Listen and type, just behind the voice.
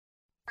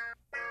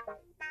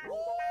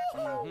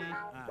Y'all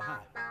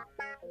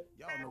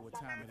know what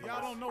time it is.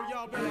 Y'all don't know,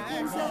 y'all better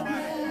ask somebody.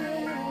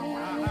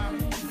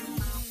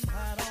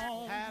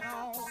 Hat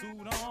on,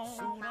 suit on,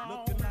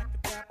 looking like a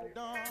dapper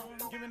dawn,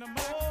 giving them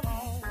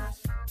all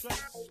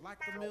dressed like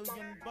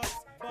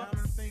 $1,000,000,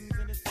 diamond things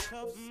in its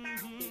cuffs.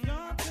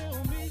 Y'all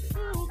tell me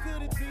who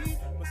could it be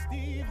but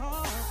Steve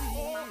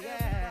Harvey?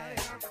 Yeah,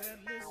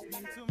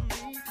 listening to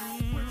me.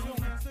 Put your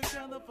hands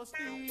together for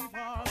Steve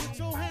Harvey. Put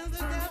your hands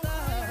together.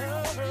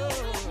 Listen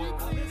to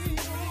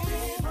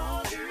Steve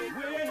Harvey.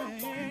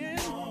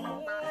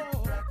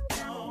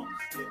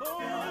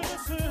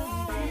 Listen,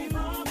 Steve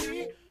Harvey.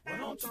 Why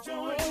don't you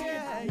join in?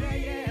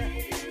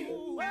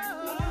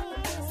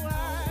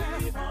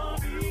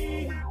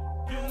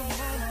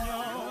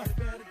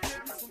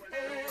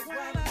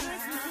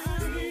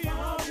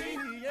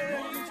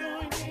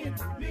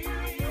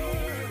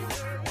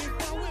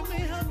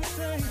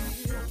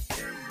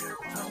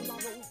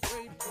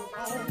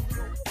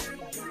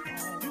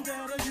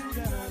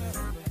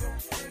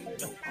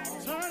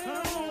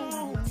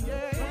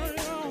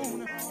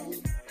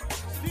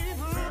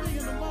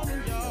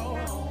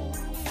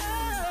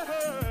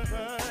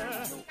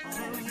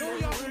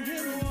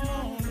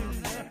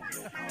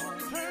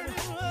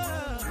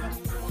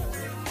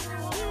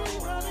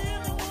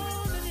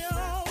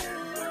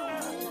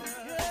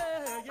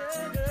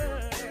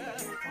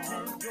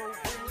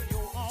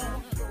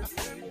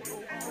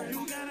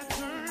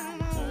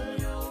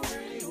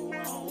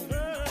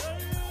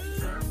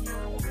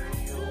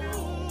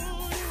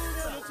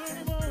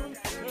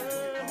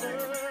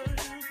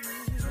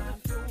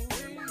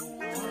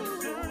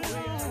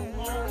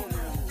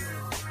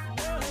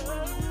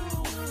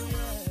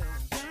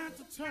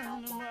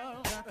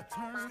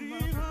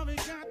 Steve Harvey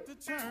got to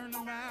turn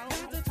them out.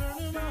 Got to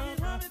turn them out. Steve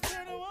Harvey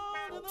turn them on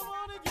in the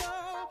morning,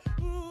 y'all.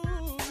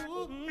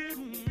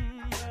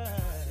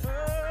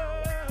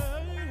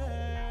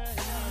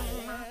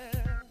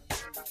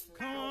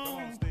 Come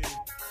on, Steve.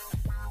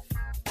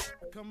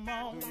 Come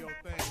on. Do your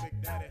thing, Big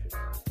Daddy.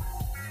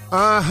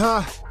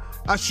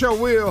 I sure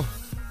will.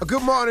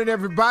 Good morning,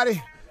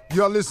 everybody.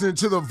 You're listening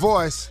to The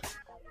Voice.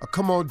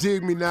 Come on,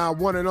 dig me now.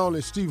 One and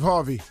only Steve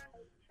Harvey.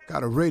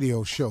 Got a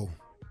radio show.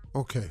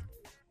 Okay.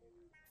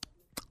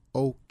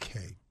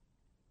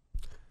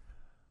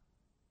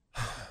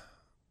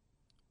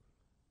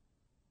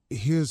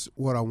 Here's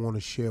what I want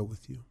to share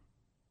with you.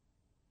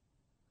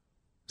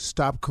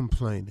 Stop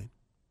complaining.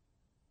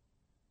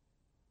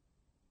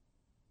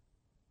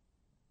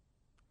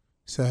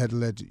 So I had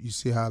to you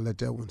see how I let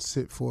that one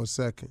sit for a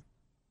second?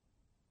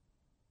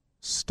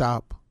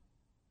 Stop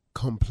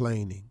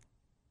complaining.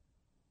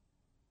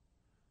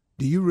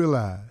 Do you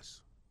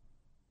realize,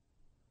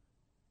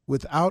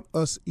 without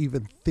us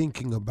even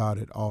thinking about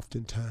it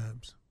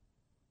oftentimes,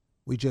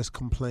 we just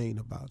complain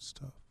about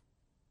stuff?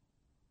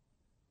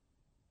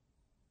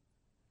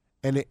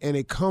 And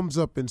it comes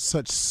up in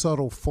such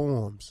subtle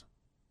forms.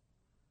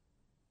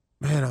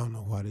 Man, I don't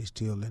know why they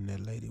still letting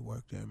that lady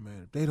work there,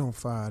 man. If they don't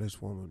fire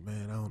this woman,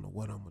 man, I don't know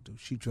what I'm going to do.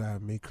 She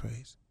driving me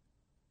crazy.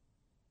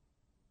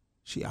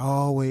 She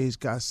always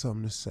got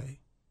something to say.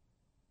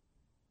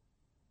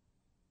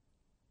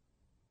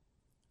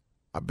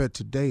 I bet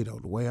today, though,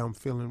 the way I'm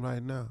feeling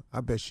right now,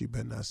 I bet she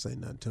better not say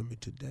nothing to me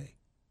today.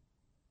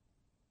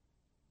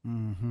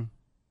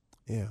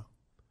 Yeah,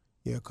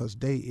 because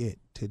today,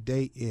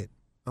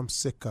 I'm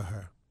sick of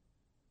her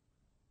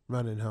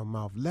running her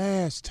mouth.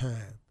 Last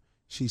time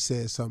she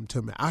said something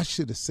to me, I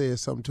should have said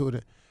something to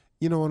her.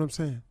 You know what I'm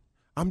saying?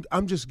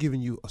 I'm just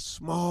giving you a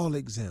small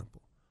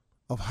example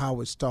of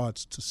how it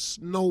starts to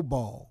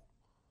snowball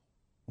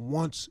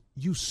once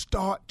you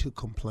start to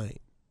complain.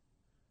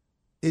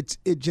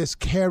 It just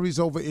carries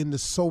over into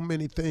so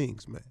many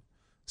things, man.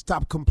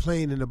 Stop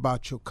complaining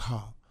about your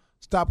car.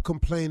 Stop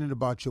complaining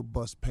about your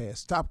bus pass.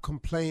 Stop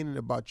complaining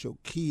about your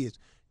kids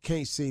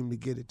can't seem to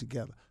get it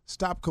together.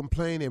 Stop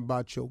complaining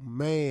about your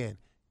man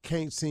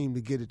can't seem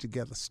to get it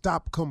together.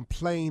 Stop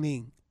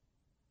complaining.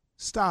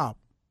 Stop.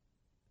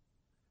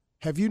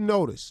 Have you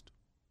noticed,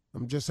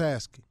 I'm just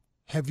asking,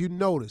 have you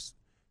noticed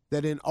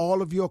that in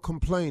all of your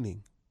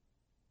complaining,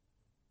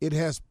 it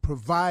has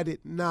provided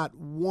not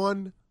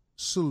one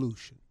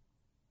solution?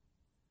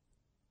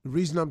 The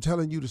reason I'm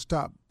telling you to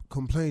stop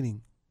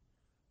complaining,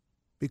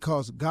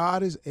 because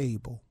God is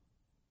able,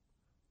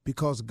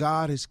 because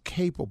God is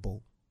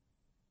capable.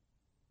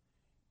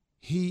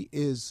 He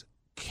is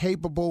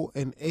capable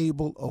and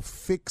able of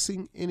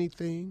fixing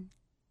anything,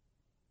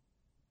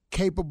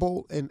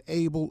 capable and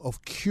able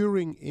of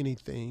curing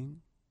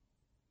anything,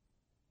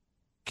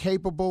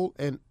 capable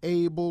and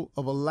able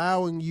of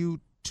allowing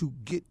you to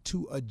get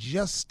to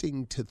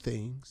adjusting to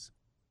things,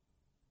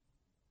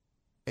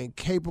 and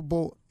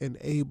capable and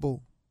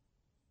able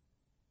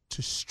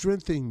to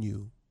strengthen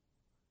you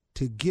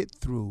to get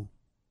through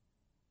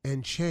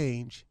and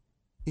change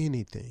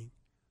anything.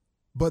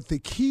 But the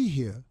key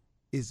here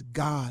is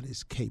God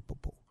is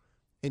capable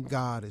and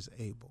God is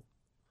able.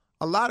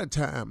 A lot of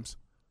times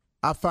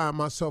I find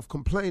myself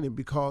complaining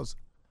because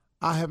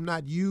I have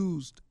not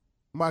used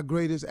my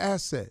greatest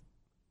asset,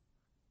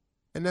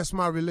 And that's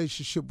my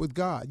relationship with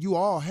God. You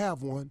all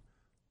have one.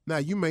 Now,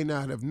 you may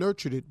not have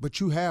nurtured it, but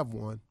you have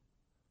one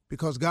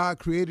because God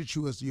created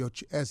you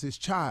as his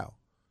child.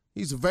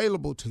 He's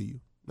available to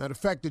you. Now, the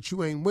fact that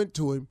you ain't went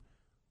to him,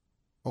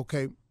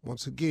 okay,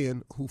 once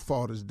again, who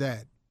fault is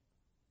that?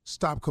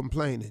 Stop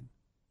complaining.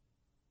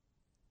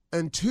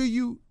 Until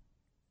you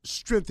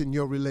strengthen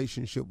your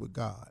relationship with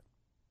God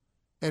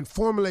and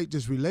formulate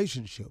this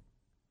relationship,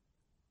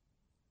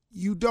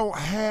 you don't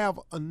have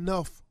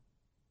enough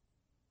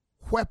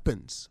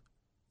weapons.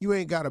 You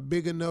ain't got a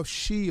big enough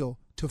shield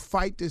to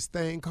fight this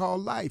thing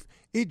called life.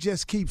 It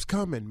just keeps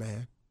coming,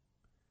 man.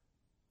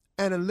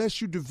 And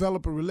unless you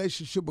develop a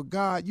relationship with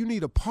God, you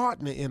need a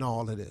partner in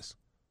all of this.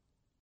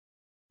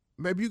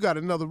 Maybe you got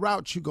another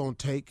route you're going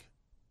to take.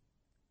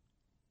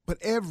 But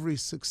every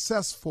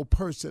successful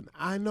person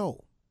I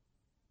know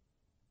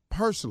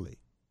personally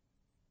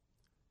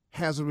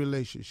has a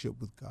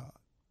relationship with God.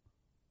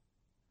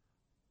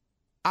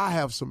 I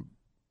have some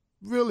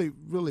really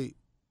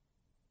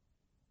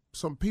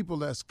some people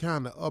that's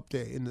kind of up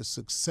there in the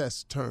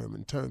success term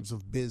in terms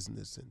of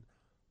business and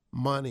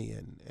money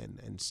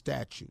and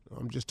statute.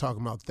 I'm just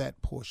talking about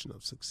that portion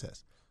of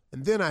success.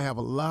 And then I have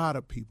a lot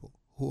of people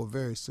who are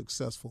very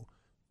successful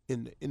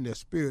in their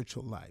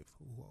spiritual life,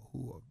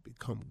 who have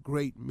become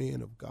great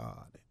men of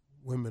God and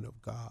women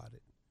of God.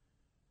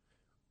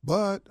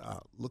 But I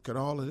look at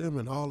all of them,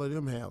 and all of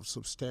them have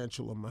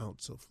substantial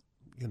amounts of,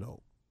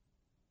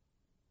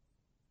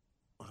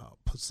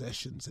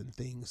 possessions and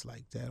things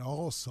like that.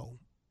 Also,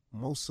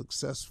 most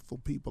successful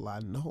people I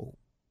know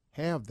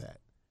have that.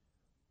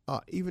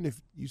 Even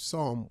if you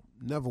saw them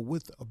never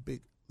with a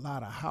big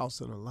lot of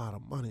house and a lot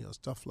of money or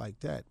stuff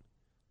like that,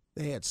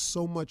 they had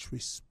so much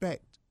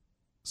respect,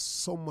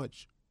 so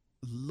much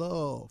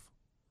love,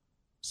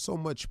 so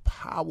much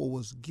power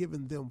was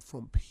given them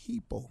from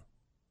people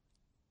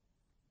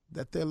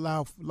that their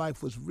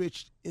life was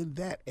rich in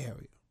that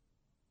area.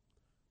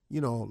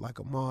 Like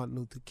a Martin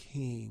Luther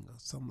King or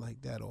something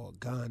like that, or a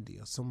Gandhi,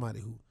 or somebody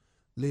who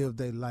lived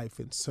their life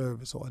in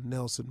service, or a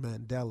Nelson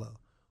Mandela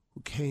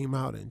who came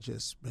out and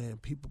just, man,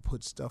 people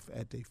put stuff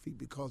at their feet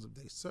because of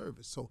their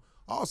service. So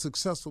all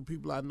successful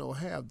people I know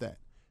have that.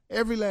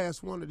 Every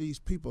last one of these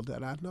people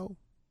that I know,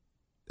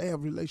 they have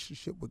a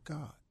relationship with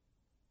God.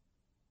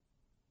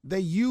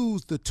 They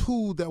used the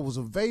tool that was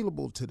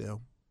available to them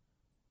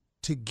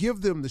to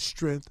give them the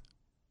strength,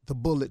 the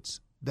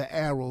bullets, the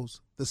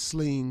arrows, the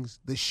slings,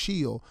 the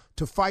shield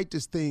to fight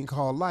this thing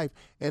called life,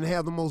 and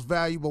have the most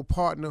valuable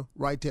partner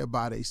right there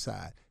by their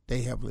side,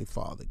 their Heavenly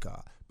Father,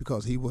 God,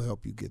 because he will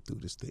help you get through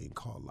this thing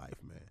called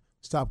life, man.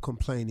 Stop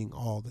complaining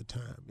all the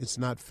time. It's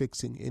not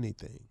fixing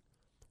anything.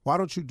 Why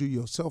don't you do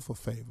yourself a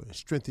favor and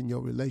strengthen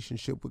your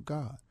relationship with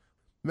God?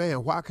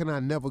 Man, why can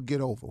I never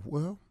get over?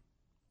 Well,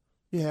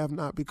 you have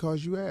not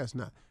because you ask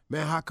not.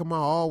 Man, how come I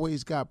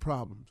always got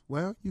problems?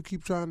 Well, you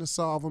keep trying to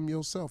solve them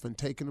yourself and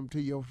taking them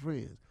to your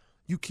friends.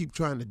 You keep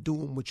trying to do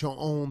them with your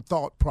own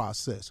thought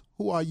process.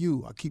 Who are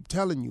you? I keep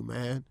telling you,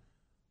 man.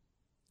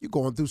 You're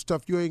going through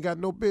stuff you ain't got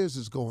no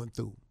business going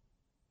through.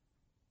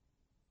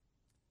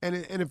 And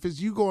if it's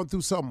you going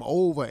through something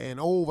over and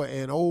over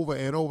and over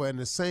and over, and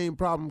the same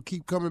problem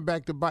keep coming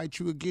back to bite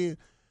you again,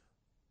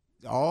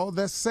 all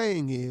that's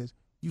saying is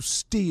you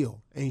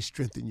still ain't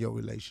strengthened your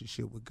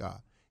relationship with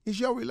God. It's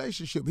your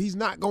relationship. He's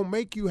not going to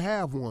make you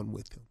have one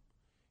with him.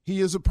 He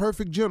is a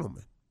perfect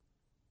gentleman.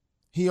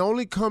 He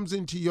only comes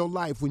into your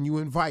life when you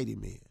invite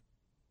him in.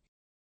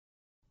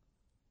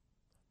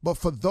 But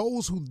for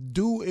those who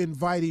do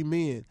invite him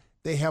in,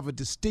 they have a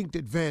distinct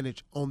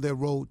advantage on their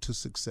road to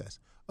success.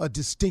 A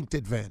distinct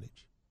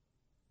advantage.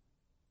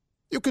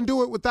 You can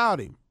do it without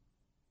him.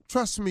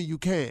 Trust me, you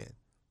can.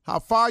 How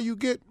far you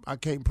get, I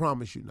can't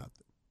promise you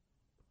nothing.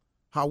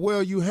 How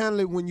well you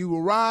handle it when you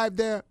arrive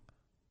there,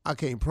 I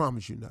can't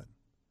promise you nothing.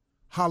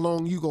 How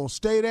long you gonna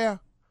stay there,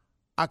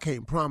 I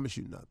can't promise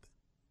you nothing.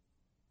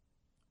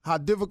 How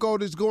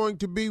difficult it's going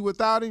to be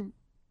without him,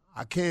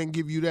 I can't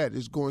give you that.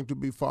 It's going to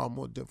be far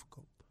more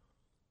difficult.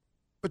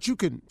 But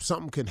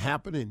something can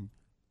happen and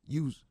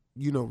you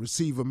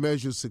receive a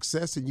measure of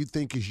success and you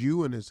think it's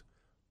you and it's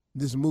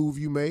this move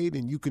you made,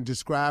 and you can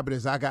describe it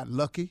as I got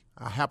lucky.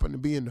 I happened to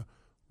be in the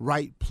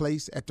right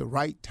place at the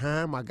right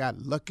time. I got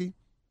lucky.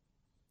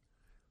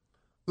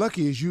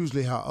 Lucky is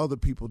usually how other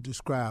people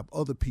describe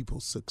other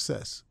people's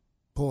success.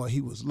 Boy,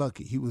 he was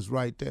lucky. He was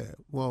right there.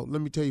 Well,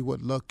 let me tell you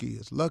what luck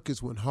is. Luck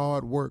is when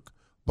hard work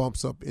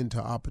bumps up into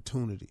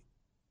opportunity.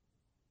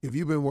 If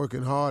you've been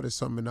working hard at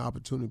something and the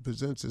opportunity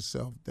presents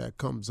itself, that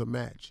comes a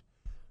match.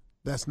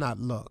 That's not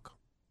luck.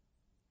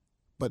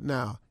 But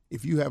now,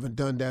 if you haven't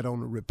done that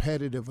on a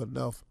repetitive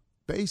enough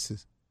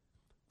basis,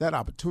 that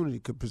opportunity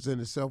could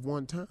present itself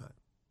one time.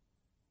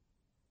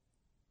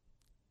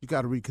 You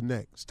got to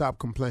reconnect. Stop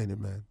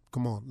complaining, man.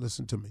 Come on,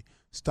 listen to me.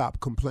 Stop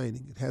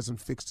complaining. It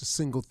hasn't fixed a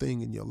single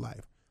thing in your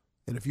life.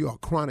 And if you're a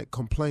chronic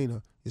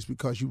complainer, it's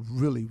because you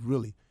really,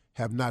 really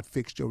have not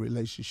fixed your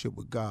relationship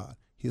with God.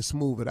 He'll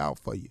smooth it out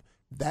for you.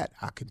 That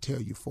I can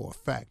tell you for a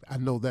fact. I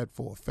know that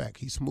for a fact.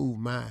 He smoothed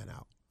mine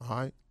out. All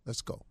right,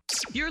 let's go.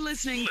 You're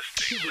listening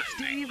to the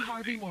Steve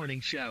Harvey Morning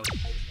Show.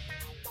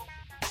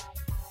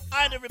 All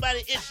right,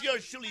 everybody, it's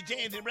yours truly,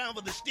 James Brown,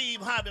 for the Steve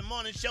Harvey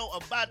Morning Show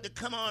about to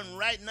come on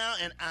right now,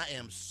 and I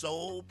am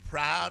so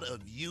proud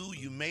of you.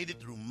 You made it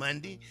through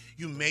Monday,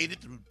 you made it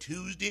through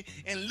Tuesday,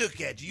 and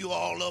look at you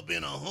all up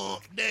in a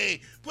hump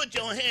day. Put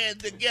your hands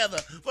together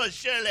for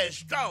Shirley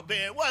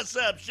Strawberry. What's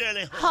up,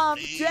 Shirley?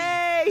 Hump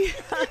day.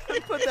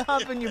 Put the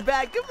hump in your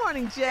back. Good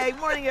morning, Jay.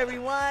 Morning,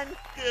 everyone.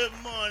 Good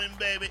morning,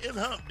 baby. It's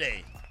hump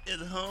day.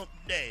 It's hump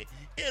day.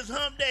 It's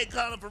hump day,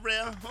 Colin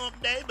Farrell.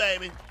 Hump day,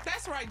 baby.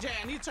 That's right, Jay.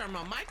 I need to turn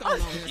my mic on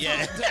this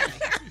Yeah.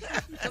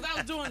 because I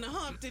was doing the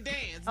Humpty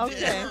dance. Okay.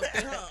 The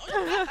Humpty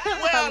hump.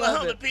 Where all the love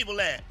humpy it.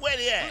 people at? Where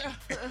they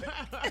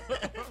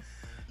at?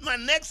 My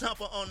next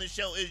humper on the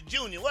show is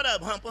Junior. What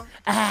up, humper?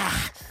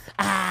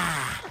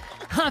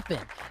 Humping.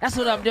 That's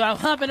what I'm doing. I'm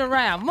humping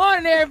around.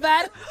 Morning,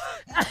 everybody.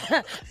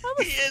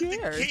 He is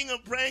scared. the king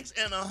of pranks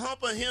and a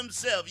humper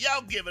himself.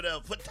 Y'all give it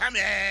up for Tommy.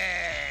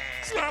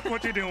 Stop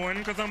what you're doing,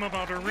 because I'm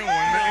about to ruin the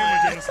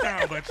image and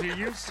style that you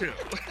used to.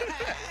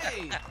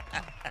 Hey,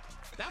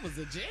 that was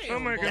a jam.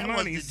 I'm making That was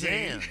money, the see?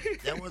 jam.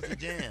 That was the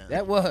jam.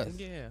 That was.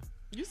 Yeah.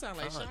 You sound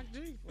like Shock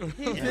G.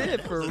 He Yeah, did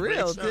that for was a great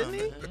real, song, didn't he?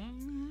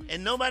 man.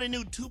 And nobody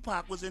knew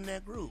Tupac was in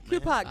that group, man.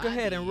 Tupac, go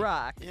ahead and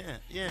rock.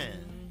 Yeah.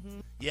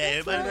 Yeah,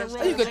 everybody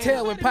knows. You could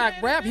tell when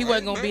Pac rap, he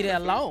wasn't gonna be there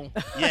long.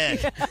 Yeah.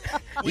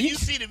 When you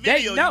see the They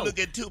video, know. you look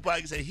at Tupac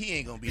and say, he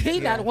ain't going to be He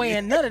there. not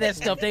wearing none of that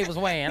stuff they was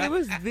wearing. He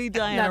was the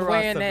Diana not Ross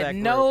wearing of that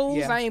group. nose.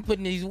 Yeah. I ain't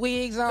putting these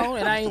wigs on,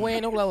 and I ain't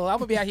wearing no clothes. I'm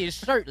gonna be out here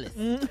shirtless.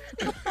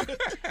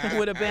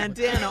 With a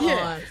bandana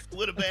Yeah. on.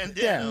 With a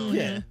bandana on,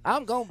 yeah.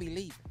 I'm gonna be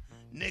leaving.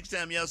 Next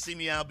time y'all see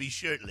me, I'll be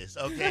shirtless,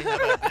 okay? How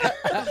about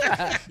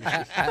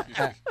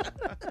that?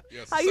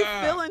 How you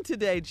feeling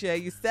today, Jay?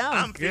 You sound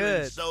I'm feeling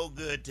good. so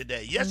good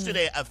today.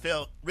 Yesterday, I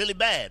felt really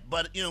bad,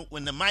 but, you know,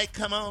 when the mic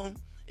come on,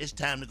 it's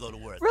time to go to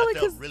work. Really? I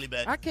felt 'Cause really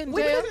bad. I couldn't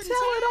We tell. didn't tell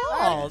it I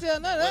all. didn't tell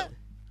none of that.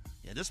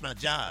 Yeah, this is my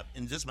job,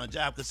 and this is my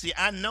job. Because, see,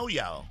 I know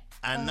y'all.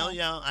 I know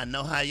y'all. I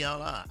know how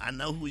y'all are. I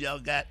know who y'all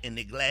got in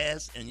the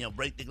glass, and y'all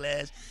break the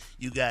glass.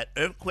 You got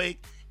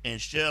Earthquake and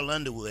Cheryl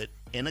Underwood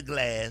in a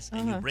glass,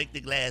 and you break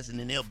the glass, and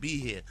then they'll be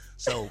here.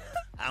 So,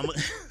 I'm...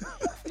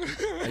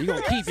 You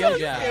gonna keep your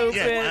job.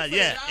 Yeah,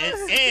 yeah,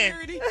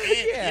 Security.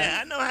 yeah,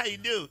 I know how you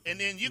do. And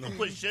then you can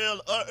put Cheryl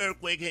or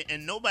Earthquake here,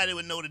 and nobody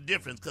would know the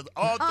difference because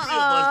all three of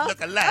us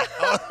look alike.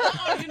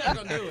 Oh, you're not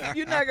going to do it.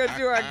 You're not gonna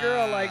do our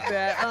girl like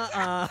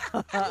that.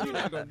 You're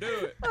not going to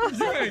do it.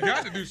 You ain't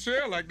got to do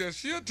Cheryl like that.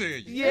 She'll tell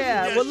you.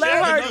 Yeah, well,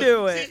 let Cheryl her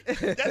do it.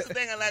 See, that's the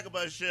thing I like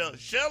about Cheryl.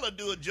 Cheryl will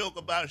do a joke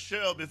about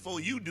Cheryl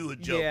before you do a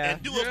joke, Yeah.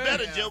 and do a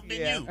better joke than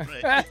Yeah. you.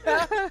 Right?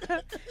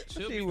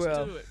 She'll She beat you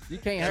will. to it. You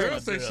can't Cheryl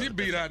hurt. say she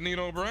beat out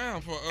Nino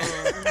Brown for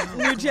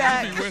New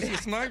Jack. beat Wesley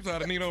Snipes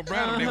out of Nino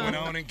Brown, and they went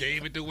on and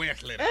gave it to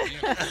Wesley.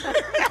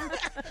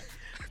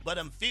 But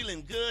I'm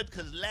feeling good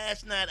because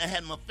last night I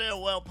had my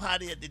farewell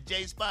party at the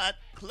J-Spot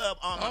Club.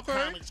 All my Okay.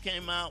 comics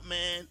came out,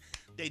 man.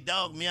 They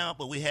dogged me out,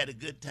 but we had a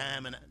good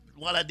time. And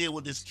what I did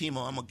with this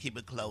chemo, I'm going to keep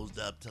it closed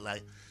up till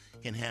I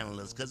can handle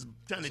this because I'm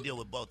trying to deal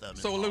with both of them.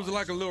 So it was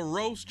like a little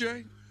roast,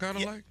 Jay? Kind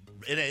of like?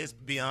 It's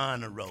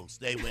beyond a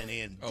roast. They went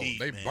in Oh, deep,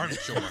 they man. burnt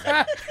your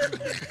ass.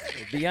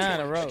 Beyond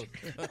the road.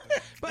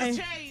 But,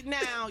 Jay,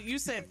 now, you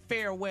said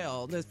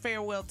farewell. There's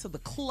farewell to the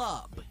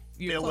club.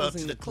 You're Farewell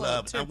closing to the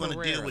club. I'm gonna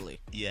deal temporarily.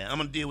 with I'm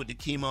gonna deal with the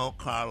chemo,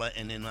 Carla,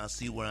 and then I'll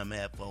see where I'm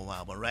at for a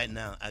while. But right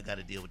now, I got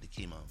to deal with the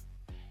chemo.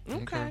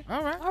 Okay.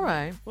 All right. All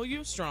right. Well,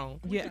 you're strong.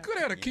 Yeah. You could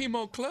have had a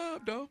chemo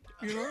club, though.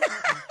 You know?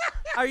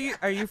 Are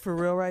you for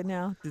real right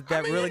now? Did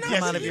that really come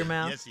Yes, out it of your is.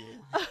 mouth? Yes, it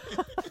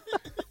is.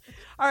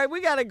 All right,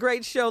 we got a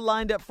great show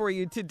lined up for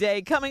you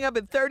today. Coming up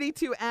at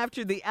 32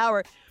 after the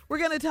hour, we're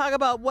going to talk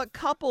about what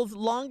couples'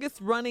 longest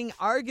running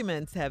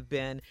arguments have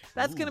been.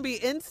 That's going to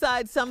be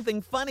Inside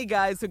Something Funny,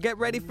 guys, so get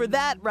ready for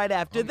that right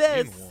after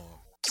this.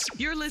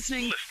 You're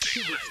listening to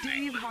the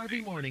Steve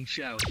Harvey Morning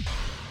Show.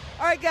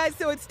 All right, guys,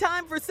 so it's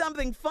time for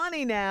something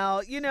funny now.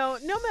 You know,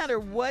 no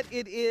matter what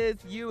it is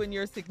you and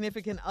your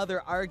significant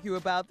other argue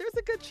about, there's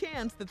a good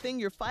chance the thing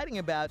you're fighting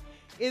about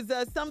is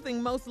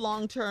something most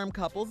long-term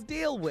couples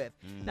deal with.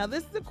 Now,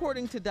 this is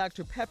according to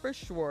Dr. Pepper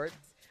Schwartz,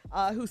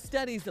 who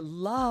studies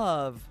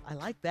love. I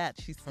like that.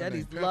 She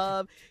studies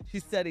love, she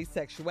studies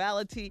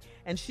sexuality,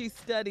 and she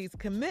studies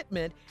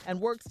commitment and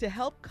works to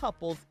help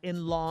couples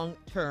in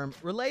long-term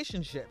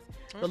relationships.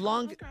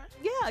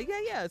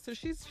 Yeah. So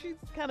she's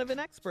kind of an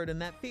expert in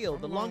that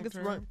field. The longest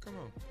running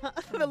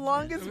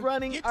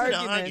Get to the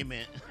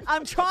argument.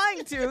 I'm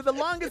trying to. The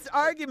longest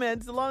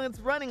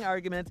running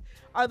arguments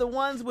are the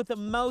ones with the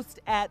most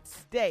at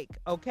stake,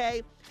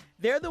 okay?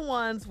 They're the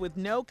ones with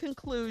no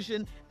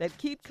conclusion that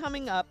keep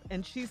coming up,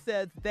 and she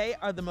says they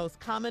are the most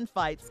common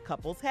fights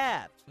couples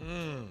have.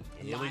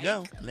 Here we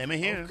go. Let me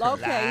hear.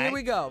 Okay, here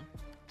we go.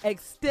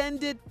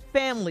 Extended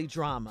family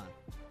drama.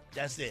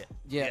 That's it.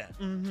 Yeah.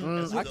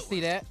 That's a I good can see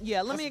one. that.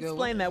 Yeah, let me That's a good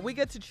explain one. that. We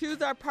get to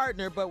choose our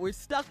partner, but we're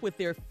stuck with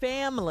their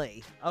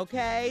family,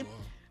 okay?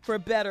 For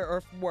better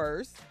or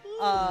worse.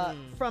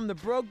 From the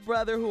broke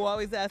brother who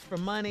always asks for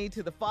money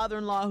to the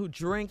father-in-law who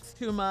drinks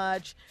too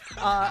much.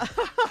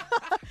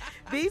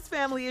 These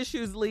family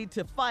issues lead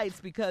to fights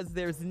because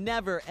there's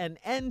never an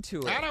end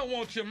to it. I don't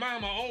want your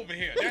mama over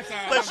here. That's all.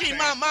 But she's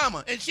my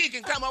mama, and she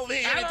can come over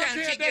here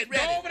anytime she get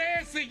ready. Go over there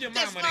and see your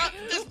mama.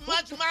 This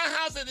much my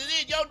house as it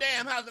is your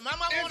damn house. And my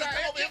mama want to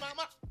come over here,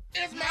 mama.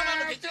 It's my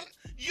house.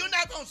 You're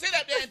not going to sit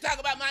up there and talk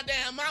about my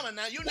damn mama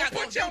now. You're not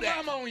going to do that. Put your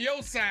mama on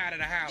your side of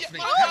the house. Yeah, my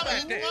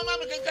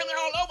mama can come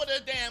all over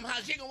this damn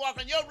house. She can walk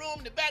in your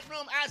room, the back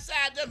room,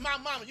 outside. That's my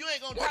mama. You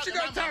ain't going to talk to my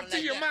mama. What you going to talk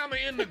to your mama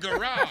in the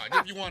garage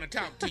if you want to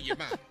talk to your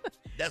mama?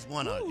 That's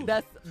one argument.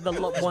 That's the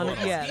one.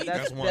 Yeah,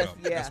 that's one of them.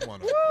 Yeah. That's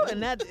one of them. Woo,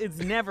 and that is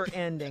never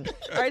ending.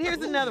 All right,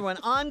 here's another one.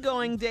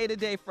 Ongoing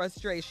day-to-day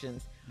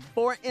frustrations.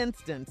 For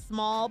instance,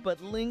 small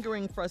but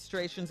lingering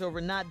frustrations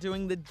over not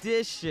doing the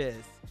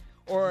dishes.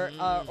 Or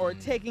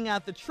taking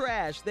out the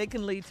trash. They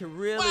can lead to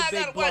really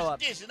big blow-ups. I gotta wash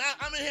the dishes.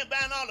 I'm in here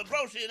buying all the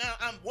groceries. Now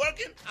I'm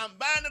working. I'm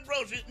buying the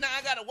groceries. Now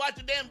I gotta wash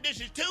the damn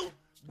dishes too.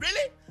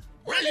 Really?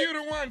 Well, you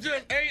the one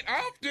just ate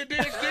off the dish.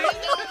 It don't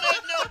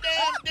make no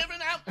damn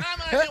difference. I'm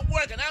out here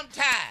working. I'm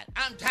tired.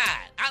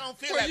 I don't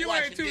feel like washing dishes. Well, you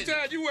ain't too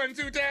tired. You wasn't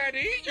too tired to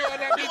eat. You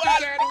ought not be too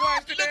tired to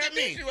wash the damn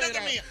dish. Look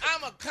at me.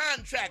 I'm a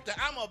contractor.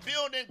 I'm a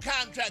building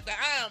contractor.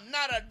 I am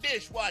not a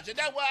dishwasher.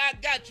 That's why I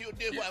got you a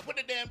dishwasher. Put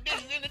the damn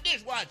dishes in the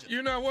dishwasher.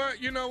 You know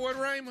what,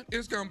 Raymond?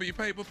 It's going to be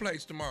paper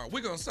plates tomorrow.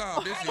 We're going to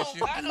solve this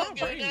issue. I don't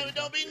give a damn. There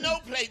don't be no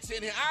plates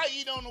in here. I'll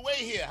eat on the way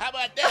here. How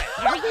about that?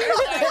 I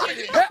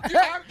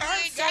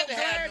ain't got to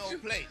have no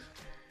plate.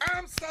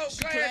 I'm so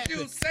glad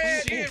you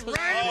said it,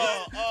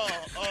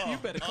 Raymond. You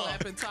better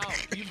clap and talk.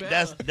 You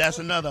better. That's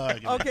another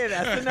argument. Okay,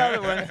 that's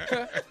another one.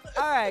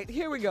 All right,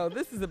 here we go.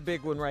 This is a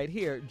big one right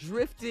here.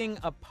 Drifting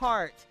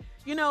apart.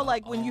 You know,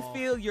 like when you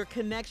feel your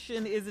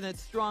connection isn't as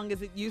strong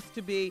as it used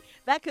to be,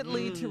 that could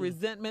lead to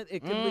resentment.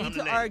 It could lead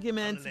to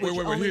arguments. Wait,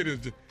 here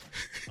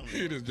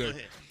it is, Jay.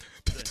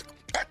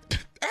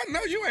 I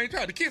know you ain't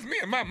trying to kiss me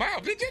in my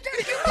mouth. Did you try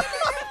to kiss me in my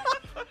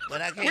mouth?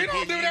 But I can't we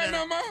don't do that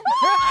no more.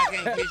 I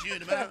can't kiss you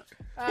in the mouth.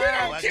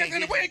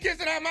 We ain't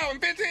kissing our mouth in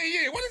 15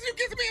 years. What is you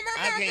kissing me in my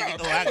mouth?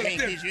 I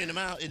can't kiss you in the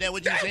mouth. Is that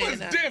what you're saying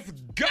now? That was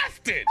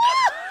disgusting.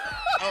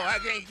 I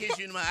can't kiss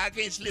you in the mouth. I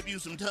can't slip you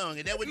some tongue.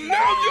 Is that what you're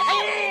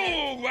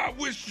saying? No, I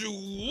wish you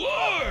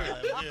would.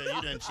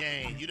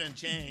 Yeah, you done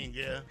changed,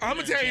 girl. I'm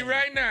going to tell you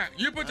right now,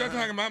 you put your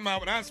tongue in my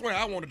mouth and I swear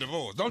I want a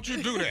divorce. Don't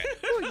you do that.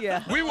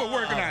 Yeah. We were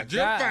working out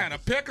just fine. A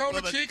peck on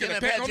the cheek and a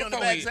peck on the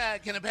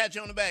forehead. Can I pat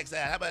you on the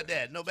backside? How about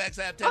that? No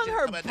backside touching? On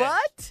her butt?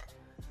 That?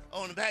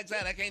 On the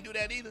backside, I can't do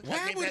that either.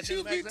 Why would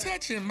you be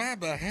touching my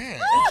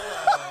behind?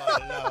 Oh,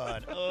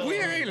 Lord. Oh, we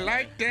ain't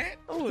like that.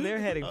 Oh, they're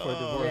heading for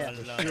divorce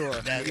for sure.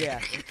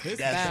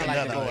 That's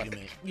another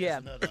argument.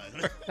 Yeah.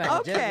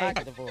 Okay.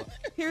 Like a divorce.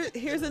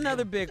 Here's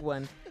another big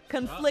one.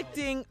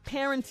 Conflicting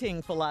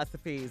parenting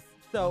philosophies.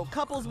 So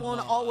couples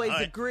won't always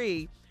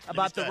agree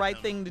about the right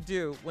thing to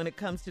do when it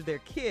comes to their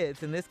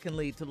kids, and this can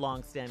lead to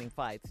long-standing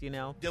fights, you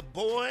know? The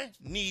boy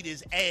need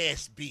his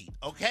ass beat,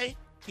 okay?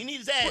 He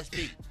needs his ass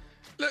beat.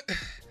 Look,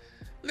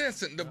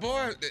 listen, the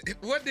boy,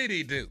 what did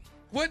he do?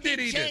 What did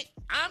he do?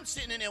 I'm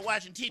sitting in there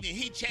watching TV and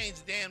he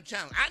changed the damn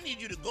channel. I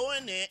need you to go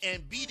in there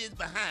and beat his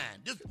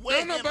behind. Just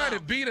wear him out. Nobody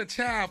beat a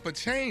child for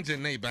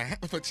changing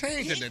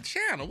the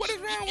channel. What is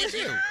wrong with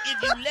you?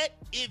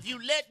 If you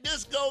let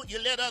this go, you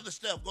let other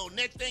stuff go.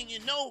 Next thing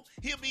you know,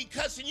 he'll be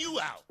cussing you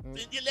out.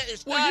 You let it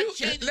start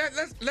changing.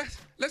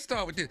 Let's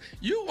start with this.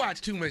 You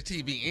watch too much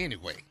TV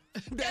anyway.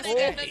 That ain't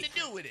got nothing to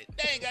do with it.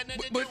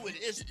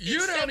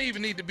 You don't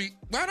even need to be.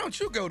 Why don't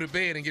you go to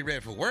bed and get ready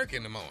for work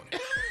in the morning?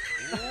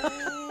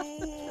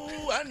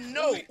 Ooh, I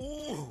know.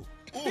 Ooh.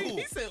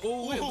 He said,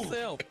 ooh,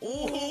 himself.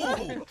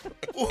 Ooh.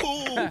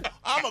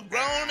 I'm a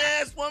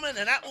grown-ass woman,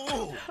 and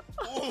Ooh.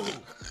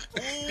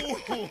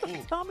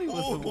 Tommy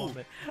was the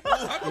woman.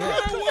 I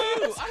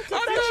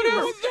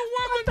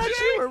thought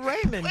you were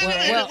Raymond.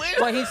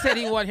 Well, he said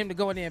he wanted him to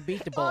go in there and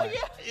beat the boy.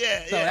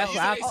 Yeah. So that's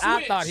what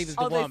I thought he was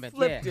the woman.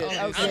 Flipped it.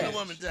 I'm the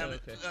woman, Tommy.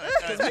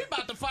 Because we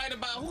about to fight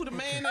about who the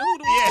man and who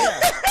the woman.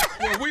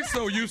 Well, we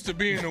so used to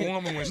being the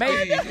woman when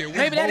maybe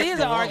that is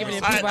an argument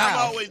in people's house.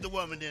 I'm always the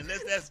woman then.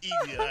 That's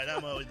easier. All right,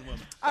 I'm always the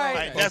woman. All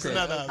right. That's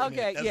another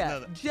argument. Okay,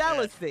 that's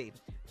jealousy.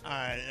 All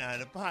right,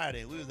 the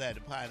party. We was at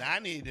the party. I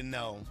need to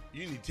know.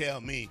 You need to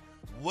tell me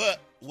what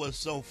was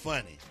so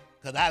funny.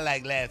 Because I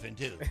like laughing,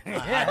 too.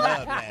 I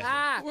love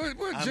laughing.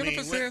 What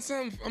Jennifer said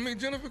something. I mean,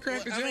 Jennifer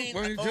cracked the joke.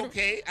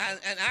 Okay,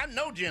 and I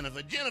know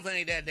Jennifer. Jennifer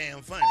ain't that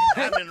damn funny.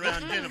 I've been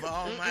around Jennifer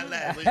all my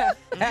life.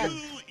 But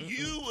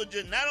you were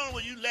just, not only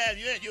were you laughing,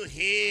 you had your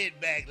head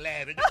back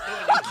laughing.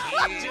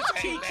 Just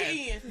kick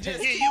in.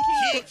 You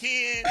kick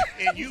in,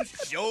 and you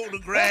shoulder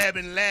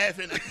grabbing,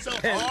 laughing. So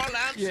all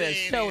I'm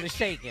saying shoulder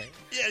shaking.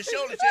 Yeah,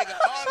 shoulder shaking.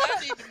 All I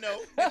need to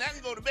know, and I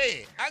can go to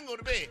bed.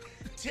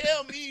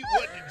 tell me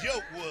what the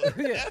joke was.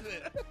 That's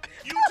it.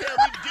 You tell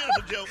me the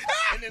Jennifer joke,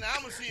 and then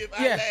I'm gonna see if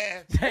I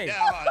laugh. Hey. I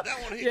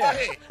want to hear. Go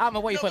ahead. I'm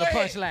gonna wait for the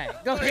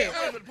punchline. Go ahead.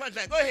 I'm waiting for the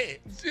punchline. Go ahead.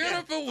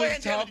 Jennifer was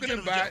talking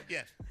about.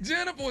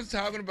 Jennifer was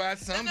talking about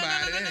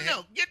somebody.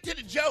 No. Get to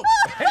the joke.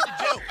 Get to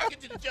the joke.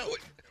 Get to the joke.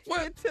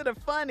 Get to the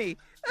funny.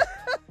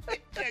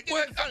 Get to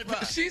the funny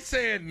part. She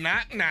said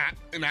knock knock,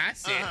 and I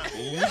said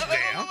who's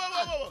there?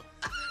 Whoa.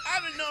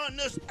 I've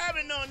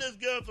been knowing this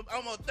girl for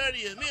almost 30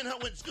 years. Me and her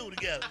went to school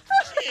together.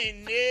 She ain't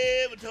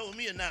never told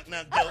me a knock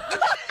knock joke.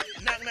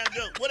 Knock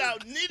joke. What I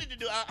needed to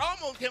do, I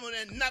almost came over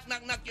there and knock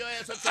your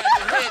ass upside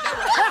your head. That's what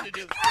I wanted to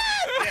do.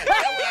 Yeah,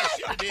 that's what I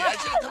should have did. I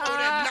should have come over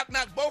there and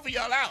knock both of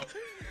y'all out.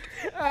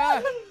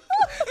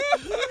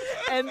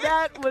 And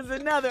that was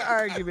another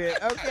argument.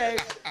 Okay.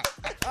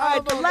 All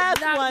right, the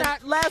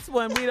last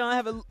one. We don't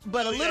have a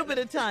little bit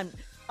of time.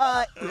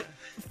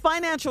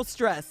 Financial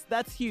stress.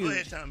 That's huge. Go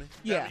ahead, Tommy.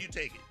 Yeah. Tommy, you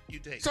take it.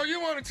 So you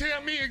want to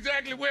tell me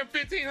exactly where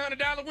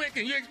 $1,500 went?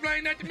 Can you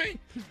explain that to me?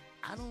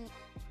 I don't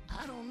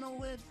know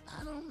where.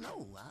 I don't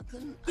know. I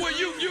couldn't. Well,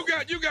 you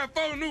got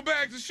 4 new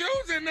bags of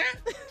shoes in there.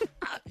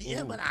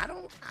 Yeah, but I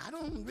don't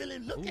really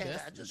look at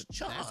it. I just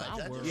charge.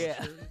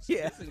 Yeah.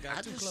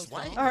 I just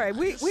swipe. All right,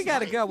 we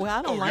gotta go. Well,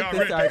 I don't like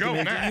this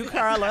argument. You,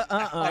 Carla,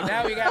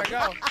 Now we gotta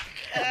go.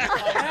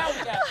 Now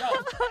we gotta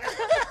go.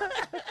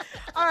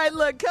 All right,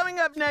 look, coming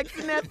up next,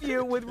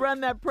 Nephew with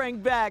Run That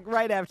Prank Back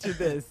right after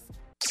this.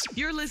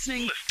 You're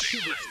listening to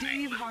the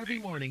Steve Harvey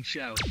Morning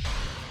Show.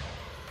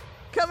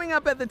 Coming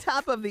up at the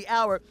top of the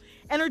hour,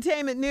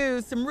 entertainment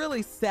news, some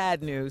really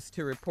sad news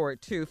to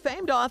report, too.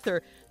 Famed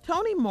author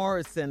Toni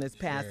Morrison has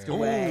passed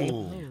away.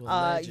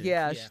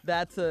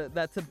 That's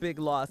a big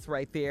loss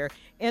right there.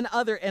 In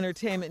other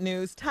entertainment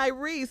news,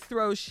 Tyrese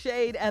throws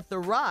shade at The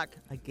Rock.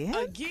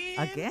 Again?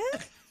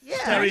 Yeah.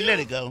 Tyrese, let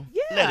it go.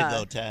 Yeah. Let it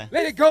go, Ty.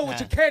 Let it go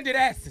with your candid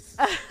asses.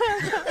 Let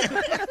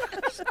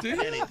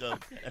it go.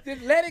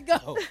 Just let it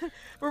go.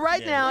 But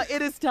right now,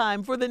 it is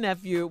time for the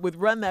Nephew with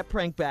Run That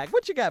Prank Back.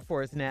 What you got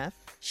for us, Neff?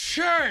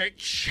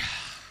 Church.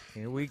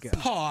 Here we go.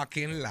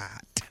 Parking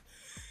lot.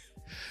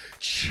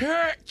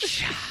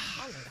 Church.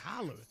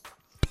 Holler.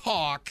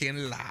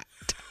 Parking lot.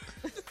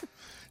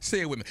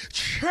 Say it with me.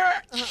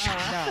 Church.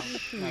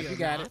 No, you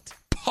got it.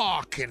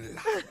 Parking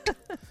lot.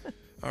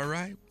 All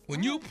right?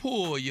 When you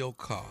pull your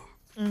car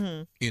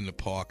in the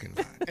parking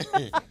lot.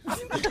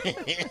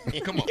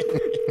 Come on.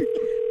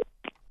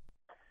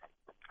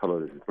 Hello,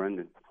 this is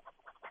Brendan.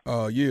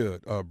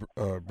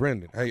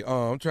 Brendan. Hey,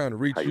 I'm trying to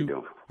reach you. How you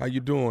doing? How you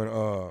doing?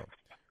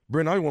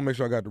 Brendan, I want to make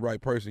sure I got the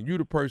right person. You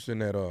the person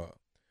that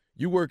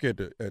you work at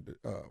the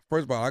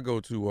first of all, I go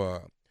to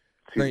what's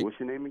your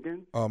name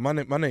again? My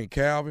name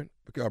Calvin,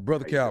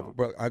 brother Calvin.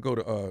 But I go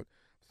to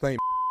St.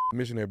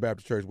 Missionary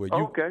Baptist Church where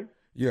you. Okay.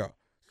 Yeah.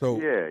 So.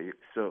 Yeah.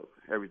 So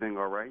everything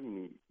all right?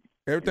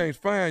 Everything's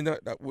fine.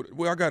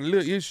 Well, I got a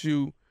little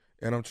issue,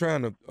 and I'm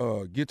trying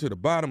to get to the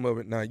bottom of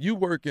it. Now, you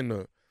work in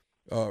the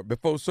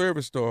before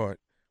service start.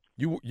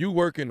 You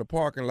work in the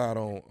parking lot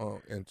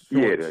and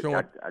showing.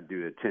 I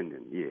do the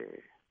attending. Yeah.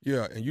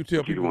 Yeah, and you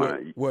tell people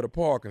where to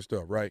park and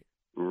stuff, right?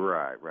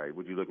 Right.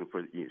 Would you looking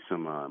for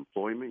some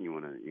employment? You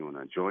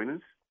wanna join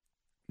us?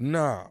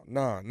 Nah.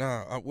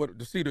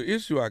 See, the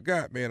issue I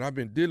got, man, I've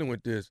been dealing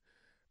with this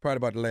probably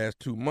about the last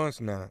 2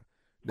 months now.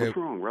 What's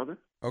wrong, brother?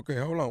 Okay,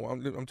 hold on.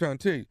 I'm trying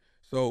to tell you.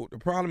 So the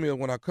problem is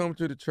when I come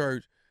to the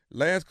church,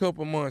 last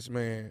couple of months,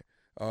 man,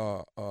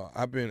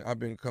 I've been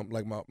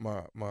like my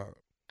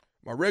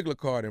regular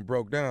car done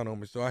broke down on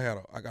me. So I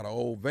got an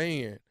old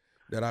van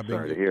that I've been.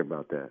 Sorry to hear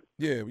about that.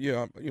 Yeah.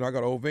 I got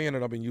an old van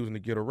that I've been using to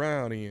get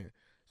around in.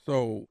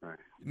 So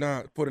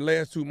now for the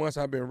last 2 months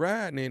I've been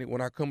riding in it.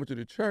 When I come into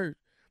the church,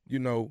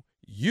 and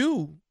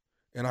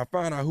I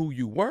find out who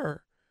you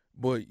were,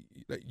 but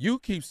you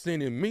keep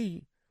sending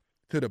me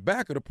to the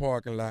back of the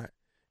parking lot,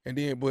 and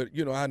then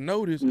I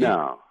noticed.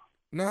 Nah,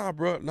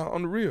 bro, not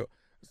on the real.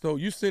 So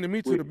you sending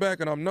me to the back,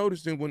 and I'm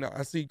noticing when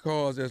I see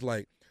cars that's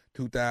like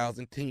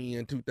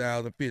 2010,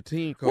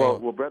 2015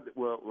 cars. Well, brother.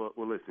 Well,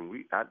 listen.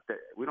 We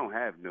don't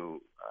have no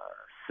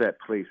set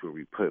place where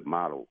we put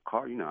model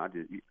car. I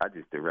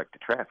just direct the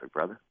traffic,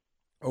 brother.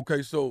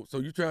 Okay, so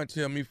you trying to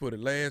tell me for the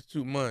last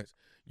 2 months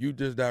you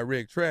just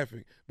direct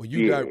traffic, but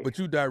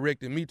you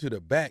directed me to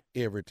the back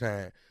every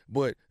time.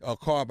 But a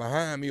car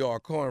behind me or a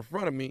car in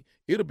front of me,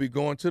 it'll be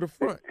going to the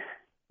front.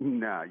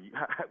 Nah,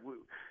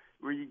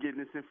 where are you getting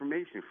this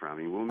information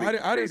from?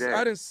 I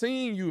didn't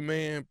seen you,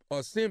 man,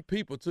 send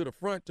people to the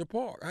front to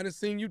park. I didn't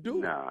seen you do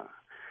it.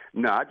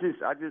 No, I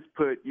just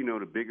put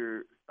the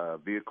bigger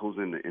vehicles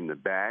in the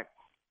back,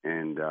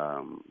 and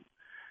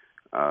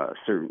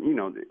certain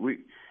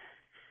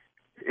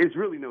it's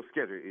really no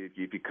schedule.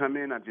 If you come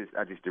in, I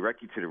just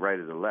direct you to the right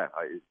or the left.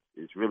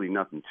 It's really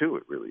nothing to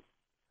it, really.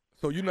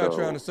 So you're not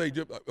trying to say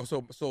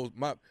so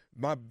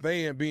my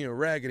van being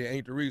raggedy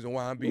ain't the reason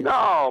why I'm being.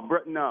 No, bro,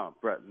 no.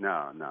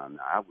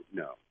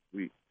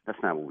 That's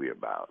not what we're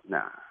about.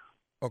 Nah.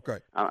 Okay.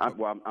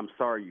 I'm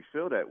sorry you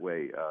feel that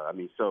way.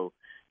 So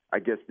I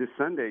guess this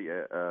Sunday.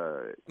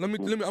 Let me.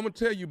 I'm gonna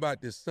tell you about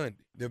this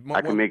Sunday.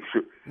 I can make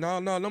sure. No.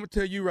 Let me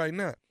tell you right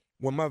now.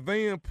 when my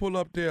van pull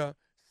up there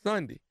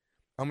Sunday,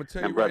 I'm gonna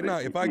tell you brother, right now,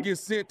 if I get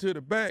sent to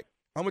the back,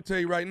 I'm gonna tell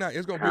you right now,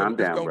 it's gonna Calm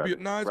be down, gonna brother, be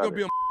it's brother. gonna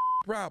be a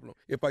problem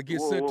if I get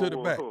sent to the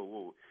back.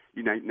 Whoa.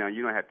 You know,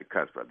 you don't have to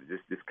cuss, brother.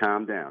 Just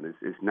calm down.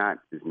 It's not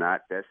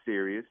that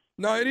serious.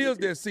 No, it is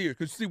that serious.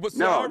 Cause see,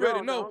 I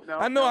already know. No,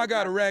 I know I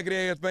got a ragged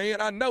ass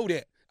van. I know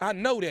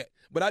that.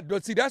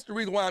 But see, that's the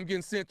reason why I'm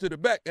getting sent to the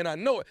back, and I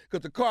know it,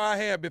 because the car I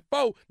had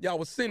before, y'all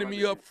was sending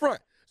me up front.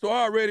 So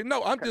I already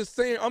know. I'm just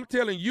saying, I'm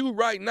telling you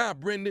right now,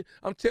 Brendan,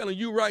 I'm telling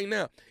you right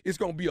now, it's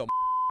going to be a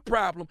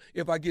problem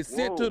if I get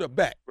sent to the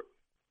back.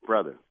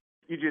 Brother,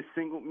 you just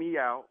singled me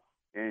out.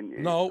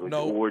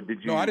 Or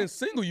did you? No, I didn't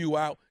single you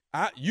out.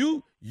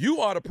 You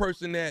are the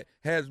person that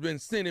has been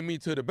sending me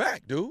to the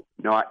back, dude.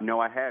 No,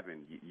 I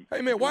haven't.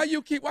 Hey man, why are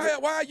you sitting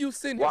here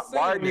saying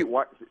that?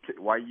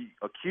 Why are you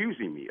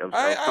accusing me of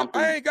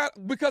something? I ain't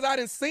got, because I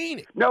didn't seen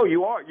it. No,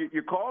 you are.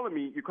 You're calling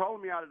me. You're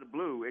calling me out of the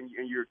blue, and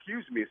you're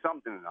accusing me of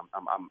something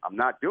I'm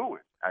not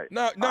doing.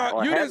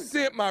 You didn't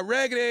send my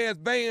ragged ass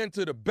van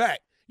to the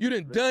back. You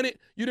done done it.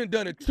 You done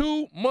done it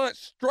 2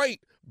 months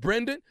straight,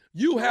 Brendan.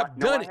 You have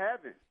done it. No, I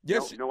haven't.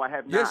 Yes, no, I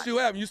have not. Yes, you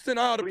have. You send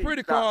all the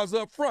pretty cars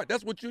up front.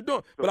 That's what you're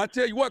doing. But I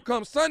tell you what,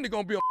 come Sunday,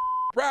 gonna be a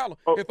problem.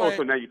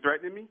 So now you're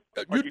threatening me?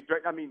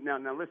 I mean, now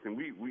listen.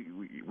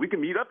 We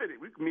can meet up at it.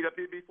 We can meet up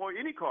here before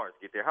any cars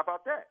get there. How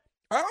about that?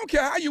 I don't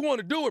care how you want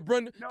to do it,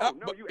 Brendan. No,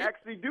 you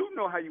actually do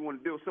know how you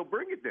want to do it. So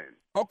bring it then.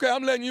 Okay,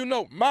 I'm letting you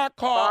know. My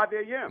car,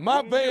 5 a.m.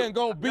 my van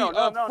gonna be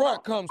up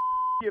front. Comes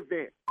your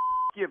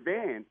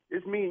van.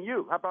 It's me and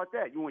you. How about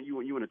that? You want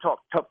to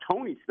talk tough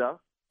Tony stuff?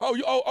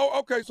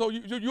 Okay. So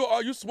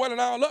you swelling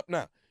all up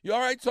now. You all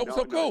right? So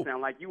cool.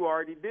 Sound like you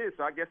already did.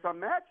 So I guess I'm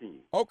matching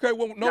you. Okay,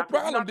 well, no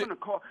problem. You're not gonna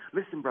call.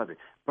 Listen, brother.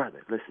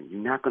 Listen.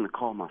 You're not gonna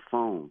call my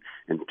phone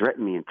and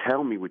threaten me and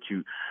tell me what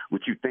you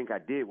think I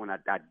did when I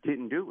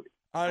didn't do it.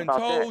 I done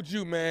told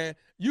you, man.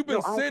 You've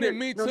been sending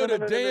me to the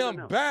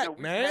damn back,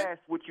 man.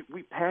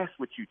 We passed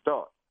what you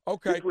thought.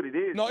 Okay. That's what it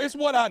is. No, it's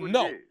what I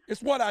know.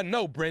 It's what I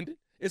know, Brendan.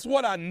 It's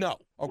what I know.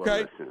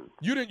 Okay. Well, listen,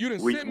 you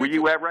didn't where send me. Where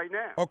you at right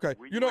now? Okay.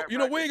 You know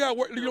we ain't got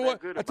work. You know what?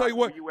 I tell you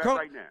what.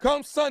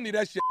 Come Sunday,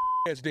 that's your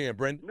ass then,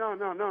 Brendan. No.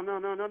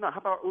 How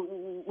about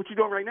what you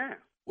doing right now?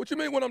 What you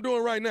mean what I'm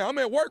doing right now? I'm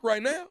at work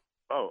right now.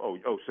 Oh.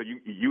 So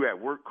you at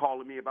work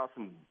calling me about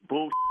some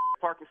bullshit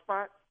parking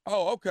spot?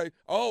 Oh, okay.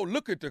 Oh,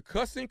 look at the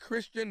cussing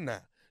Christian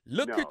now.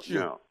 Look at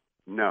you.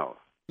 No.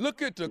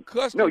 Look at the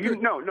cussing. No.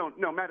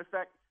 Matter of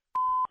fact,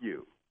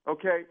 you.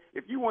 Okay.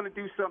 If you want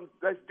to do something,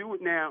 let's do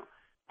it now.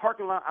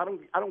 Parking lot. I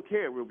don't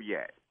care where we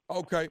at.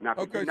 Okay.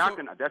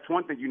 That's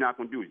one thing you're not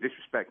gonna do is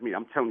disrespect me.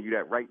 I'm telling you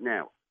that right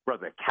now,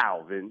 brother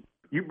Calvin.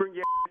 You bring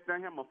your ass down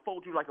here, I'm gonna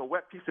fold you like a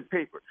wet piece of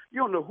paper.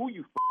 You don't know who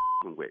you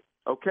f***ing with.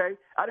 Okay.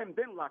 I done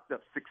been locked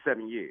up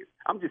 6-7 years.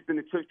 I'm just in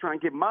the church trying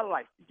to get my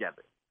life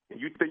together.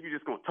 And you think you're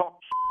just gonna talk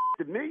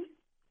to me?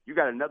 You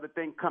got another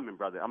thing coming,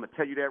 brother. I'm gonna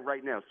tell you that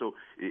right now. So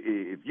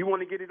if you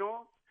want to get it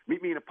on,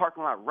 meet me in the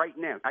parking lot right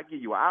now. I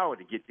give you an hour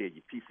to get there,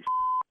 you piece of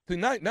See,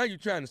 now you're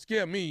trying to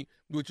scare me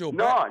with your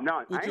background.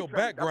 I'm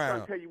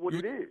trying to tell you what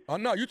it is. Oh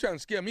no, you're trying to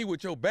scare me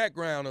with your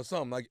background or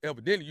something. Like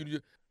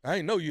evidently I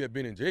didn't know you had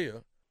been in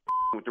jail.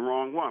 With the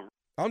wrong one.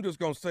 I'm just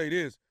gonna say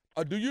this.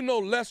 Do you know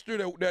Lester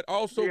that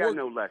also worked? I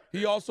know Lester.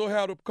 He also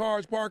had the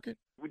cars parking.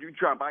 Would you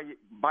try and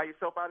buy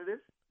yourself out of this?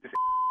 This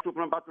what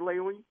I'm about to lay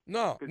on you?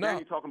 No. Because now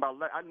you're talking about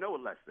I know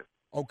Lester.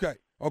 Okay.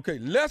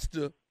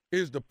 Lester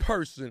is the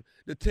person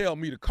to tell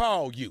me to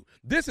call you.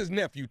 This is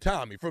nephew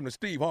Tommy from the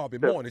Steve Harvey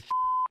Morning Show.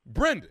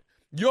 Brendan,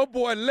 your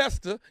boy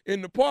Lester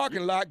in the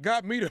parking lot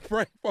got me to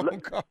prank phone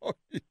call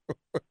you.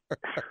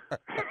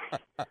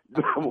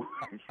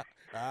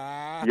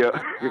 I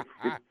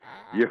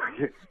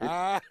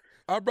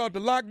brought the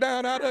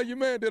lockdown out of you,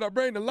 man. Did I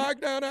bring the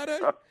lockdown out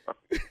of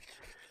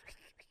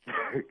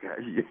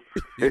you?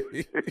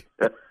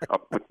 I'm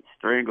gonna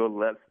strangle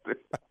Lester.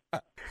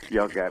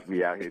 Y'all got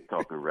me out here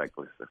talking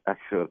reckless. I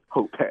should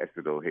hope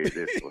Pastor don't hear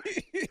this one.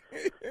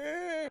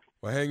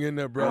 Well, hang in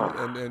there, brother,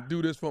 and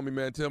do this for me,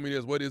 man. Tell me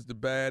this. What is the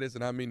baddest,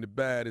 and I mean the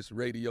baddest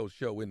radio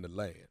show in the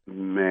land?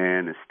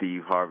 Man, the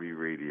Steve Harvey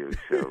radio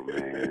show,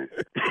 man.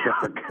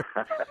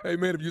 Hey,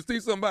 man, if you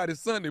see somebody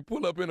Sunday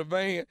pull up in a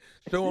van,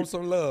 show them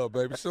some love,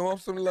 baby. Show them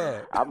some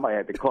love. I might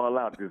have to call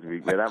out this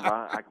week, man.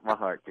 My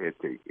heart can't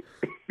take it.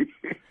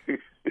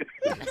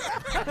 There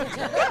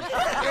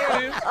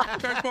it is.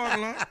 Church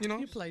parking lot,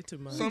 You play too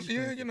much. But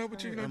Somebody gonna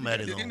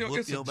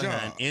whoop your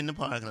behind in the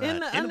parking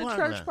lot. In the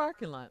church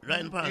parking lot. Right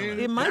in the parking lot.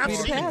 It might be I've the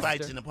seen pastor.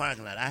 fights in the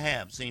parking lot. I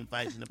have seen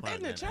fights in the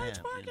parking lot. In the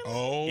church parking lot?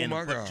 Oh,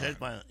 my God. Church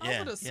parking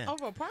lot.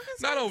 Over a parking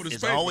Not over the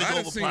It's space. always I done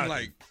over seen parking.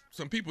 like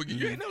some people.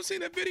 You ain't never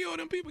seen that video of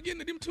them people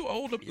getting them two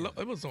old.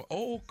 It was some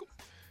old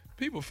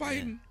people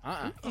fighting.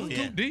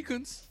 Two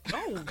deacons.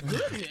 Oh,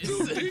 goodness.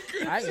 Two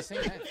deacons. I ain't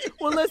seen that.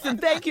 Well, listen,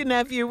 thank you,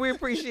 nephew. We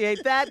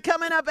appreciate that.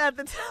 Coming up at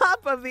the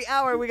top of the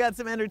hour, we got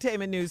some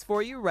entertainment news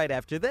for you right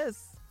after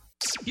this.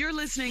 You're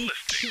listening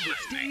to the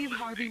Steve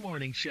Harvey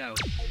Morning Show.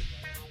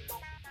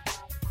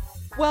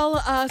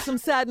 Well, some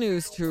sad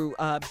news to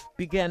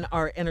begin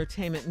our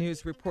entertainment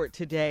news report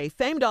today.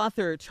 Famed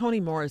author Toni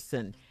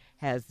Morrison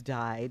has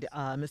died.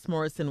 Miss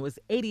Morrison was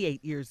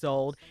 88 years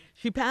old.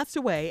 She passed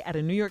away at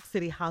a New York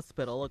City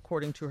hospital,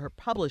 according to her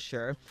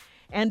publisher.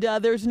 And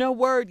there's no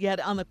word yet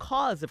on the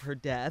cause of her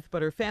death,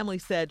 but her family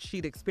said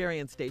she'd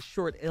experienced a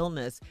short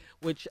illness,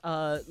 which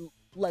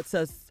lets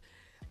us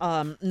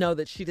know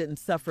that she didn't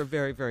suffer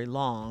very, very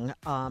long.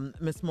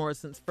 Miss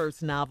Morrison's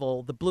first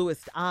novel, The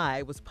Bluest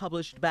Eye, was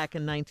published back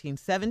in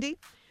 1970.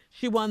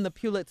 She won the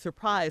Pulitzer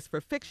Prize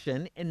for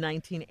fiction in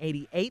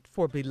 1988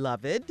 for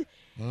Beloved.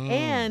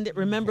 And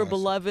remember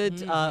Beloved?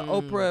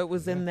 Oprah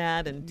was in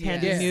that, and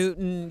Tandy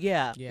Newton.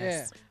 Yeah.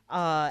 Yes.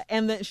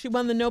 And then she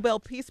won the Nobel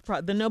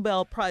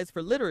Prize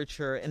for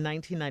Literature in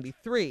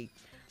 1993.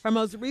 Her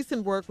most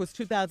recent work was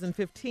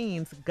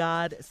 2015's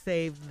God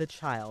Save the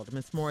Child.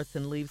 Miss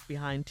Morrison leaves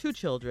behind 2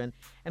 children,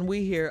 and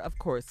we here, of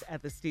course,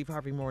 at the Steve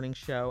Harvey Morning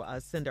Show,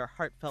 send our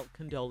heartfelt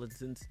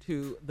condolences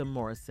to the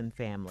Morrison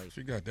family.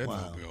 She got that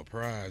Nobel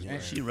Prize, man.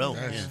 She wrote.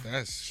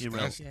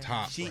 That's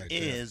top. She right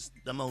is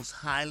the most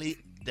highly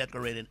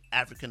decorated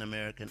African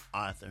American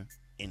author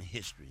in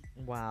history.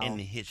 Wow. In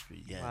the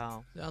history, yeah.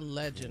 Wow. A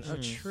legend, a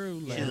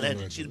true She's a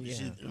legend.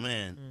 legend.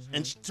 Man.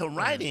 And so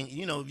writing,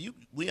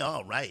 we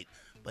all write.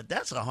 But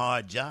that's a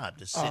hard job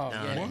to sit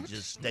down and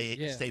just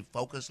stay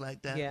focused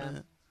like that. Yeah.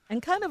 Man.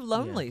 And kind of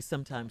lonely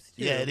sometimes,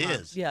 too. Yeah, it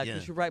is. Yeah,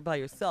 because you write by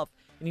yourself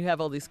and you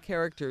have all these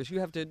characters. You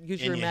have to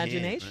use your your head,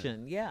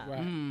 imagination. Yeah.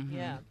 Right.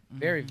 Yeah.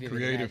 Very vivid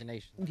Creative.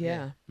 imagination.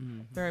 Yeah.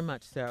 Very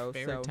much so.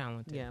 Very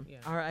talented. Yeah. Yeah.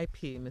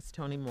 R.I.P. Miss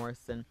Toni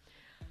Morrison.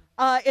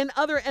 In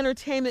other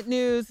entertainment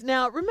news,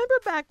 now remember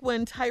back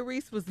when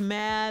Tyrese was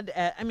mad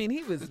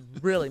he was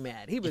really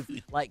mad. He was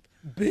like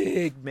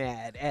big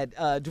mad at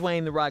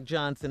Dwayne The Rock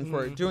Johnson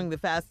for doing the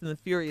Fast and the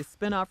Furious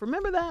spinoff.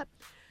 Remember that?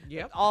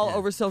 Yep. All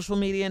over social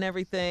media and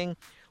everything.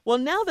 Well,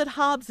 now that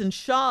Hobbs and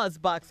Shaw's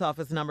box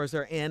office numbers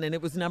are in, and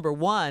it was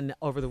 #1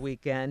 over the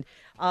weekend,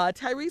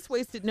 Tyrese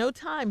wasted no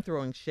time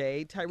throwing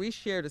shade. Tyrese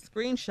shared a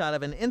screenshot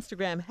of an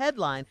Instagram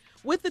headline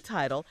with the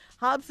title,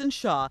 Hobbs and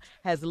Shaw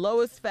has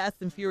lowest Fast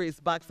and Furious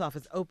box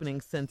office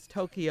opening since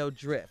Tokyo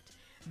Drift.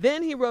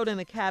 Then he wrote in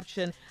a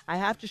caption, I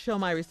have to show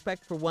my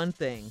respect for one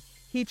thing.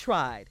 He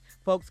tried.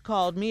 Folks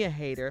called me a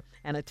hater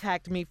and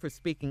attacked me for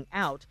speaking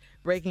out.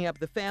 Breaking up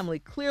the family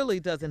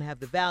clearly doesn't have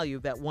the value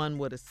that one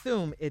would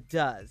assume it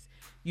does.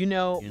 You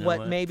know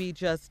what? Maybe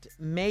just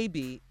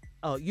maybe,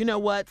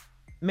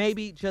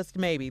 maybe just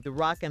maybe The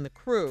Rock and the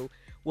crew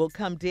will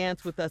come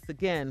dance with us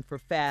again for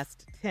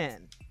Fast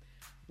 10.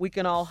 We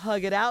can all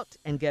hug it out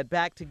and get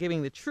back to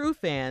giving the true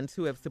fans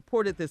who have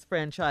supported this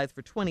franchise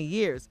for 20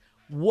 years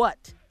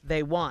what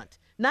they want.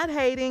 Not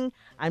hating,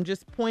 I'm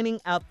just pointing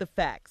out the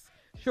facts.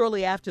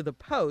 Shortly after the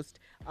post,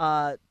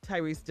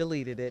 Tyrese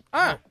deleted it.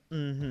 Yeah.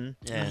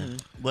 Mm-hmm.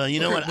 Well, you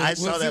know what? I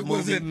saw that movie.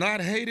 Was it not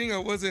hating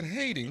or was it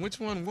hating? Which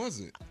one was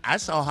it? I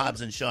saw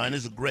Hobbs and Shaw, and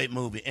it's a great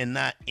movie. And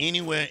not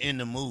anywhere in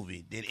the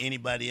movie did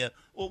anybody else.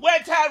 Well, where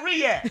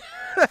Tyree at?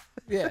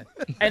 Yeah.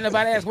 Ain't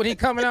nobody asked when he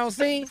coming on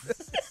scene.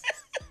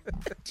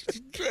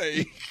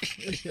 Jay.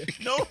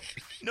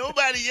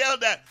 Nobody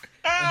yelled at.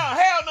 Oh,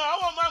 hell no! I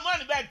want my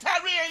money back.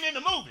 Tyree ain't in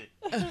the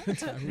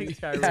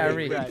movie.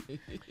 Tyree. Right.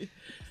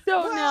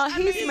 So now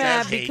he's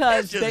mad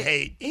because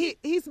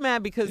he's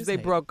mad because they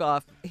broke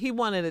off. He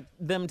wanted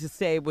them to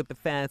stay with the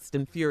Fast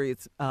and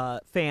Furious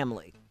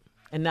family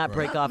and not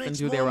break off and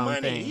do their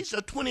own thing. He's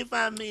a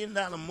 $25 million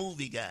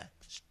movie guy.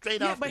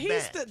 Straight off the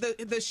bat.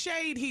 But the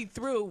shade he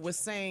threw was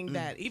saying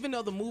that even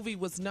though the movie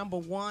was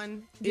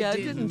 #1, it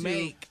didn't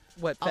make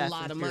what a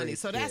lot of money.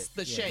 So that's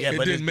the shade. Yeah, it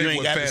but didn't make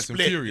what got Fast and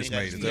Furious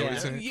made. Is that what you're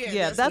saying?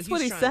 Yeah, that's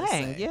what he's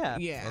saying. Yeah.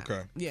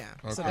 Okay. Yeah.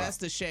 Okay. So that's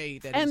the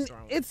shade that and he's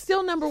throwing. it's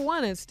still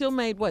 #1. It still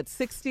made what,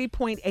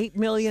 $60.8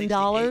 million?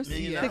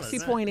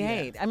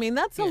 $60.8. Yeah. I mean,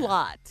 that's a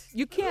lot.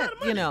 You can't,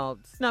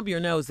 snub your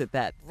nose at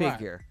that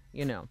figure.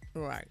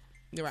 Right.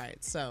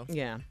 So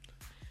yeah.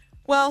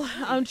 Well,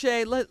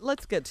 Jay,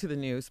 let's get to the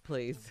news,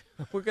 please.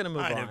 We're gonna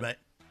move on. Everybody.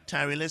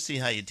 Tyree, let's see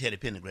how your Teddy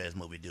Pendergrass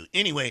movie do.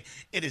 Anyway,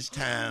 it is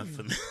time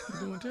for me.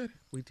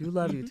 We do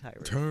love you,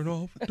 Tyree. Turn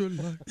off the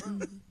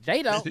light.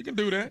 J-Lo. He can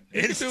do that.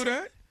 He can do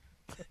that.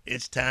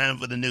 It's time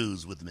for the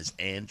news with Miss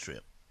Ann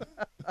Tripp.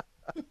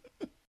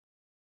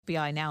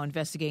 FBI now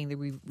investigating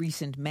the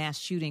recent mass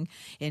shooting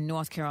in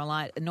North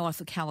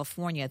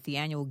California at the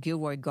annual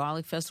Gilroy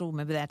Garlic Festival.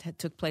 Remember that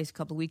took place a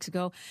couple of weeks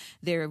ago?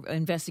 They're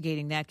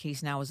investigating that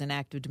case now as an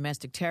act of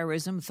domestic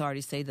terrorism.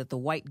 Authorities say that the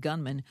white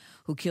gunman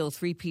who killed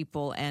 3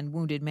 people and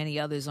wounded many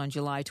others on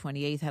July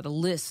 28th had a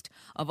list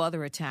of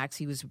other attacks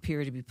he was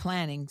appeared to be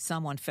planning,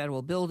 some on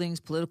federal buildings,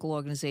 political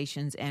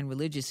organizations, and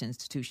religious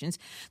institutions.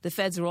 The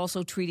feds are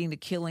also treating the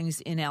killings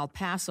in El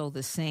Paso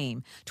the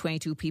same.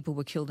 22 people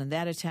were killed in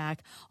that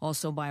attack,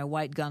 also by a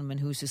white gunman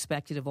who's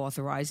suspected of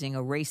authorizing a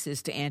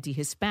racist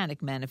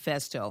anti-Hispanic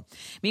manifesto.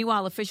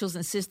 Meanwhile, officials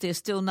insist they're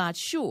still not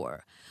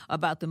sure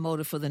about the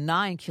motive for the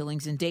 9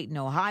 killings in Dayton,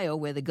 Ohio,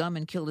 where the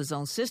gunman killed his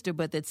own sister,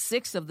 but that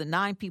 6 of the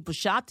 9 people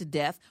shot to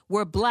death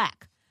were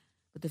black.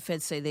 But the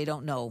feds say they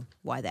don't know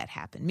why that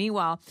happened.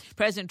 Meanwhile,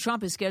 President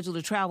Trump is scheduled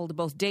to travel to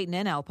both Dayton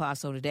and El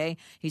Paso today.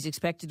 He's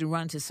expected to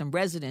run to some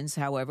residents,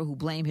 however, who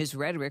blame his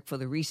rhetoric for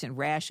the recent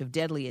rash of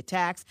deadly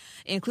attacks,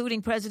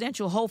 including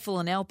presidential hopeful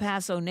and El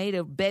Paso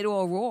native Beto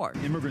O'Rourke.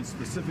 Immigrants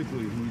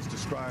specifically, who he's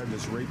described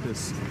as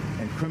rapists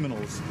and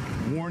criminals,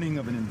 warning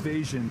of an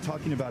invasion,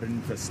 talking about an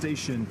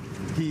infestation.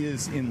 He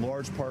is in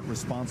large part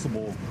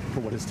responsible for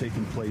what has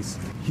taken place.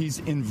 He's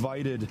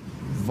invited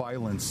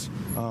violence.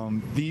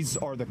 These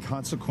are the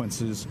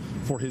consequences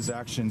for his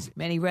actions.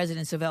 Many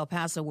residents of El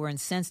Paso were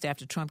incensed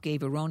after Trump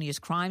gave erroneous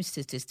crime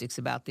statistics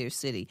about their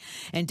city.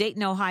 And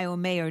Dayton, Ohio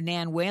Mayor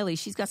Nan Whaley,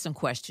 she's got some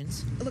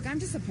questions. Look, I'm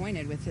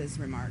disappointed with his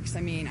remarks.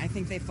 I mean, I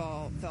think they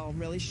fell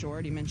really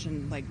short. He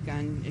mentioned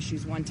gun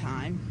issues one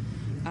time.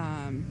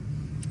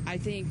 I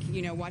think,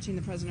 watching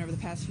the president over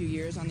the past few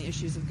years on the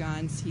issues of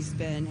guns, he's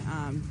been,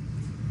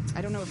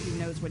 I don't know if he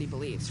knows what he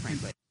believes,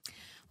 frankly.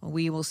 Well,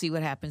 we will see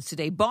what happens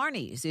today.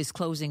 Barney's is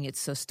closing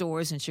its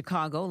stores in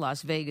Chicago,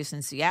 Las Vegas,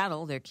 and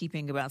Seattle. They're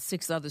keeping about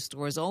 6 other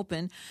stores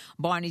open.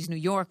 Barney's New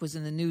York was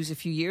in the news a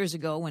few years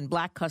ago when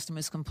black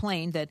customers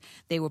complained that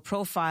they were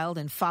profiled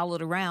and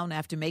followed around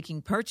after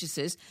making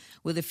purchases,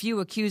 with a few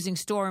accusing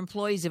store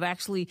employees of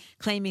actually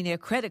claiming their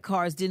credit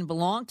cards didn't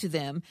belong to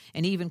them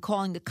and even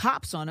calling the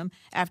cops on them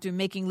after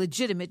making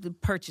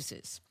legitimate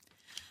purchases.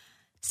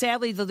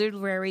 Sadly, the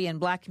literary and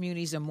black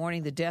communities are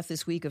mourning the death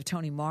this week of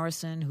Toni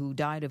Morrison, who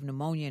died of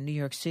pneumonia in New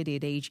York City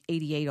at age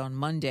 88 on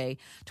Monday.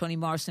 Toni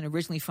Morrison,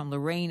 originally from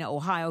Lorraine,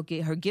 Ohio,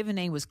 her given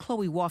name was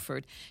Chloe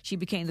Wofford. She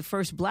became the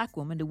first black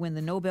woman to win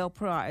the Nobel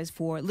Prize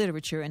for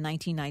Literature in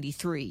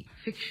 1993.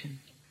 Fiction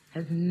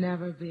has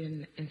never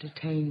been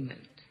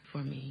entertainment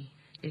for me.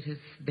 It has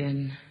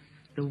been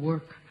the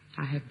work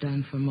I have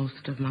done for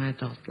most of my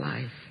adult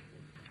life.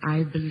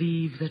 I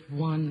believe that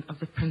one of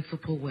the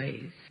principal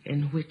ways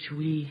in which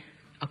we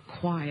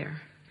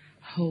acquire,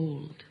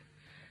 hold,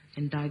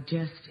 and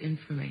digest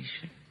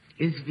information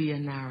is via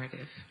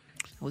narrative.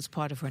 It was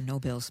part of her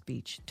Nobel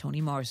speech.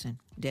 Toni Morrison,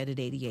 dead at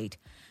 88.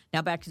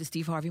 Now back to the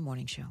Steve Harvey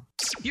Morning Show.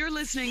 You're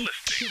listening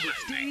to the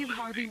Steve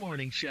Harvey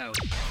Morning Show.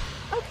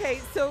 Okay,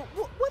 so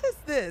what is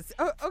this?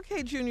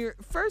 Okay, Junior,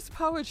 first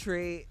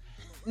poetry.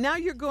 Now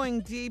you're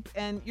going deep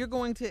and you're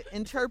going to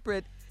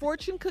interpret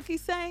fortune cookie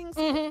sayings?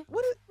 Mm-hmm.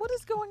 What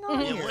is going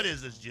on here? What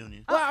is this, Junior?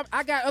 Well,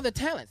 I got other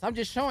talents. I'm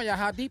just showing y'all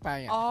how deep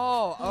I am.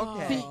 Oh,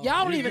 okay. See,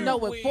 y'all don't even know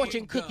what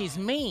fortune cookies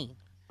mean.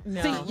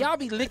 No. See, y'all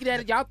be looking at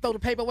it, y'all throw the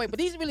paper away, but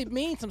these really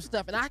mean some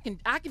stuff, and I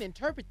can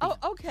interpret these.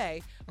 Oh,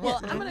 okay. Well,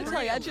 I'm going to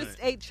tell you, I just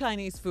ate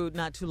Chinese food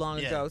not too long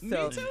ago.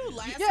 So. Me too,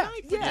 last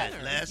night for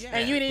dinner.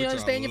 And you didn't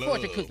understand your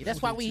fortune cookie.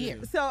 That's why we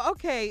here. So,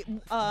 okay,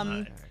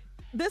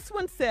 this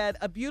one said,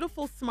 a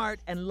beautiful,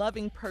 smart, and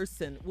loving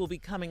person will be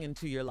coming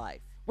into your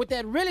life. What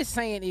that really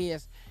saying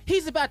is,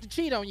 he's about to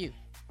cheat on you.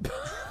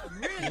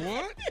 Really?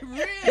 What?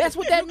 Really? That's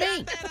what that You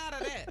means. got that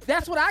out of that.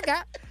 That's what I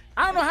got.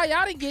 I don't know how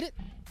y'all didn't get it.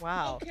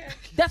 Wow. Okay.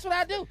 That's what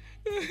I do.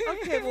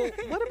 Okay, well,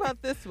 what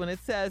about this one? It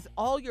says,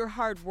 all your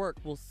hard work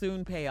will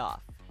soon pay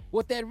off.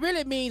 What that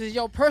really means is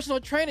your personal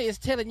trainer is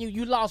telling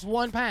you lost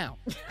 1 pound.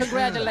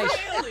 Congratulations.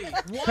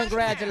 Really?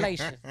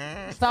 Congratulations.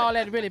 That's all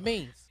that really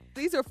means.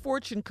 These are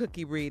fortune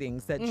cookie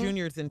readings that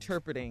Junior's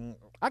interpreting.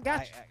 I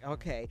got you.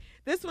 Okay.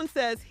 This one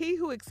says, he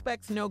who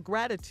expects no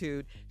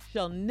gratitude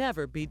shall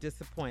never be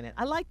disappointed.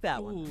 I like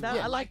that one.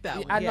 I like that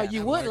one. I know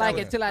you would like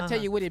it until I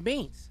tell you what it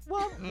means.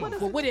 Well,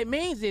 what it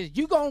means is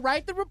you going to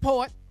write the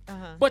report,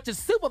 but the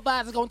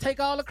supervisor's going to take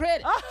all the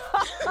credit.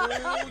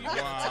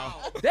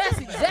 Wow. That's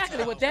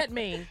exactly what that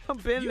means.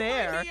 I've been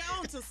there. Might be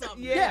onto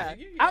something. Yeah.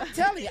 I'm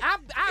telling you,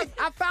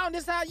 I found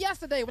this out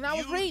yesterday when I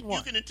was reading one.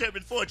 You can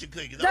interpret fortune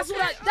cookies. That's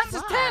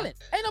his talent.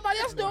 Ain't nobody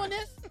else doing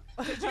this.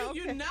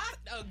 You're not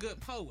a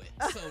good poet,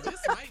 so this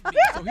might be.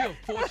 So he'll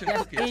fortune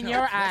cookie. In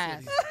your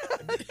eyes.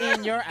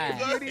 In your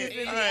eyes. All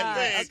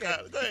right, go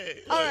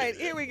ahead. All right,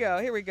 here we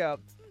go.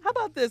 How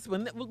about this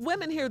one?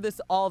 Women hear this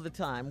all the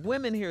time.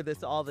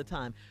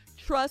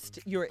 Trust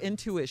your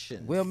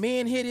intuition. Well,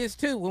 men hear this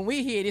too. When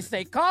we hear this,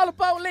 say, call the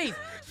police.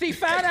 She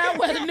found out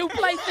where the new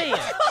place is.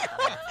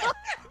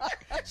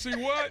 She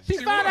what? She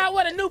found out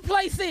where the new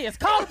place is.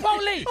 Call the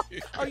police.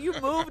 Oh, you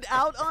moved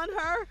out on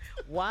her?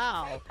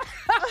 Wow.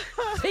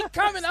 She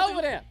coming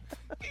over there.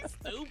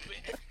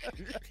 Stupid.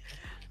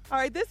 All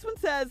right, this one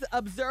says,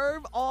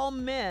 observe all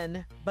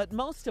men, but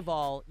most of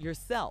all,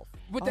 yourself.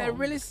 What that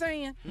really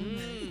saying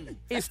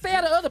is stay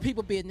out of other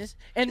people's business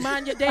and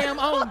mind your damn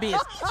own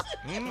business.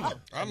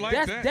 I like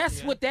that.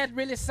 That's what that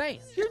really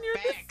saying. Junior,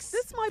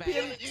 this might be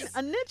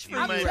a niche for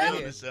You you. might right be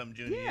here. onto something,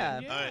 Junior.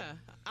 Yeah. All right.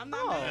 I'm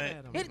not mad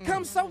at him. It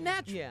comes so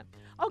natural. Yeah.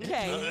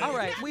 Okay. All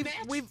right.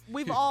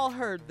 We've all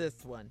heard this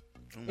one.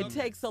 It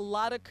takes a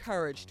lot of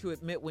courage to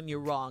admit when you're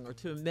wrong or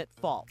to admit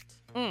fault.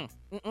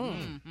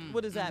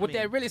 What does that What mean?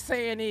 that really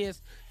saying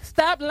is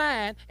stop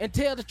lying and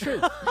tell the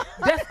truth.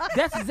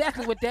 That's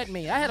exactly what that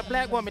means. I had a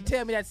black woman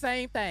tell me that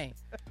same thing.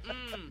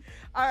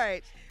 All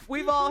right.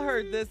 We've all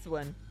heard this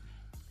one.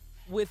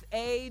 With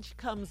age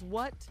comes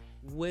what?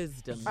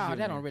 wisdom. Oh, Junior.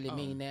 that don't really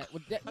mean that.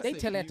 Well, they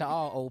tell that to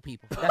all old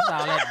people. That's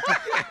all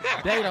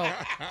that. They don't.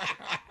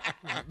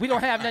 We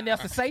don't have nothing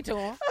else to say to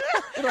them.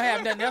 We don't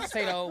have nothing else to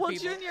say to old Well,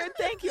 people. Junior,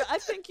 thank you. I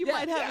think you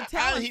might have a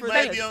talent He for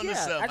might this. be on the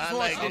stuff. I just I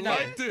want like you it to know.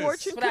 like this.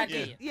 Fortune But I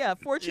cookie, did. yeah,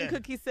 fortune Yeah.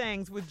 cookie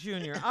sayings with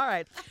Junior. All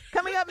right,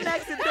 coming up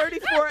next at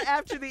 34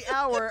 after the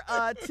hour.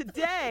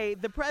 Today,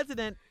 the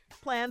president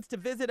plans to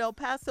visit El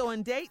Paso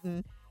and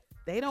Dayton.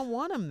 They don't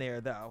want him there,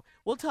 though.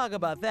 We'll talk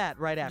about that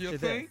right after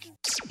this.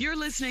 You're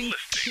listening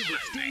to the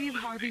Steve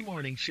Harvey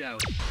Morning Show.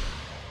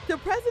 So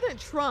President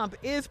Trump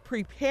is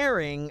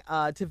preparing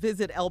to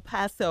visit El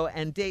Paso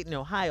and Dayton,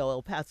 Ohio.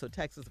 El Paso,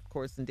 Texas, of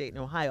course, and Dayton,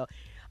 Ohio.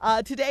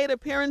 Today at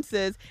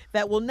appearances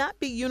that will not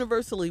be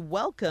universally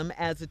welcome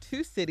as the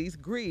two cities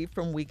grieve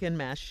from weekend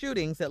mass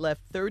shootings that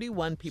left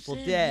 31 people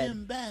dead.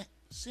 Him back.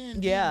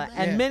 Send Yeah, him back.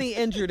 and many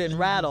injured and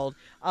rattled.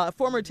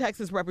 Former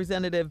Texas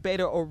Representative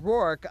Beto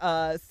O'Rourke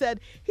said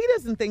he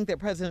doesn't think that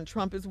President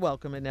Trump is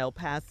welcome in El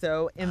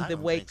Paso in I the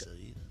don't wake think so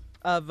either.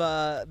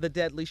 of the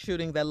deadly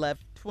shooting that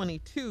left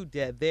 22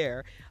 dead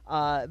there.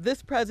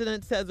 This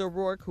president, says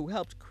O'Rourke, who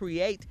helped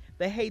create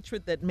the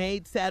hatred that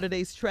made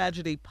Saturday's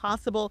tragedy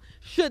possible,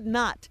 should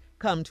not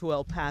come to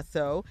El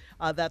Paso.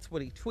 That's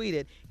what he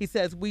tweeted. He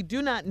says, "We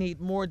do not need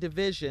more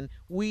division.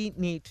 We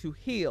need to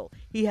heal.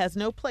 He has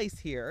no place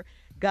here."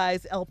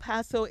 Guys, El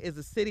Paso is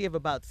a city of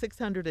about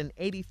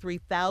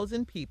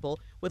 683,000 people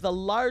with a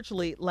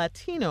largely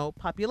Latino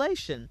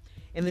population.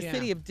 In the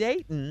city of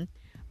Dayton,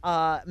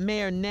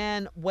 Mayor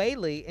Nan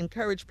Whaley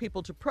encouraged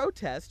people to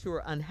protest who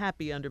are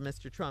unhappy under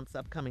Mr. Trump's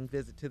upcoming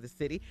visit to the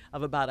city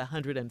of about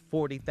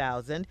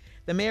 140,000.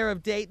 The mayor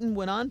of Dayton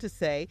went on to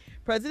say,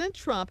 President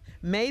Trump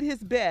made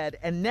his bed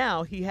and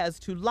now he has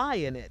to lie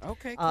in it.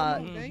 Okay, come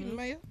on, Dayton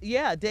Mayor.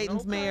 Yeah,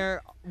 Dayton's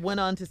mayor went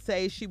on to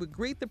say she would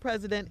greet the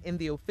president in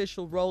the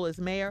official role as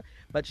mayor,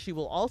 but she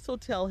will also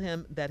tell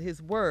him that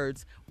his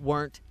words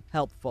weren't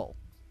helpful.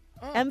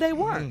 And they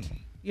weren't,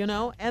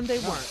 and they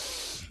weren't.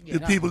 The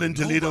people in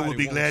Toledo will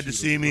be glad to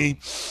see me.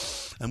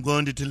 I'm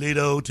going to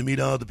Toledo to meet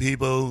all the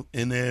people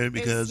in there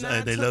because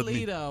they love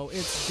me. Toledo,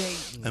 it's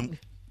Dayton.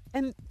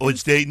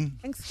 It's Dayton?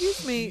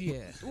 Excuse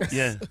me.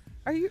 Yeah.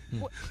 Do you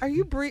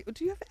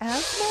have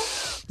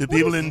asthma? The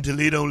people in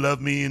Toledo love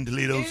me in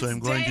Toledo, so I'm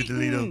going to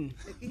Toledo.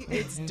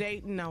 It's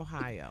Dayton,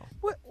 Ohio.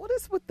 What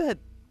is with that?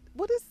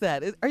 What is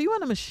that? Are you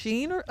on a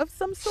machine or of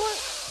some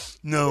sort?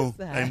 No,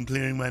 I'm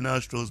clearing my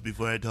nostrils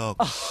before I talk.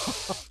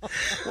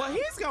 Well,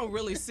 he's going to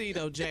really see,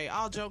 though, Jay.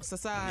 All jokes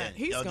aside,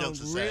 he's going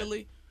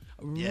to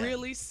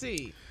really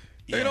see.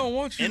 They don't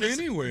want you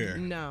anywhere.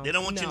 No. They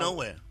don't want you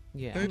nowhere.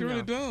 Yeah. They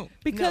really don't.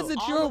 Because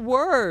it's your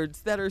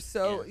words that are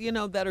so,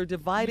 that are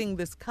dividing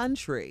this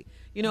country.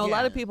 A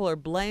lot of people are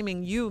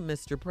blaming you,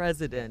 Mr.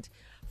 President,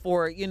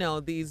 for,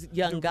 these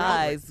young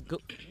guys,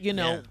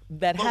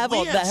 that have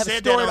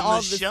said stored that on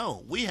all the this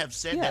show. We have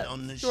said that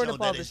on the show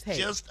that it's hate.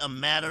 just a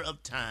matter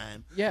of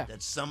time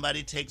that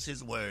somebody takes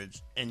his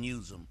words and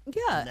use them.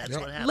 Yeah, and that's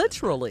what happens.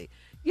 literally.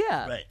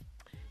 Yeah. Right.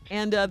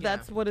 And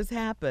that's what has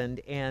happened.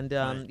 And,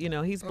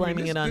 he's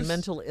blaming it on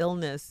mental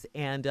illness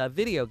and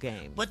video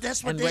games. But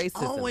that's what and they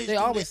racism. always They do.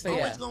 always They say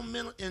always that. go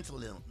mental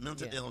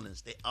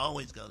illness. They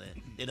always go there.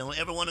 They don't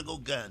ever want to go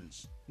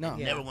guns. No.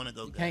 They never want to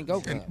go guns. Can't go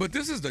guns. But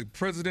this is the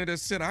president that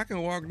said I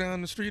can walk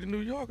down the street in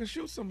New York and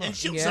shoot somebody. And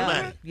shoot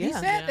somebody. Yeah. He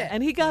said that.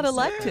 And he got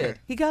elected.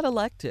 He got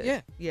elected.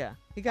 Yeah. Yeah.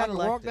 He I got can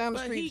elected. walk down the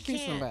But street he and shoot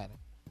can't. somebody.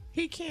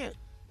 He can't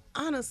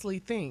honestly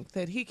think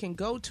that he can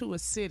go to a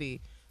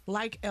city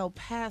like El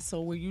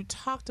Paso, where you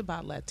talked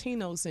about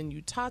Latinos and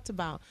you talked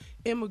about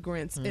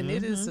immigrants, and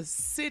it is a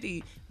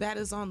city that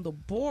is on the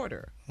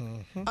border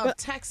of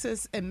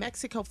Texas and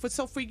Mexico.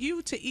 So for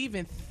you to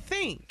even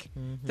think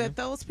that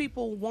those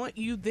people want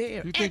you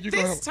there at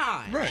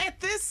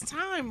this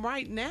time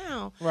right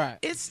now,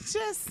 it's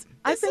just,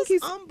 I think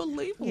he's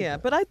unbelievable. Yeah,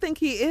 but I think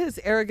he is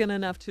arrogant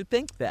enough to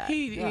think that.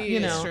 He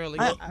is, Shirley.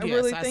 I Yes,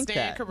 really I think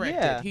stand that.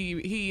 corrected.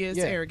 Yeah. He is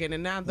arrogant.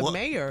 And now the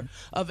mayor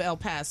of El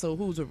Paso,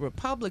 who's a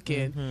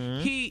Republican,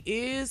 he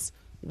is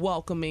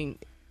welcoming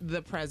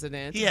the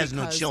president. He has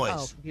no because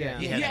choice. He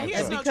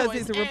has no because choice.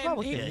 he's a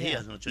Republican. He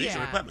has no choice. He's a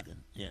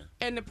Republican. Yeah.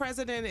 And the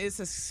president is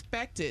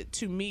expected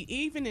to meet,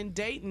 even in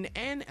Dayton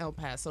and El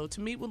Paso,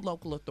 to meet with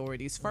local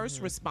authorities,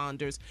 first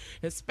responders,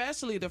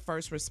 especially the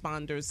first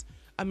responders.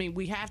 I mean,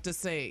 we have to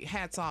say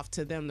hats off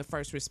to them, the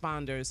first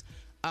responders,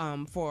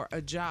 for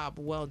a job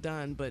well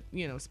done, but,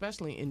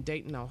 especially in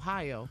Dayton,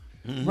 Ohio.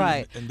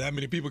 Right. And that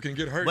many people can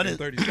get hurt in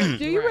 30 seconds.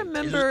 Do you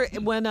remember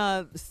when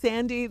Storm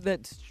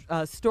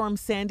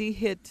Sandy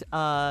hit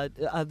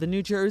the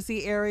New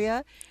Jersey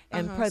area?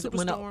 And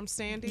Superstorm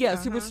Sandy? Yeah,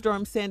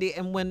 Superstorm Sandy.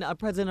 And when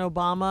President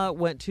Obama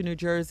went to New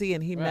Jersey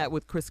and he met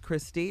with Chris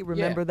Christie,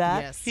 remember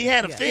that? Yes. He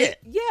had a fit.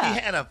 Yeah. He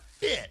had a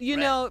fit. You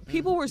know,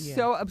 people were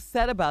so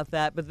upset about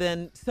that, but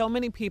then so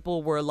many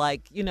people were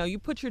like, you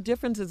put your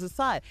differences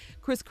aside.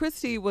 Chris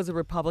Christie was a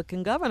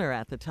Republican governor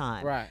at the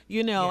time. Right.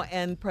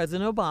 And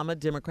President Obama,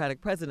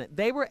 Democratic president.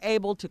 They were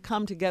able to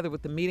come together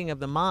with the meeting of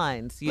the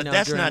minds, But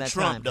that's during not that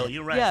Trump, time. though.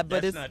 You're right. Yeah,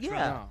 but That's it's, not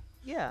Trump.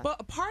 yeah. But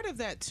a part of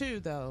that, too,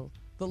 though,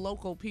 the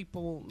local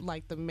people,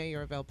 like the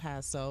mayor of El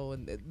Paso,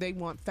 and they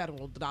want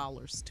federal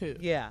dollars too.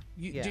 Yeah.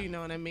 Do you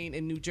know what I mean?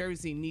 And New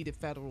Jersey needed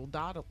federal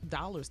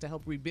dollars to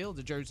help rebuild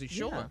the Jersey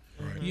Shore,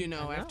 you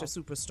know, after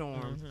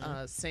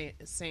Superstorm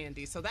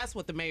Sandy. So that's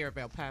what the mayor of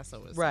El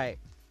Paso is. Right.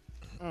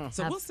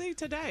 So we'll see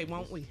today,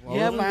 won't we?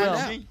 Yeah, we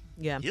will.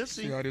 Yeah. You'll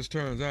See how this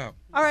turns out.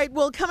 All right,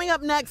 well, coming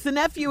up next, the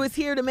nephew is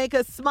here to make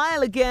us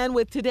smile again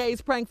with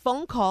today's prank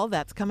phone call.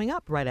 That's coming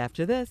up right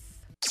after this.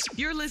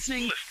 You're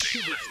listening to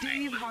the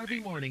Steve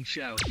Harvey Morning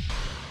Show.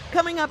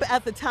 Coming up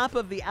at the top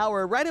of the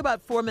hour, right about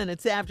 4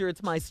 minutes after,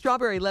 it's my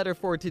strawberry letter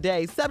for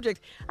today.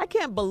 Subject, I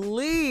can't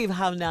believe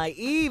how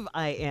naive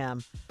I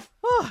am.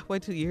 Oh,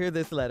 wait till you hear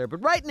this letter.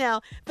 But right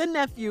now, the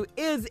nephew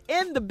is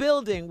in the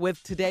building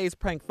with today's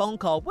prank phone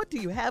call. What do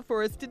you have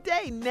for us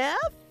today, Neff?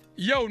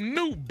 Your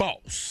new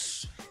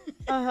boss.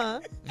 Uh-huh.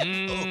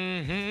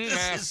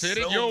 I said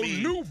it, your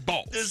new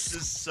boss. This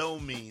is so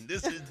mean.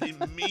 This is the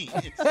mean.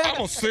 I'm going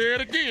to say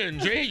it again,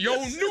 Jay. Your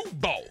new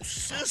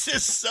boss. This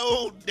is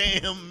so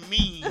damn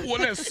mean.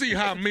 Well, let's see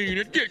how mean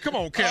it gets. Come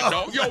on, cat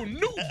dog. Your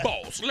new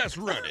boss. Let's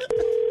run it.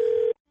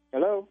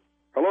 Hello?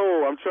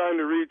 Hello, I'm trying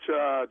to reach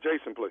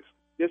Jason, please.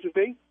 This is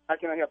B. How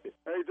can I help you?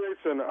 Hey,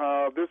 Jason,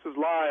 this is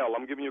Lyle.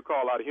 I'm giving you a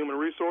call out of Human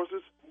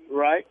Resources.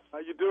 Right. How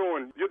you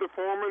doing? You're the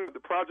foreman, the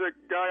project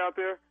guy out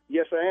there?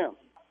 Yes, I am.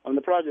 I'm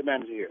the project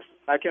manager here.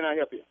 How can I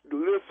help you?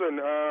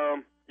 Listen,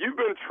 you've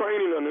been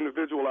training an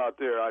individual out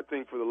there, I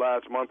think, for the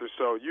last month or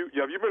so.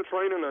 Have you been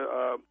training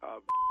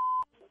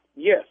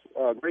Yes,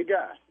 great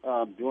guy.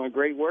 Doing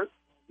great work.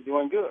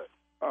 Doing good.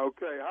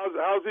 Okay.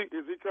 How's he?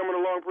 Is he coming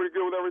along pretty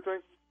good with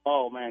everything?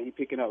 Oh, man, he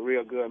picking up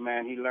real good,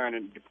 man. He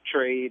learning the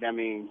trade. I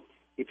mean,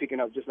 he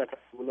picking up just like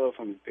I would love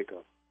for him to pick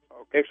up.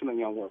 Okay. Excellent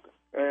young worker.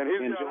 And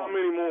he's got how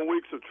many more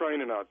weeks of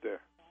training out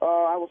there?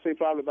 I would say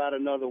probably about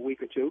another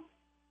week or two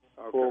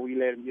before we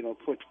let him,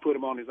 put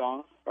him on his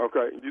own.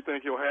 Okay. You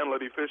think he'll handle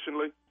it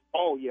efficiently?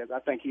 Oh, yes. I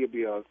think he'll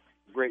be a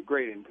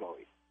great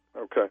employee.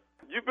 Okay.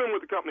 You've been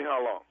with the company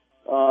how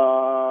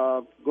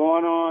long?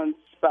 Going on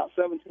about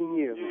 17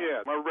 years.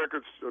 Yeah. My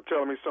records are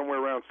telling me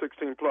somewhere around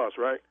 16 plus,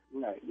 right?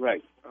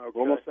 Right. Okay.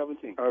 Almost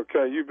 17.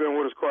 Okay. You've been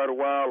with us quite a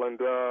while, and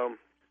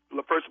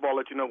first of all,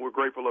 let you know we're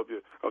grateful of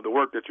the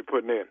work that you're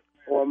putting in.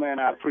 Well, man,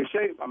 I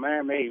appreciate it, my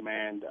man. Hey,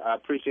 man, I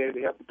appreciate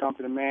the help the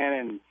company, man,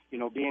 and,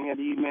 being here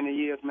these many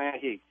years, man,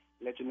 hey,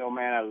 let you know,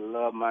 man, I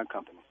love my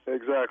company.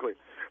 Exactly.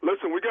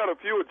 Listen, we got a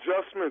few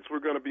adjustments we're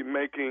going to be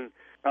making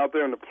out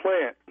there in the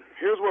plant.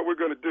 Here's what we're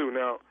going to do.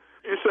 Now,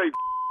 you say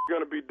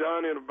going to be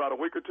done in about a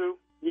week or two?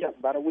 Yes,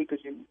 about a week or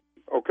two.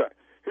 Okay.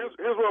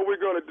 Here's what we're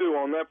going to do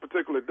on that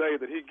particular day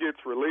that he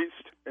gets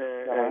released,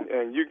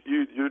 and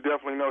you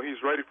definitely know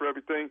he's ready for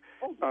everything.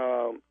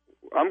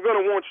 I'm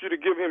going to want you to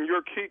give him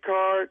your key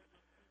card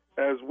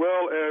as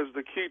well as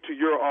the key to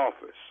your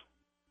office.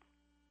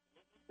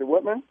 The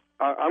what, man?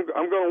 I'm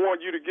going to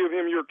want you to give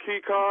him your key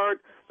card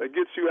that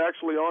gets you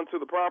actually onto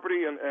the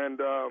property, and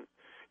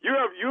you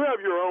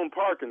have your own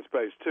parking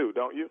space too,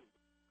 don't you?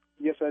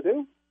 Yes, I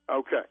do.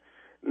 Okay.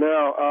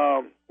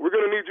 Now, we're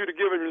going to need you to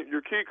give him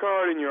your key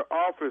card and your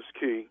office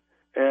key,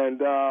 and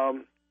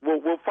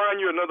we'll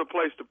find you another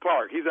place to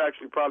park. He's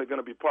actually probably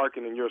going to be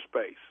parking in your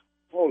space.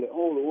 Hold it.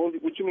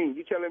 What you mean?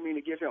 You telling me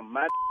to give him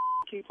my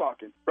key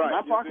parking? Right.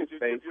 My parking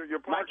space.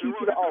 My key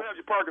to the office. Have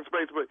your parking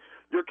space, but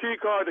your key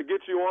card to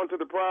get you onto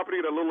the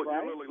property, your little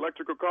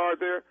electrical card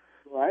there.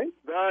 Right.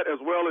 That as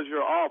well as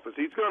your office.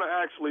 He's going to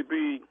actually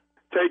be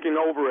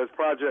taking over as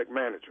project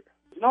manager.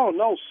 No,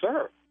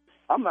 sir.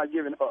 I'm not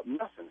giving up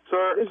nothing.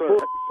 Sir,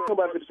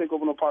 nobody could take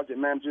over no project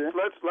manager.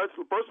 Let's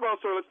first of all,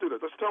 sir, let's do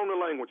this. Let's tone the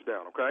language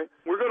down, okay?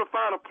 We're going to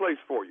find a place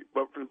for you,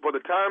 but for the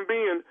time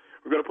being,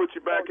 we're going to put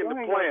you back in the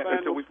plant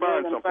until we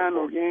find something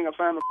for you. You ain't going to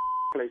find no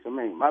place for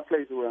me. My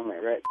place is where I'm at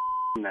right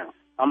now.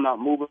 I'm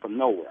not moving from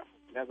nowhere.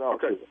 That's all.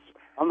 Okay.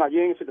 I'm not. You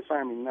ain't fit to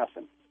find me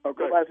nothing.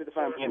 Okay. Nobody fit to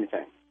find me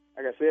anything.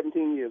 I got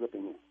 17 years up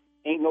in here.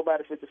 Ain't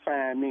nobody fit to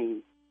find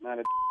me not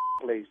a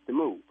place to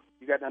move.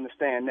 You got to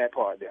understand that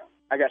part there.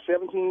 I got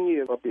 17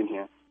 years up in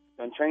here.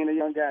 Done trained a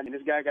young guy, and this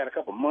guy got a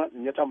couple months,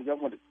 and you're talking about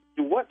you want to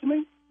do what to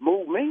me?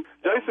 Move me?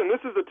 Jason, this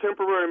is a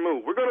temporary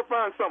move. We're going to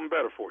find something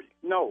better for you.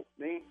 No,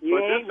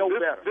 you ain't no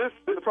better. This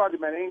the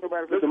project man ain't no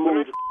better for the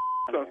move.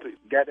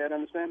 Got that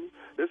understanding?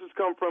 This has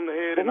come from the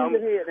head, Tell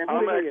me who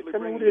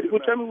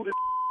the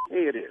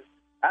head is.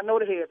 I know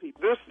the head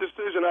people. This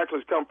decision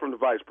actually has come from the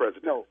vice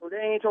president. No, they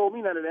ain't told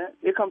me none of that.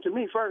 It come to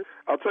me first.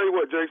 I'll tell you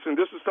what, Jason,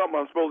 this is something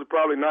I'm supposed to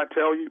probably not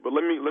tell you, but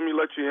let me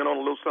let you in on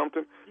a little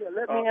something. Yeah,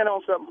 let me in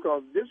on something,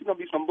 because this is going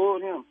to be some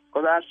bull him,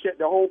 because I shut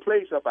the whole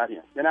place up out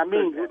here. And I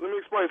mean Let me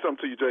explain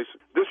something to you,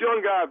 Jason. This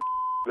young guy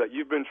that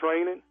you've been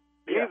training,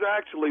 he's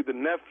actually the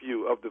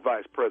nephew of the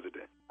vice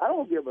president. I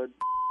don't give a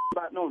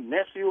about no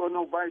nephew or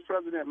no vice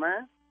president,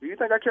 man. Do you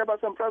think I care about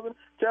some president?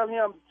 Tell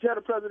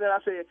the president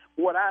I said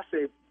what I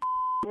say.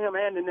 Him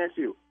and the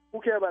nephew. Who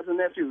cares about the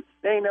nephew?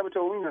 They ain't never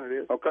told me none of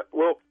this. Okay.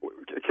 Well,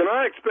 can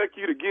I expect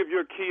you to give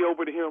your key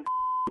over to him?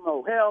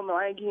 no. Hell no,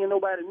 I ain't giving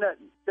nobody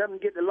nothing. Tell them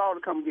to get the law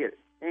to come get it.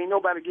 Ain't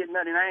nobody getting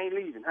nothing. I ain't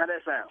leaving. How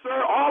that sound? Sir,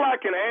 all I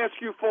can ask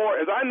you for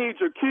is I need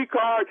your key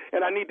card and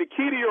I need the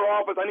key to your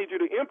office. I need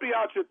you to empty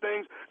out your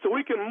things so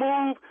we can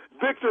move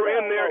Victor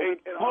in there and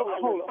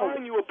I'll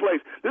find you a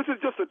place. This is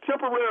just a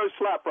temporary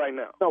slap right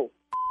now. No,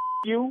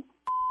 you,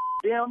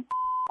 them,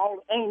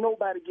 ain't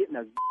nobody getting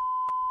a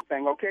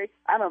thing, okay?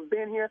 I done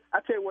been here.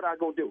 I tell you what I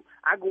go do.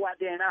 I go out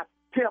there and I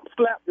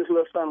slap this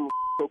little son of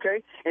a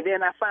okay? And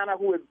then I find out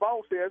who his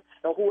boss is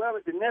or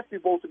whoever the nephew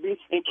supposed to be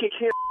and kick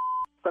his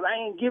because I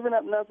ain't giving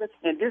up nothing.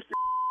 And this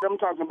I'm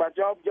talking about,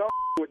 y'all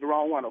with the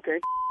wrong one, okay?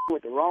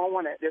 With the wrong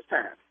one at this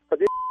time.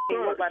 Because this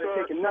ain't nobody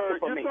taking nothing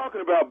from me. You're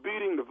talking about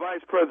beating the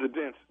vice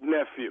president's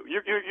nephew.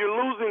 You're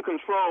losing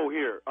control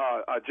here,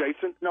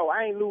 Jason. No,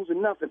 I ain't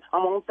losing nothing.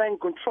 I'm on thing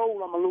control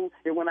I'm going to lose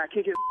is when I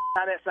kick his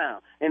how that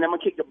sound. And I'm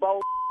going to kick the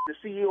boss, the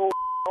CEO,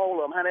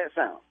 all of them, how that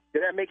sound.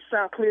 Did that make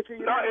sound clear to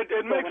you? No, it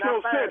makes no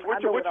sense.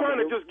 We're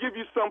trying to just give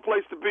you some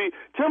place to be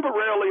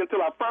temporarily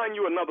until I find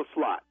you another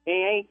slot.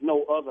 Ain't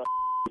no other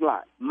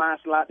slot. My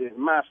slot is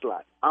my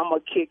slot. I'm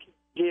going to kick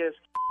his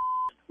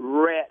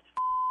rat,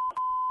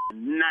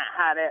 not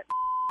how that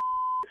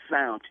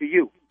sound to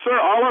you. Sir,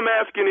 all I'm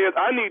asking is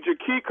I need your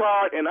key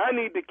card and I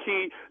need the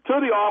key to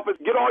the office.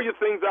 Get all your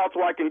things out so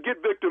I can get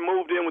Victor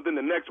moved in within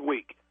the next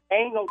week.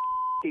 Ain't no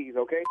keys,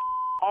 okay?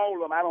 All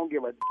of them, I don't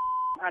give a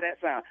how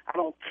that sound. I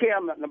don't care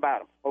nothing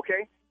about them,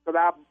 okay?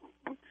 Because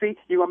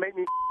you're going to make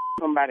me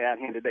somebody out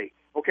here today,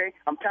 okay?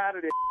 I'm tired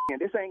of this and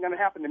this ain't going to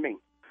happen to me.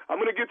 I'm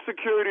going to get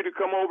security to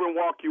come over and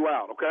walk you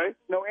out, okay?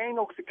 No, ain't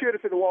no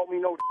security to walk me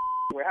no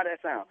way. How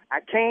that sound?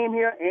 I came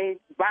here ain't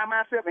by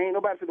myself. Ain't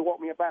nobody to walk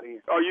me up out of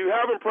here. Are you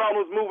having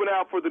problems moving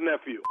out for the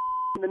nephew?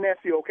 The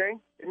nephew, okay?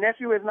 The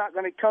nephew is not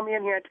going to come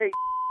in here and take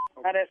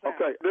how that sound.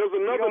 Okay, there's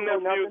another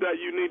nephew that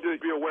you need to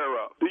be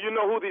aware of. Do you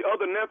know who the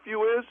other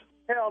nephew is?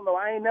 Hell no,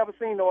 I ain't never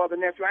seen no other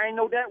nephew. I ain't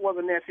know that was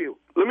a nephew.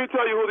 Let me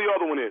tell you who the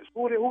other one is.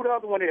 Who the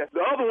other one is?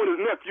 The other one is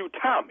nephew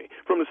Tommy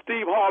from the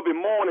Steve Harvey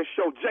Morning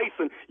Show.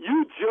 Jason,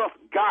 you just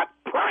got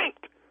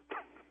pranked.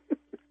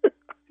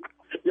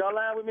 Y'all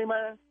lying with me,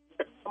 man?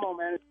 Come on,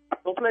 man.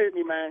 Don't play with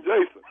me, man.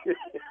 Jason.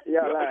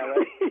 Y'all lying,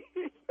 right?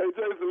 Hey,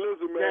 Jason,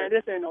 listen, man. Man,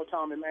 this ain't no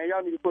Tommy, man.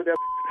 Y'all need to put that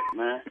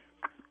man.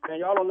 Man,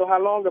 y'all don't know how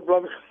long the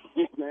brother.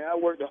 Man, I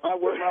worked my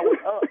way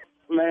up.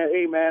 Man,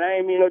 hey, man, I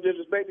ain't mean no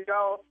disrespect to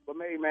y'all, but,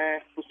 hey, man,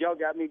 y'all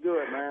got me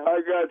good, man.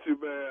 I got you,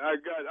 man. I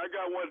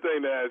got one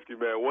thing to ask you,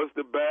 man. What's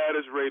the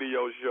baddest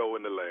radio show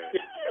in the land?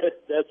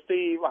 The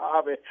Steve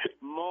Harvey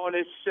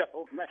Morning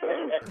Show, man.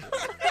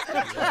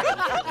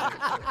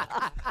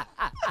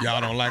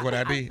 Y'all don't like what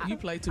I did? You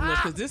play too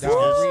much because this is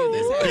real.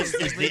 This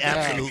is the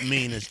absolute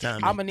meanest,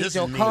 Tommy. I'm going to need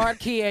your card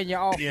key in your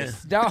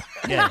office. Dog.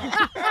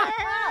 Yeah.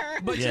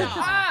 But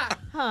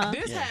y'all,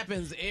 this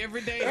happens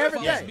every day.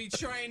 Every day. Supposed to be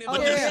training.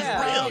 But this is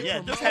real.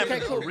 Yeah, this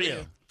happens for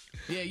real.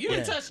 Yeah, you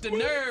done touched the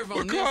nerve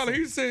on this. Carla,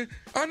 he said,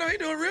 "Oh no, he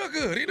doing real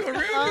good. He doing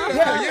real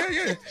good.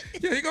 Yeah.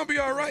 He gonna be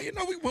all right. You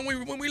know,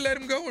 when we let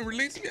him go and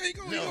release him, he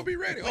gonna be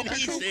ready. When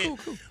Okay, cool.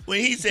 When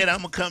he said, "I'm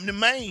gonna come to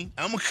Maine,"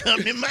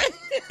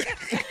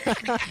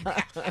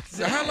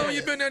 So how long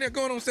you been down there?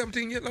 Going on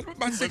 17 years? Like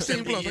about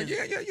 16 plus. Like,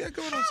 yeah,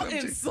 going on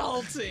 17.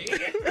 Insulting.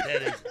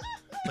 That is,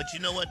 but you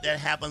know what? That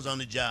happens on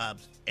the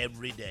jobs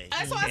every day.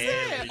 That's what I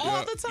said.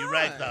 All the time. You're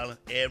right, Carla.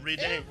 Every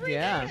day.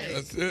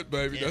 That's it,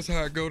 baby. That's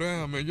how it go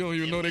down, man. You don't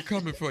even know they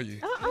coming for you.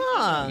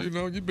 You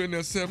know, you been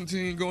there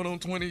 17, going on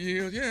 20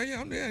 years. Yeah,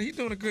 I'm there. He's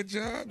doing a good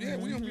job. Yeah,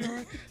 we gonna be all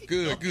right.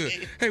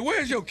 Good. Hey,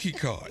 where's your key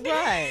card?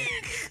 Right.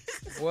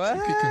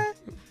 What?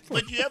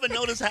 But you ever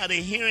notice how the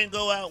hearing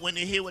go out when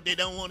they hear what they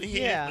don't want to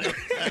hear? Yeah.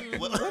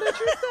 What did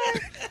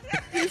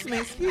you say?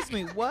 Excuse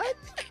me. What?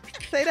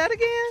 Say that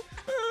again?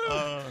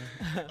 All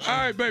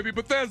right, baby.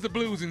 Bethesda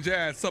Blues and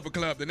Jazz Supper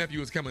Club. The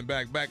nephew is coming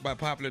back by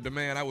popular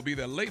demand. I will be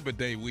there Labor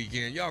Day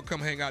weekend. Y'all come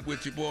hang out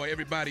with your boy.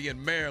 Everybody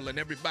in Maryland,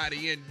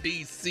 everybody in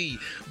D.C.,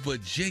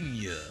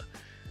 Virginia.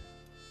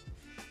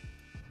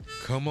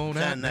 Come on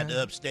out. I'm trying not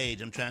to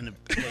upstage. I'm trying to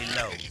play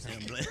low. See,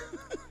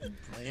 I'm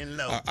playing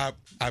low.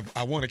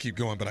 I want to keep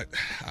going, but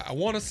I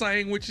want to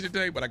sing with you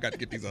today, but I got to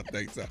get these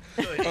updates out.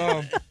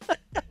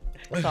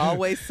 It's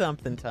always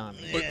something, Tommy.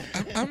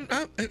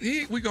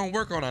 We're going to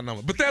work on our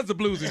number. Bethesda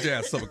Blues and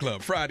Jazz Supper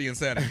Club, Friday and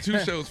Saturday. 2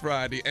 shows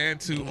Friday and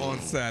 2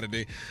 on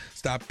Saturday.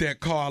 Stop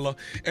that, Carla.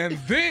 And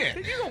then...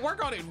 You're going to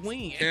work on it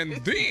when?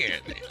 And then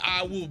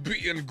I will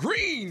be in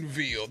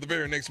Greenville the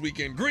very next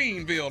weekend.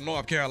 Greenville,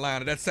 North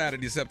Carolina. That's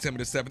Saturday, September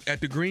the 7th at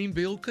the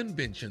Greenville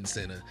Convention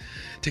Center.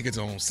 Tickets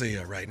are on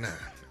sale right now.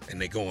 And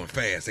they're going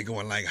fast. They're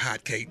going like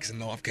hotcakes in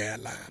North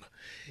Carolina.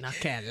 North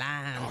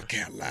Carolina.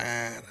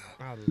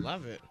 I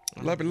love it.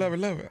 Love it.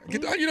 You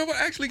know what?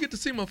 I actually get to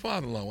see my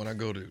father-in-law when I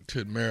go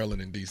to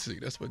Maryland and D.C.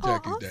 That's what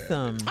Jackie's dad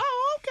did.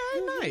 Oh,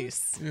 Okay,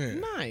 nice. Yeah.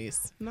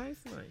 Nice.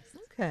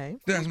 Okay.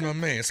 That's my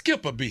man.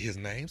 Skipper be his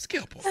name.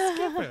 Skipper.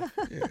 Yeah.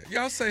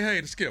 Y'all say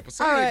hey to Skipper.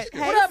 Say All hey right. to Skipper.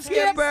 Hey, What up,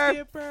 Skipper?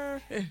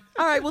 Skipper?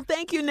 All right. Well,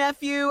 thank you,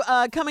 nephew.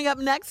 Coming up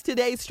next,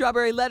 today's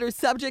Strawberry Letter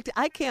subject.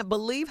 I can't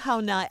believe how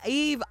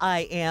naive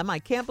I am. I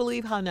can't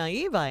believe how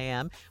naive I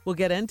am. We'll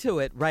get into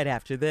it right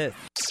after this.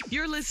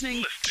 You're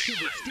listening to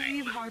the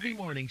Steve Harvey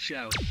Morning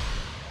Show.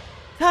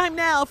 Time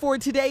now for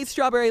today's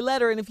Strawberry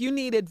Letter. And if you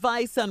need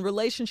advice on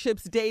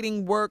relationships,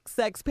 dating, work,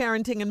 sex,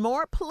 parenting, and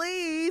more,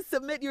 please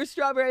submit your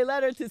Strawberry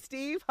Letter to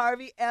Steve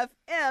Harvey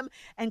FM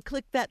and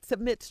click that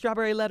Submit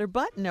Strawberry Letter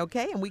button,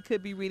 okay? And we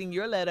could be reading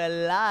your letter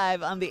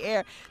live on the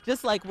air,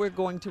 just like we're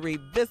going to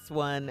read this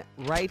one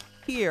right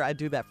here. I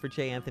do that for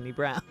J. Anthony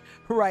Brown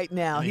right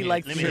now. He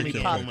likes to hear me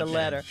pop the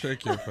letter.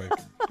 Shake your face.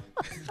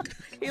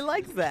 He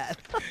likes that.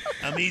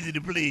 I'm easy to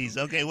please.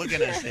 Okay, what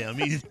can I say? I'm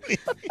easy to please.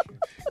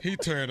 He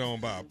turned on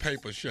by a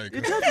paper shaker.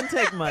 It doesn't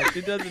take much.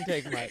 It doesn't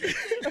take much.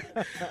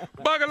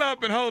 Buckle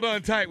up and hold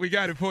on tight. We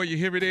got it for you.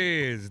 Here it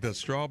is, the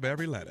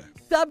Strawberry Letter.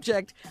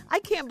 Subject, I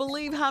can't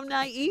believe how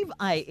naive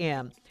I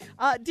am.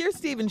 Dear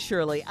Steve and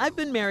Shirley, I've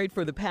been married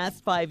for the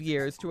past 5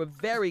 years to a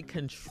very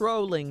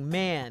controlling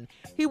man.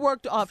 He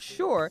worked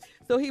offshore,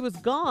 so he was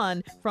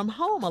gone from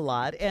home a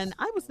lot, and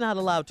I was not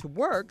allowed to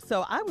work,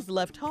 so I was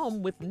left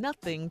home with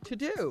nothing to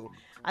do.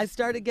 I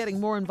started getting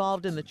more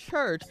involved in the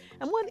church,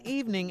 and one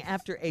evening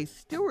after a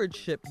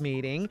stewardship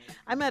meeting,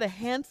 I met a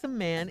handsome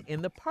man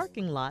in the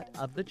parking lot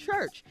of the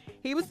church.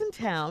 He was in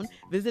town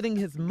visiting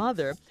his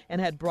mother and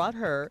had brought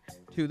her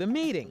to the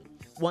meeting.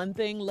 One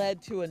thing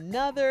led to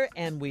another,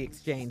 and we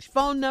exchanged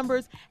phone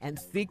numbers and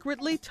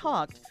secretly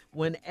talked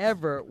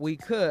whenever we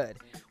could.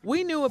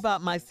 We knew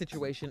about my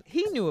situation.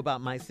 He knew about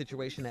my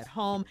situation at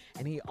home,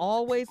 and he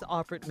always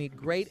offered me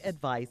great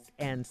advice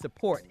and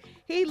support.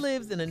 He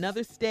lives in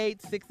another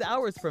state 6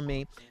 hours from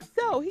me,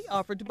 so he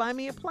offered to buy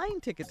me a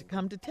plane ticket to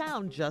come to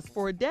town just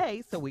for a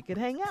day so we could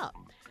hang out.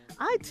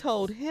 I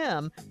told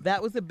him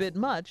that was a bit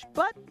much,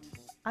 but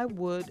I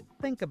would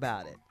think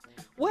about it.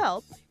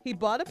 Well, he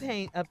bought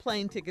a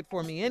plane ticket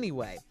for me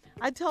anyway.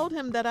 I told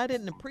him that I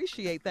didn't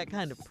appreciate that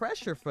kind of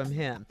pressure from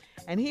him,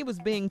 and he was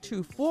being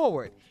too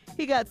forward.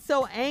 He got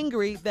so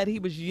angry that he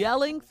was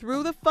yelling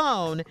through the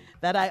phone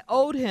that I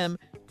owed him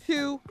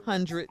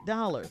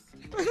 $200.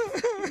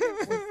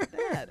 What's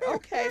that?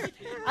 Okay.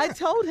 I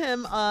told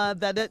him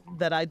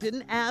that I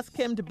didn't ask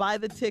him to buy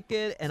the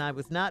ticket, and I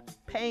was not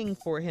paying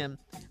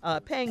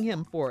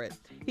him for it.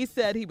 He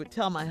said he would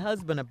tell my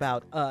husband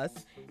about us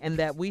and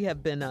that we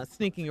have been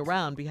sneaking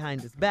around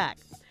behind his back.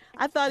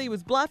 I thought he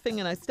was bluffing,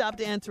 and I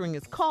stopped answering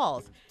his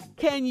calls.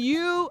 Can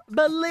you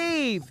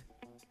believe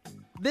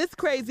this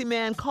crazy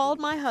man called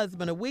my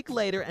husband a week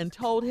later and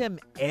told him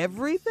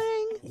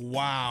everything?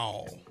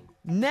 Wow.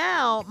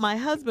 Now my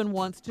husband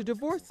wants to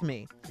divorce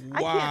me.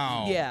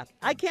 Wow.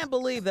 I can't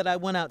believe that I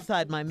went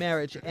outside my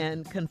marriage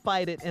and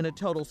confided in a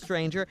total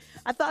stranger.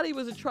 I thought he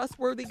was a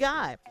trustworthy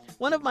guy.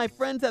 One of my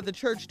friends at the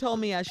church told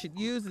me I should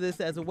use this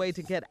as a way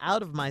to get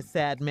out of my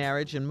sad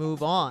marriage and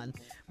move on.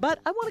 But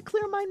I want to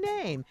clear my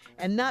name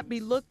and not be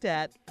looked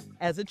at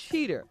as a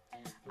cheater.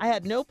 I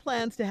had no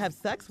plans to have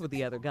sex with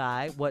the other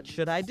guy. What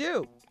should I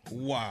do?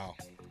 Wow.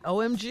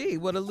 OMG,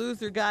 what a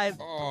loser guy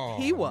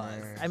he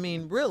was. Man. I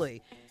mean,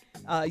 really.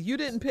 You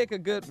didn't pick a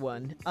good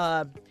one.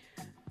 I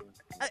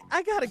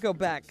got to go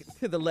back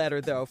to the letter,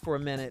 though, for a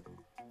minute.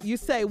 You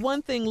say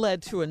one thing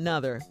led to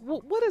another.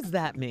 What does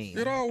that mean?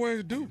 It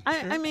always do.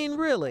 I mean,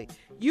 really.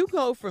 You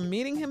go from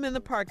meeting him in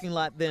the parking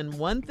lot, then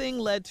one thing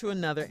led to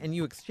another, and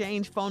you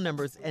exchanged phone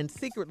numbers and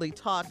secretly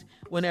talked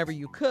whenever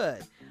you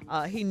could.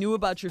 He knew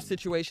about your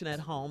situation at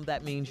home.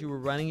 That means you were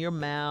running your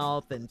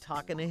mouth and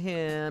talking to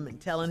him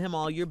and telling him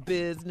all your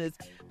business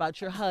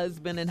about your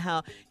husband and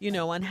how,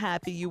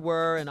 unhappy you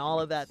were and all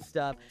of that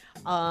stuff.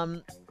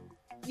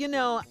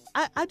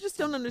 I just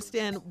don't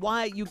understand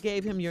why you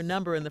gave him your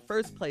number in the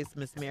first place,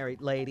 Miss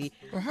Married Lady.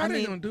 Well, how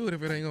they gonna do it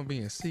if it ain't gonna be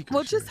in secret?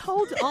 Well, just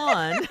hold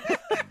on.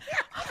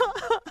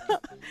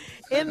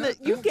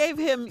 You gave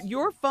him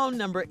your phone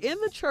number in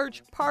the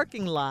church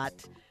parking lot,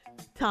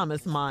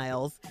 Thomas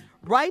Miles,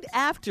 right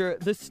after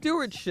the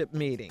stewardship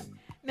meeting.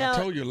 Now, I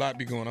told you a lot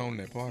be going on in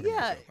that party.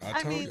 Yeah,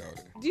 I told y'all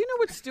that. Do you know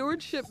what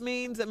stewardship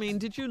means? I mean,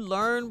 did you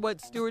learn what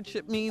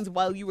stewardship means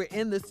while you were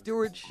in the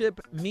stewardship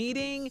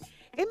meeting?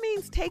 It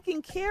means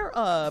taking care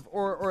of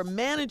or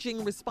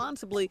managing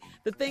responsibly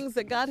the things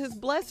that God has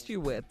blessed you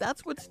with.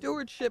 That's what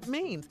stewardship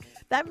means.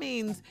 That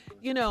means,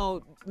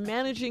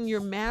 managing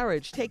your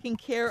marriage, taking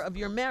care of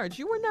your marriage.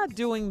 You were not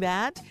doing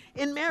that.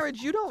 In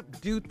marriage, you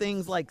don't do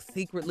things like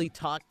secretly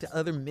talk to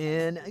other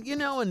men,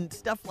 and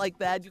stuff like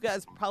that. You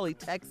guys probably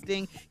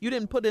texting. You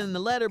didn't put it in the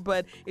letter,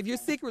 but if you're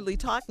secretly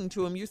talking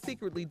to him, you're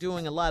secretly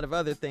doing a lot of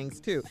other things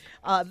too.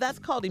 That's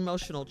called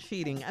emotional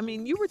cheating. I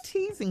mean, you were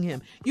teasing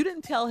him. You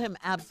didn't tell him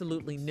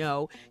absolutely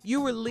no. You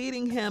were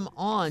leading him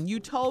on. You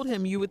told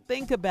him you would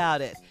think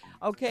about it.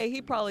 Okay,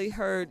 he probably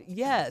heard,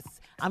 yes,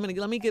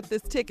 let me get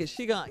this ticket.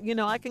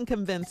 I can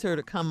convince her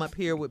to come up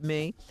here with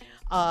me.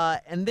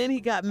 And then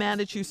he got mad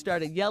at you,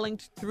 started yelling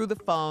through the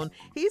phone.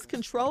 He's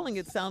controlling,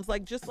 it sounds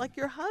like, just like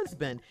your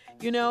husband.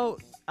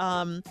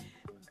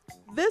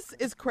 This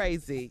is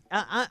crazy.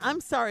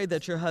 I'm sorry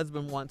that your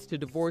husband wants to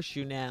divorce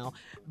you now,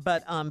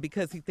 but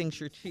because he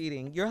thinks you're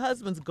cheating. Your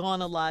husband's gone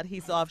a lot.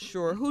 He's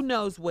offshore. Who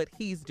knows what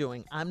he's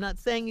doing? I'm not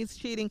saying he's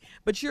cheating,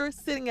 but you're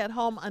sitting at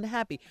home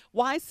unhappy.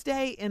 Why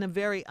stay in a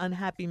very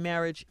unhappy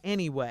marriage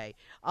anyway?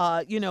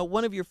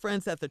 One of your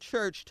friends at the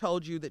church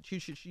told you that you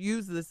should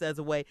use this as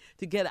a way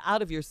to get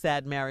out of your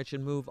sad marriage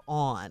and move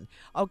on.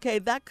 Okay,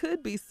 that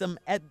could be some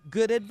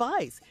good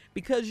advice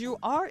because you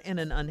are in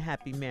an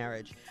unhappy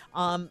marriage.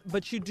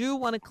 But you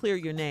do want to clear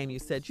your name, you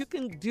said. You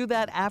can do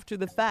that after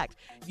the fact.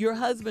 Your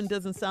husband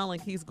doesn't sound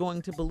like he's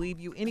going to believe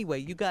you anyway.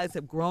 You guys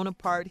have grown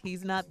apart.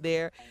 He's not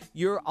there.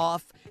 You're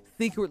off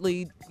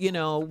secretly,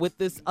 with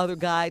this other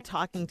guy,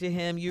 talking to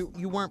him. You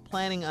weren't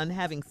planning on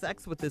having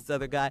sex with this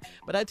other guy.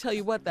 But I tell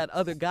you what, that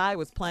other guy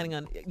was planning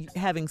on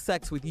having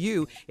sex with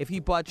you if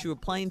he bought you a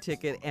plane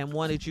ticket and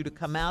wanted you to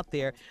come out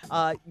there.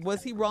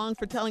 Was he wrong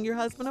for telling your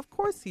husband? Of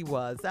course he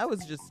was. That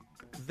was just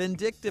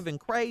vindictive and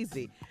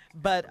crazy.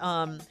 But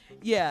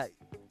yeah,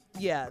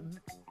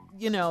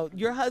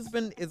 your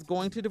husband is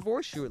going to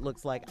divorce you, it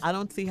looks like. I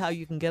don't see how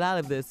you can get out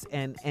of this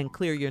and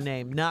clear your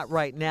name. Not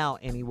right now,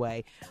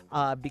 anyway,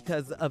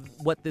 because of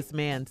what this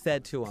man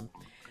said to him.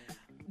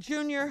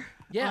 Junior,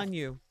 on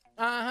you.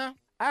 Uh-huh.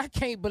 I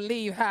can't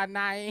believe how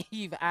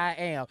naive I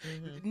am.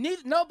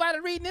 Nobody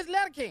reading this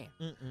letter can.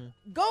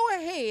 Go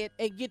ahead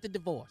and get the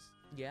divorce.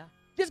 Yeah.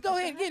 Just go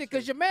ahead and get it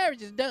because your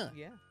marriage is done.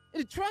 Yeah.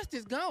 The trust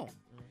is gone.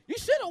 You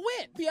should have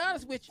went, be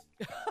honest with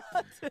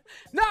you.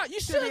 No,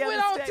 you should have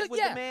went on to the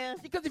man.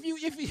 Because if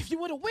you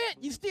would have went,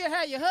 you still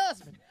had your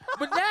husband.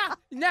 But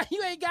now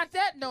you ain't got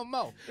that no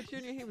more. But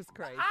Junior, he was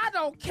crazy. I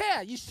don't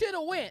care. You should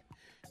have went.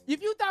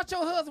 If you thought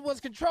your husband was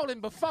controlling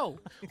before,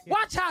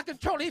 watch how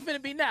controlling he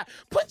finna be now.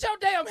 Put your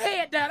damn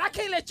head down. I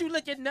can't let you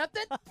look at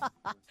nothing.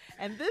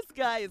 And this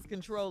guy is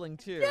controlling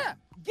too.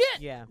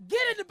 Yeah.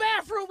 Get in the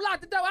bathroom,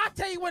 lock the door. I'll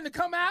tell you when to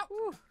come out.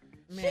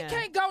 She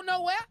can't go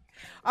nowhere.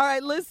 All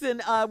right,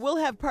 listen, we'll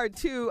have part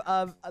 2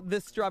 of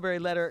this strawberry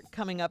letter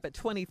coming up at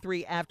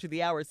 23 after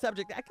the hour.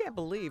 Subject, I can't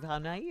believe how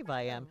naive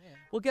I am.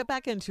 We'll get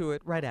back into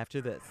it right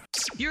after this.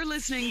 You're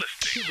listening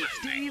to the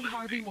Steve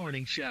Harvey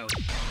Morning Show.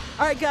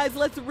 All right, guys,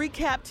 let's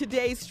recap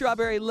today's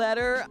strawberry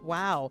letter.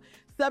 Wow.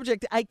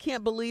 Subject, I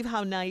can't believe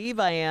how naive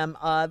I am.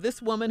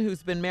 This woman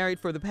who's been married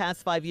for the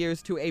past 5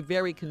 years to a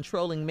very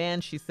controlling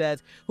man, she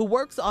says, who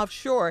works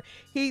offshore.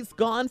 He's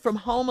gone from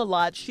home a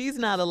lot. She's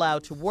not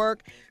allowed to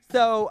work.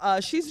 So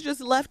she's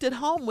just left at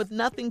home with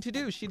nothing to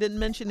do. She didn't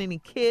mention any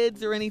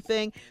kids or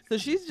anything. So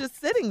she's just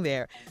sitting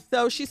there.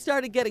 So she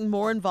started getting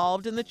more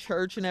involved in the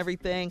church and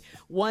everything.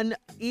 One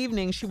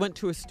evening, she went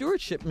to a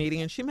stewardship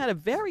meeting and she met a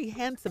very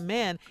handsome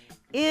man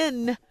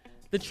in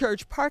the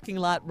church parking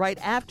lot right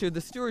after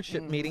the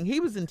stewardship meeting. He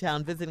was in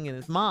town visiting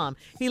his mom.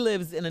 He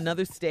lives in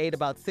another state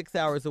about 6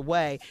 hours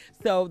away.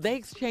 So they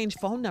exchanged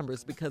phone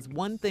numbers because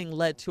one thing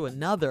led to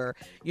another,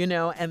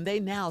 and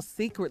they now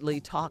secretly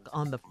talk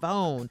on the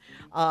phone.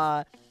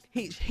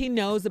 He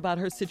knows about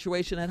her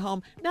situation at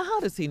home. Now,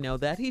 how does he know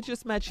that? He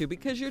just met you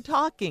because you're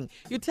talking.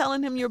 You're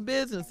telling him your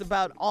business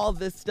about all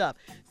this stuff.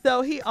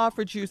 So he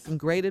offered you some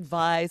great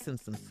advice and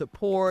some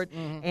support.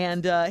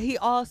 And he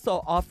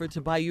also offered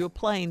to buy you a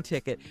plane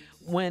ticket.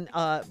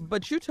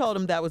 But you told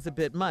him that was a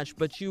bit much,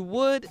 but you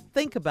would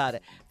think about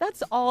it.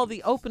 That's all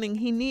the opening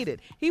he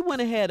needed. He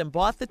went ahead and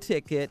bought the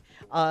ticket.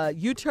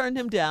 You turned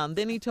him down.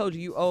 Then he told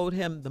you owed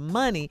him the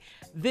money.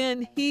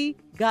 Then he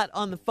got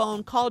on the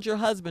phone, called your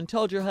husband,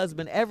 told your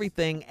husband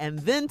everything, and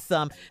then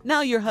some.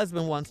 Now your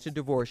husband wants to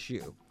divorce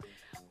you.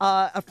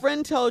 A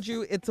friend told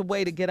you it's a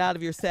way to get out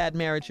of your sad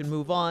marriage and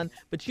move on,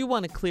 but you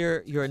want to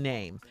clear your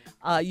name.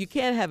 You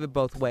can't have it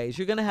both ways.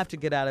 You're going to have to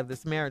get out of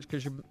this marriage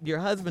because your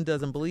husband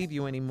doesn't believe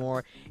you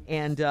anymore,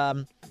 and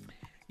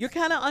you're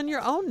kind of on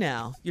your own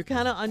now. You're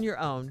kind of on your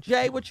own.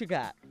 Jay, what you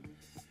got?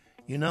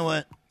 You know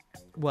what?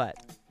 What?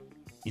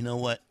 You know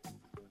what?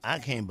 I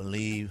can't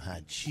believe how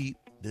cheap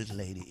this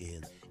lady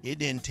is. It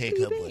didn't take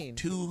her but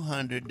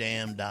 $200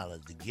 damn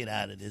to get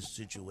out of this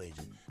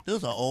situation. This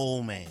is an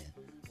old man.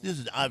 This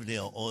is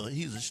obviously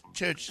he's a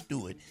church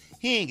steward.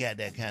 He ain't got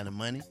that kind of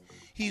money.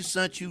 He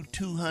sent you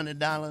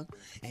 $200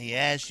 and he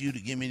asked you to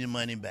give me the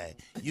money back.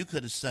 You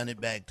could have sent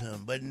it back to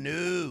him, but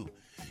no.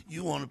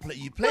 You want to play?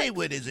 You play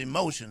with his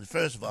emotions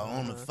first of all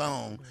on the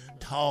phone,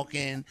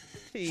 talking,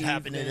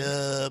 chopping it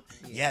up,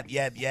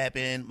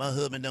 yapping. My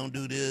husband don't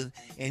do this,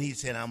 and he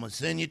said, "I'm gonna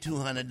send you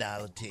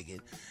 $200 ticket,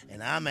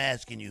 and I'm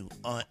asking you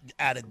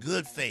out of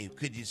good faith,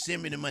 could you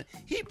send me the money?"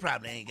 He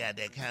probably ain't got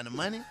that kind of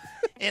money,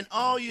 and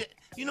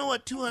you know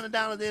what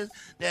 $200 is?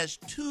 That's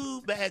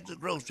 2 bags of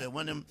groceries.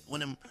 One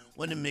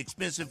of them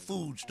expensive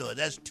food stores.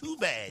 That's 2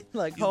 bags.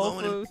 Like Whole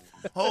Foods.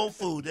 Whole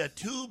Foods.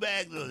 That's 2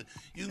 bags of.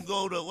 You can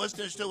go to what's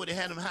that store where they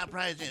had them high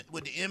prices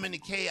with the M and the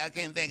K? I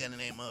can't think of the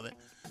name of it.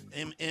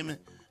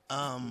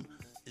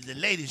 the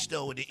ladies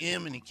store with the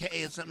M and the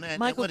K or something like that.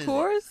 Michael What is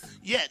Kors? it?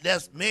 Yeah,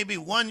 that's maybe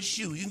one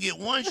shoe. You can get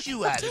one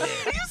shoe out of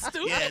there. You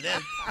stupid. Yeah,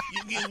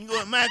 you can go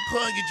to Michael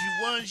Kors and get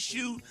you one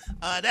shoe.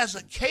 That's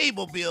a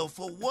cable bill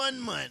for 1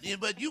 month. Yeah,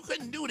 but you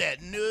couldn't do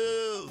that.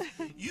 No.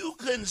 You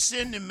couldn't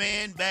send the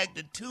man back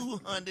the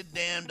 $200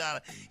 damn.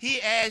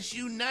 He asked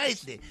you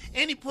nicely.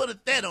 And he put a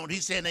threat on it. He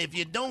said, if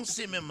you don't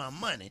send me my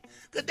money,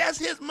 because that's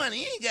his money.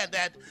 He ain't got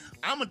that.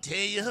 I'm going to tell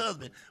your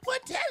husband. Well,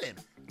 tell him.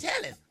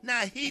 Tell him.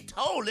 Now, he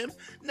told him.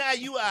 Now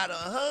you are the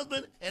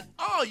husband, and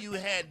all you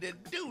had to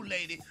do,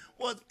 lady,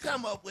 was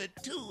come up with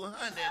 $200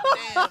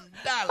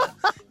 damn.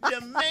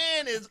 The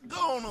man is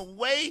gone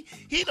away.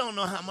 He don't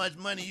know how much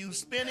money you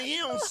spending. He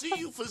don't see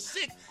you for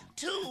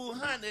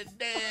 $200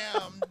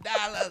 damn.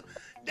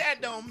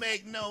 That don't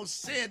make no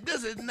sense.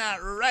 This is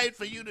not right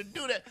for you to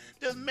do that.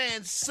 This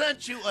man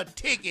sent you a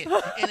ticket,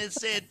 and it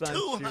said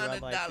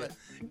 $200,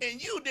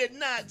 and you did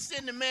not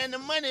send the man the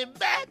money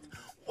back.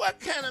 What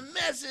kind of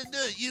message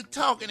you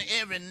talking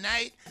every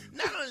night?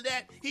 Not only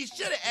that, he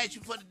should have asked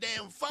you for the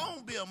damn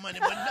phone bill money,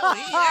 but no,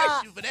 he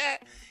asked you for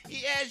that.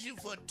 He asked you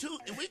for two.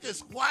 If we could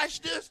squash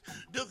this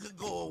could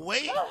go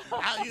away.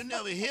 You'll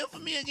never hear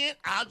from me again.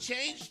 I'll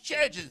change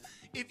churches.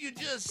 If you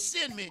just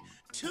send me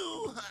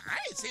I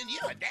ain't sending you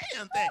a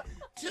damn thing.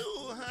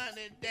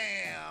 $200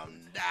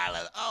 damn.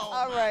 Oh,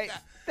 all right. God.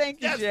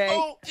 Thank you,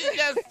 Jay.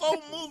 That's 4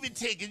 movie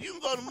tickets. You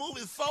can go to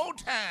movies 4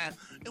 times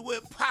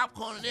with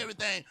popcorn and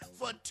everything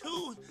for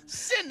 2.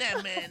 Send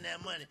that man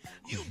that money.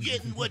 You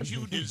getting what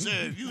you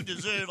deserve. You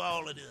deserve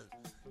all of this.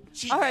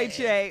 Cheap All right, ass.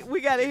 Jay. We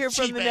got to hear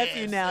from Cheap the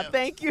nephew ass now. stuff.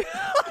 Thank you.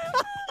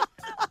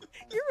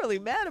 You're really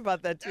mad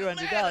about that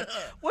 $200.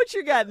 What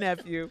you got,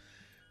 nephew?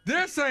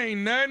 This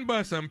ain't nothing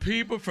but some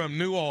people from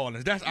New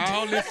Orleans. That's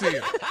all this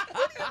is. What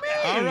do you mean?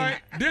 All right,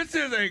 this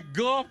is a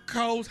Gulf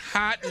Coast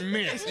hot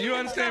mess. You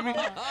understand me?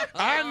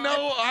 I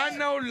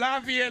know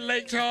Lafayette,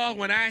 Lake Charles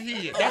when I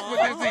hear it. That's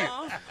what this is.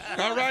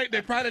 All right,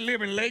 they probably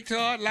live in Lake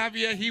Charles,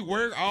 Lafayette. He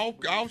work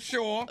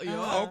offshore.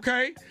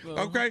 Okay,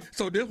 okay.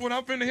 So this one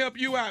I'm finna help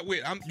you out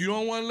with. You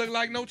don't want to look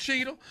like no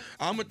cheater.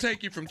 I'm gonna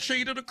take you from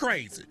cheater to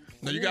crazy.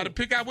 Now you got to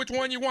pick out which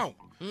one you want.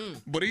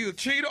 But either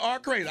cheater or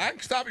crazy. I can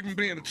stop you from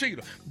being a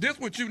cheater. This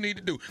what you need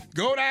to do.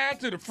 Go down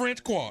to the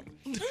French Quarter.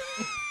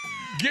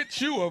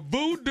 Get you a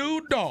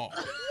voodoo doll.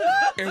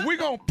 And we're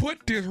going to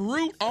put this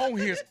root on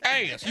his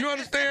ass. You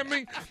understand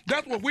me?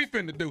 That's what we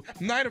finna do.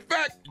 Matter of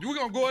fact, we're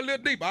going to go a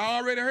little deeper. I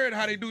already heard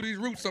how they do these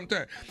roots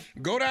sometimes.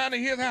 Go down to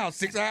his house,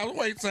 6 hours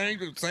away, same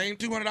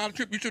 $200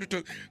 trip you should have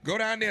took. Go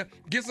down there,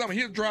 get some of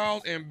his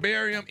drawers and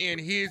bury them in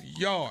his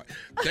yard.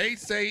 They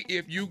say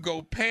if you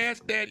go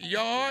past that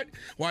yard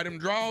while them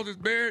drawers is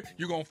buried,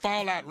 you're going to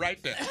fall out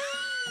right there.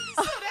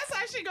 So that's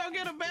how she gonna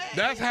get him back?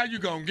 That's how you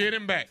gonna get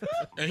him back.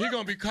 And he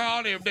gonna be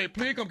calling every day,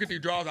 please come get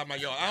these drawers out my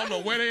yard. I don't know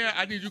where they are.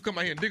 I need you to come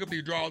out here and dig up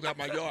these drawers out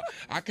my yard.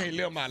 I can't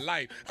live my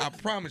life. I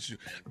promise you.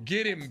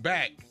 Get him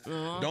back.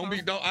 You're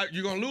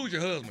gonna lose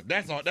your husband.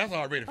 That's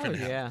already finna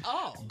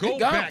happen. Go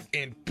back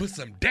and put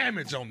some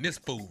damage on this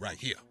fool right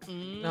here.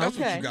 That's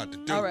what you got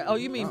to do. All right. Oh,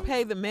 you mean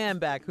pay the man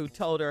back who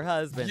told her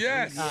husband?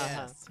 Yes.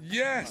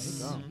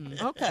 Yes.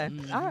 Okay.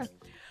 All right.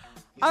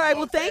 All right,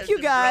 well, thank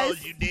you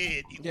guys. You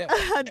did.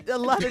 A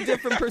lot of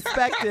different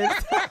perspectives.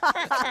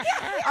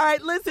 All right,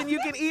 listen, you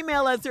can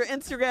email us or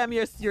Instagram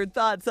your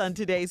thoughts on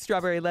today's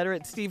Strawberry Letter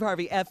at Steve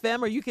Harvey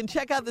FM, or you can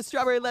check out the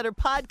Strawberry Letter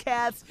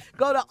podcast.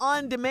 Go to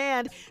On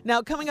Demand.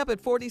 Now, coming up at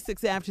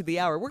 46 after the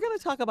hour, we're going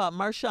to talk about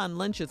Marshawn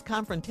Lynch's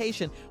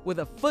confrontation with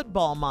a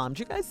football mom. Did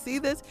you guys see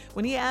this?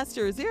 When he asked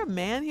her, is there a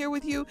man here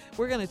with you?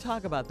 We're going to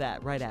talk about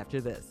that right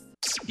after this.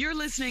 You're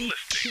listening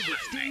to the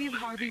Steve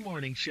Harvey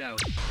Morning Show.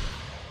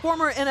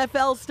 Former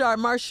NFL star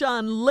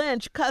Marshawn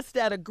Lynch cussed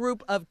at a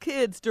group of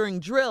kids during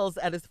drills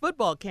at his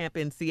football camp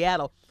in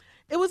Seattle.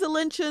 It was a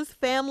Lynch's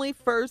Family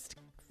First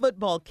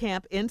football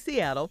camp in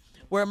Seattle,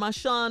 where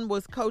Marshawn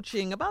was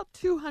coaching about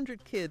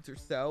 200 kids or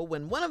so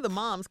when one of the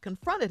moms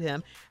confronted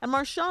him, and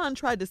Marshawn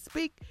tried to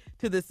speak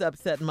to this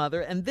upset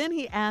mother, and then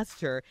he asked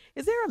her,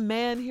 is there a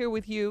man here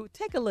with you?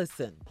 Take a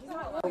listen.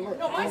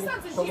 No, my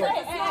son's a cheater.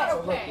 It's not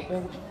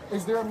okay.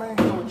 Is there a man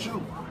here with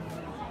you?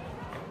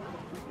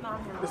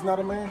 There's not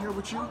a man here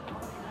with you?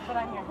 But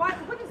I'm here.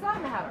 What does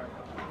that matter?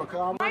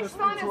 Because my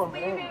son is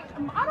leaving.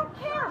 I don't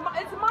care.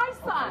 It's my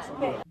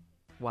son.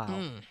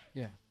 Wow.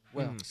 Yeah.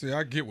 Well, see,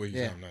 I get what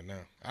you're talking about now.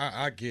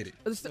 I get it.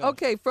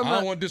 Okay, I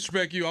don't want to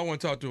disrespect you. I want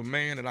to talk to a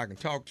man that I can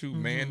talk to,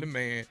 man to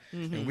man,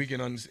 and he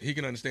can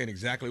understand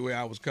exactly where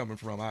I was coming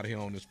from out here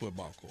on this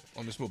football court,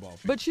 on this football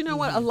field. But you know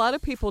what? A lot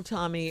of people,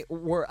 Tommy,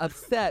 were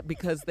upset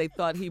because they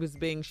thought he was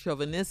being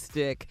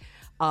chauvinistic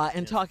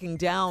and talking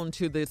down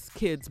to this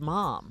kid's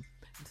mom.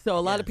 So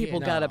a lot of people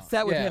got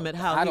upset with him at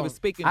how he was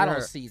speaking to her. I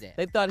don't see that.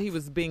 They thought he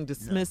was being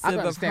dismissive I of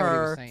understand her. what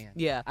he was saying.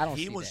 Yeah, I don't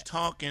he see was that.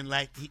 talking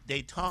like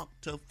they talk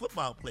to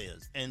football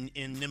players, and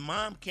the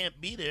mom can't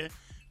be there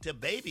to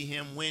baby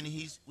him when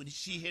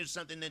she hears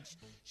something that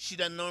she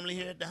doesn't normally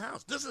hear at the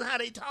house. This is how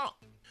they talk.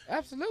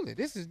 Absolutely,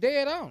 this is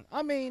dead on.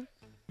 I mean,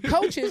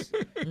 coaches.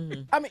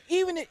 I mean,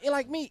 even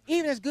like me,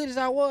 even as good as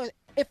I was,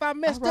 if I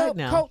messed up,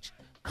 now. coach,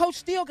 Coach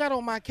still got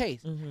on my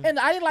case. And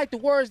I didn't like the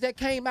words that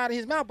came out of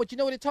his mouth, but you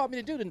know what it taught me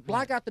to do? To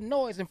block out the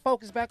noise and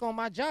focus back on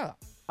my job.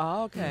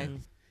 Oh, okay.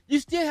 You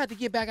still have to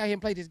get back out here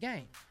and play this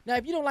game. Now,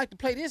 if you don't like to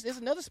play this, there's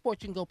another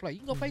sport you can go play. You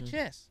can go play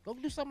chess. Go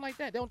do something like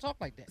that. They don't talk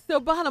like that. So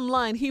bottom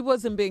line, he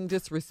wasn't being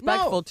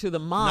disrespectful to the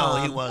mom.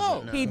 No, he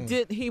wasn't. No. He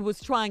did. He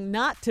was trying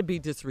not to be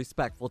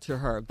disrespectful to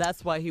her.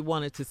 That's why he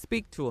wanted to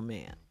speak to a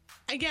man.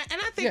 Again,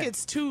 and I think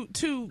it's too,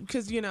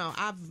 because,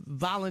 I've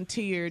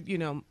volunteered,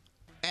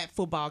 at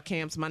football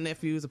camps. My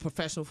nephew is a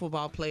professional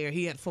football player.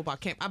 He had football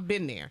camp. I've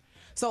been there.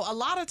 So a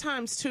lot of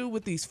times, too,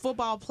 with these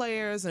football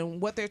players and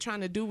what they're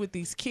trying to do with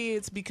these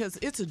kids, because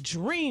it's a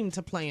dream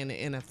to play in the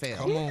NFL.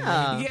 Come on,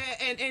 man.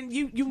 Yeah, and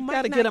you might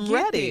gotta not get them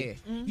ready.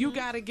 there. You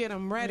got to get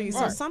them ready.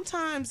 So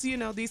sometimes,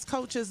 these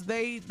coaches,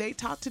 they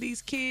talk to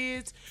these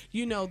kids,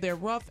 they're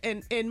rough.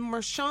 And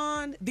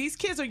Marshawn, these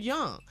kids are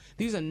young.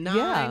 These are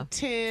 9,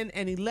 10,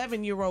 and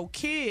 11-year-old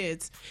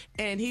kids,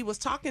 and he was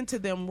talking to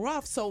them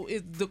rough. So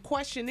the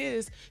question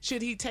is,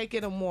 should he take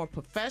it a more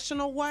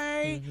professional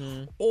way?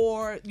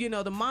 Or,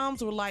 the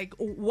moms were like,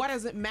 what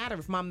does it matter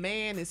if my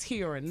man is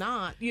here or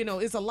not?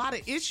 It's a lot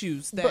of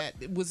issues that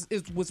was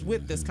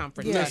with this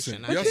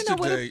confrontation. Listen,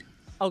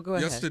 go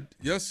ahead.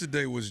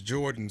 Yesterday was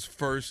Jordan's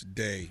first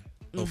day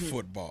of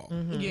football.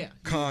 Yeah.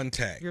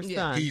 Contact. Your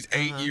son. He's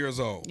 8 years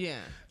old. Yeah.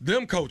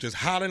 Them coaches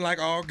hollering like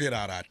all get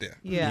out there.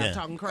 Yeah.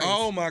 Talking crazy.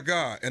 Oh my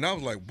God. And I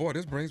was like, boy,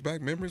 this brings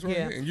back memories right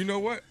here. And you know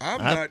what?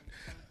 I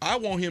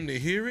want him to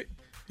hear it.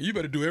 You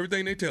better do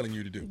everything they're telling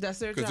you to do. That's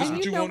their job. Because this is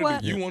what you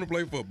want to do. You want to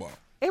play football.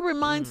 It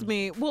reminds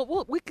me,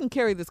 well, we can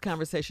carry this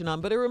conversation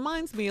on, but it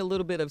reminds me a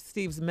little bit of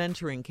Steve's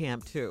mentoring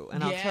camp, too.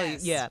 And I'll tell you,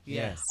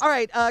 Yes. All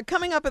right,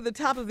 coming up at the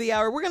top of the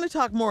hour, we're going to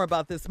talk more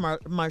about this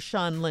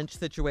Marshawn Lynch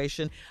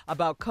situation,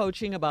 about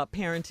coaching, about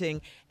parenting,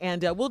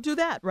 and we'll do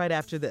that right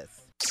after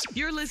this.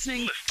 You're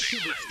listening to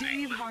the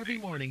Steve Harvey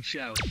Morning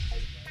Show.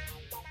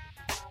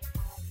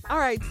 All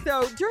right,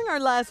 so during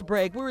our last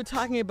break, we were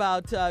talking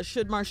about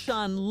should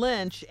Marshawn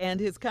Lynch and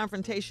his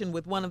confrontation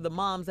with one of the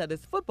moms at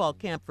his football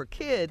camp for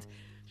kids,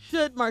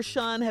 should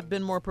Marshawn have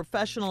been more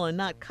professional and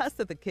not cuss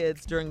at the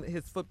kids during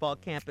his football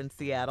camp in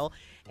Seattle?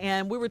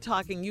 And we were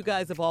talking, you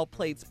guys have all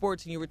played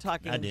sports, and you were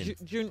talking. I didn't.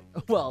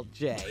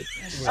 Jay.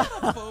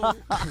 I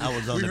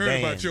was on We the heard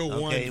band. about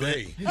your one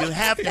day. You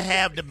have to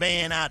have the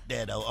band out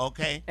there, though,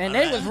 okay? And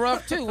All they was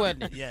rough, too,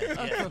 wasn't it? Yeah.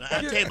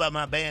 I'll tell you about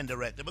my band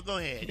director, but go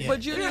ahead. Yeah.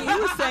 But Junior,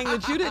 you were saying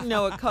that you didn't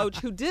know a coach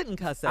who didn't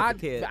cuss at the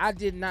kids. I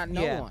did not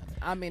know one.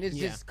 I mean, it's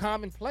just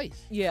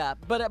commonplace. Yeah,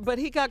 but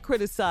he got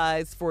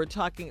criticized for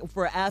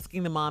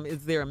asking the mom,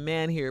 "Is there a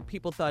man here?"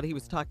 People thought he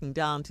was talking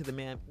down to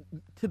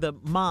the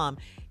mom.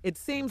 It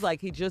seems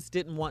like he just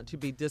didn't want to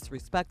be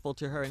disrespectful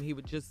to her, and he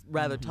would just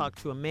rather talk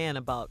to a man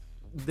about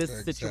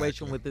this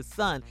situation with his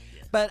son.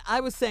 But I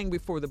was saying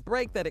before the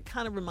break that it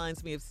kind of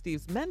reminds me of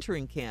Steve's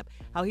mentoring camp,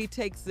 how he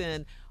takes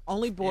in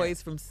only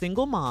boys from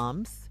single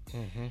moms,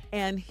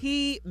 and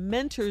he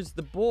mentors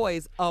the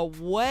boys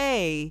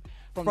away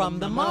from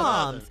the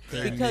moms.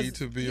 They need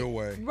to be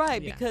away.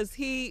 Right, because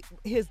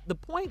the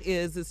point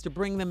is to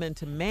bring them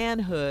into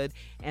manhood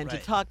and to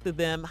talk to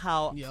them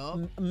how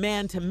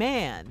man to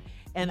man.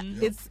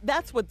 And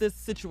that's what this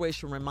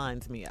situation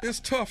reminds me of. It's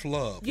tough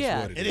love.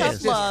 Yeah, is what it tough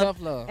is. love,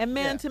 tough love. and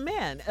man to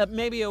man.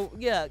 Maybe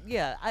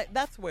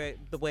that's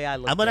the way I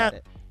look But at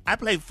it. I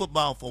played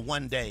football for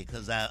one day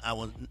because I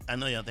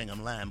know y'all think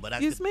I'm lying, but I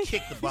could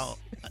kick the ball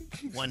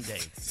one day.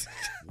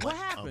 What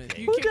happened?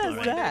 Okay. You Who kicked does it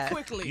right that? there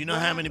quickly. You know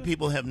how many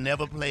people have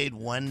never played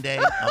one day?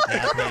 Okay,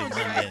 I played one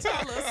day.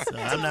 So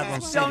I'm not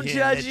going to sit Don't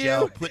here and let judge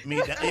y'all you. put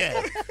me down.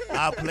 Yeah,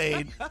 I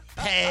played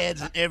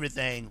pads and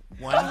everything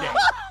one day.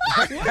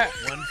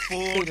 One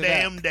full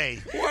damn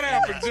day. What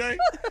happened,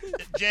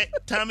 Jay?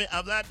 Tommy, I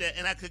was out there,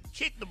 and I could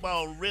kick the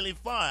ball really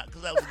far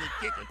because I was a good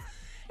kicker.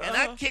 And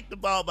I kicked the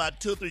ball about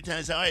 2 or 3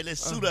 times. All right, let's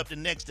suit up the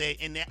next day.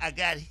 And then I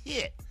got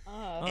hit.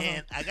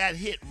 And I got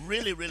hit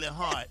really, really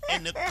hard.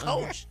 And the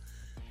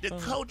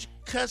coach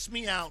cussed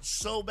me out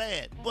so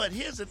bad. But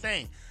here's the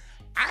thing.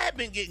 I had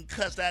been getting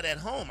cussed out at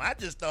home. I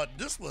just thought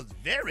this was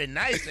very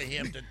nice of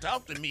him to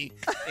talk to me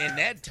in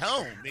that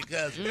tone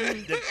because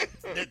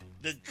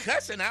the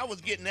cussing I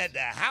was getting at the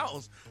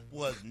house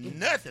was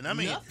nothing. I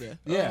mean,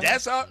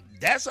 that's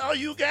all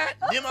you got?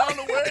 Them all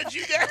the words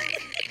you got?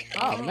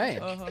 Oh,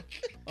 man.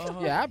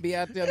 Yeah, I'd be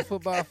out there on the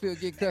football field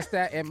getting cussed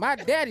out, and my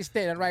daddy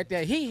standing right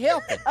there. He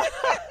helping.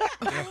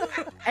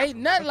 Ain't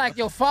nothing like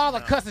your father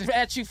cussing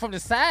at you from the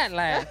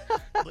sideline.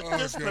 But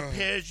this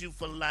prepares you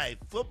for life.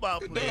 Football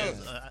players,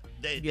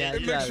 it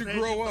makes you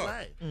grow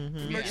up. Mm-hmm.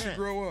 It makes you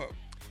grow up.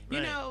 You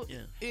know,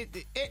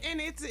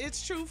 and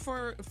it's true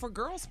for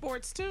girl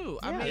sports too.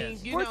 I mean,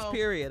 sports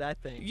period. I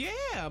think.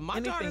 Yeah, my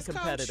Anything daughter's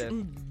competitive.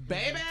 coach,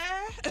 baby.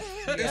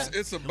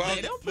 It's about.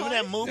 Remember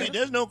that movie?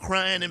 There's no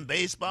crying in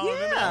baseball.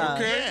 Yeah.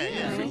 Okay.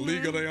 Yeah. It's a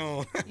league of their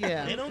own.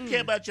 Yeah. They don't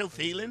care about your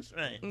feelings,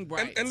 right?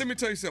 Right. And let me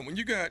tell you something. When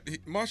you got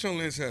Marshawn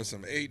Lynch has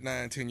some 8,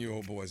 9,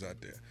 10-year-old boys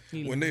out there.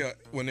 When they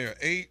are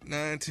 8,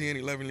 9, 10,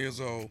 11 years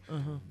old,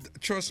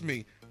 trust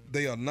me,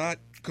 they are not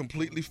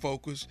completely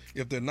focused.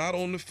 If they're not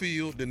on the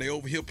field, then they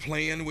over here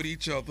playing with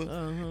each other.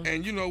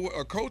 And you know what?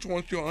 A coach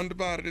wants your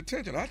undivided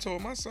attention. I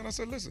told my son, I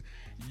said, listen,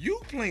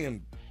 you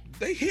playing,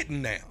 they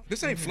hitting now.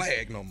 This ain't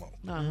flag no more.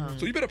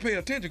 So you better pay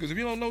attention, because if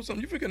you don't know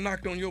something, you freaking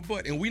knocked on your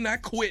butt. And we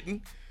not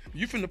quitting.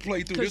 You finna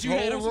play through this whole.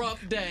 Because you had a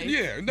rough day.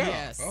 Yeah, no.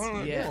 Yes.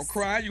 You're gonna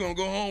cry. You're gonna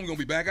go home. You're gonna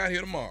be back out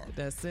here tomorrow.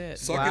 That's it.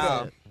 Suck it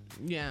up.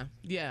 Yeah.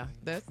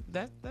 That's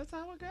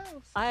how it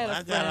goes.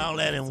 I got all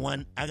that in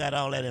one. I got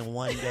all that in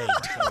one day.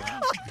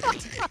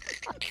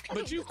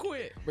 But you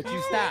quit. But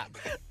you stopped.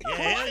 Yeah,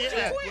 hell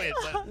yeah, I quit.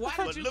 Why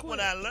But did you look quit? what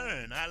I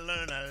learned. I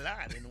learned a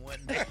lot in one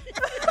day.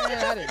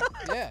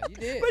 Yeah, you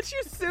did. But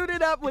you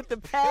suited up with the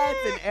pads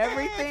and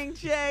everything,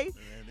 Jay.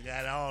 I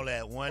got all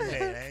that one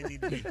day.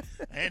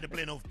 I had to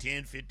play no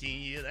 10,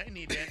 15 years. I didn't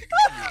need that.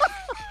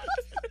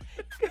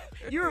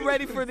 You were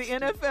ready for the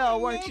NFL,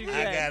 weren't you,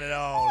 Jay? I got it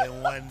all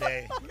in one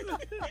day.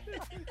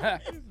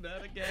 It's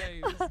not a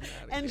game.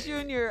 And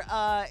Junior,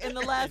 in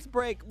the last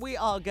break, we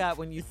all got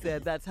when you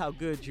said that's how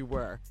good you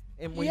were.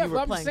 And when you were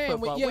but I'm playing saying,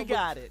 football, we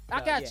got it.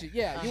 I got you.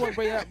 Yeah, you want to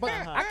bring it up, but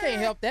I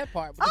can't help that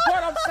part. But the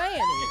part I'm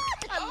saying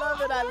is, I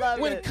love it. I love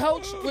when it.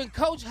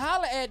 Coach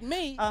hollered at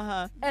me,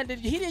 and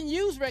he didn't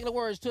use regular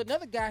words to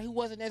another guy who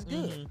wasn't as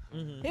good.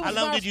 It was How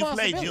long my did you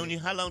play, responsibility. Junior?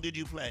 How long did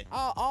you play?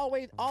 All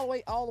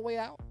the way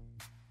out.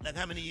 Like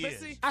how many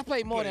years? I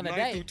played more than a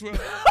day.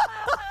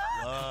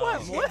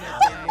 What?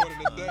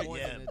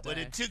 Yeah, but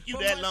it took you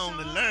that long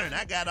to learn.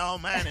 I got all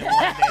mine in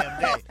one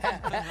damn day.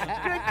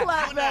 Good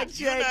clap back,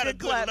 Jay. You're not a Good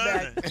good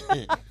learner.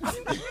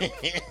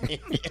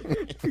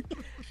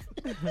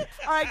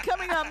 All right,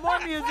 coming up,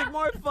 more music,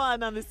 more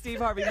fun on the Steve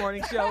Harvey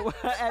Morning Show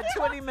at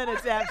 20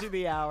 minutes after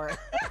the hour.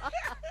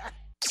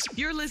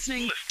 You're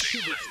listening to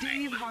the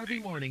Steve Harvey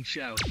Morning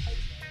Show.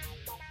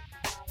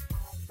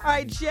 All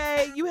right,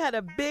 Jay, you had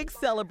a big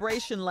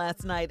celebration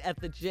last night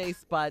at the J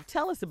Spot.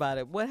 Tell us about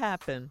it. What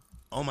happened?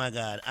 Oh my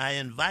God! I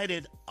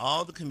invited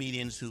all the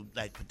comedians who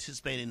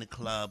participated in the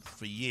club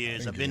for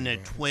years. I've been there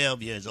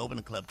 12 years. Opened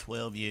the club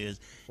 12 years.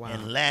 Wow.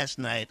 And last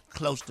night,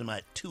 close to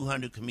my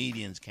 200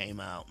 comedians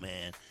came out.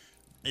 Man,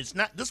 it's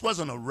not. This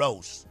wasn't a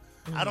roast.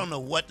 I don't know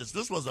what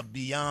this was a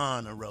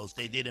beyond a roast.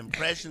 They did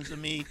impressions of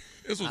me.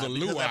 This was a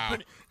luau.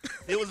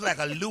 It was like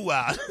a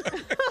luau.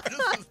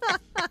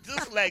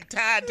 just like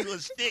tied to a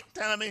stick,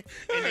 Tommy,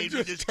 and they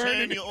just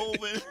turn you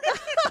over.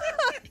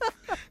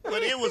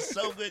 But it was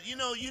so good. You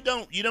know, you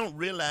don't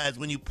realize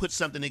when you put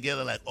something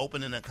together like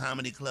opening a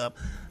comedy club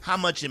how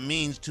much it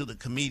means to the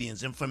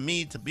comedians. And for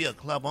me to be a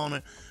club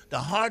owner, the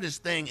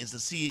hardest thing is to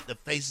see the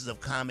faces of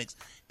comics,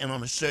 and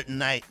on a certain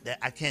night that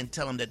I can't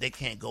tell them that they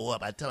can't go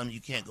up. I tell them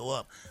you can't go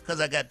up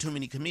because I got too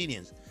many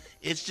comedians.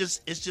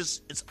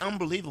 It's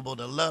unbelievable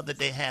the love that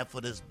they have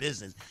for this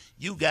business.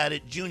 You got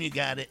it, Junior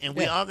got it, and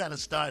we all got to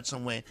start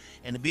somewhere.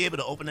 And to be able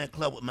to open that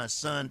club with my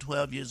son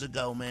 12 years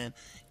ago, man,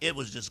 it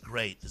was just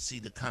great to see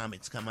the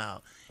comics come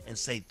out and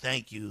say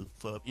thank you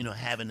for,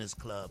 having this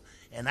club.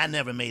 And I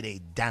never made a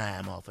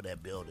dime off of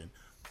that building,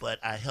 but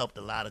I helped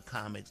a lot of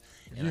comics.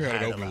 And You I had it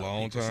hired open a lot of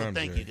long people. time, So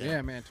thank Jay. you, guys.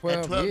 Yeah, man, At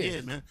 12 years.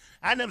 years, man.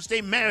 I never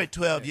stayed married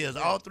 12 years.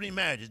 All 3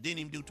 marriages. Didn't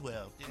even do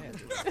 12.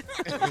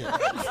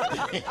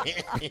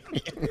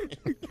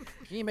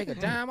 You ain't make a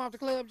dime off the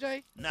club,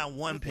 Jay? Not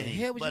one What the penny.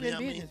 hell was you But, in I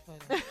mean, business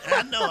for?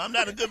 I know. I'm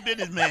not a good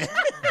businessman.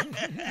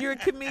 You're a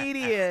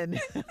comedian.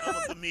 I'm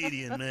a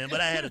comedian, man. But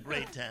I had a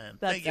great time.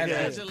 That's Thank you,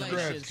 guys.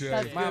 Congratulations.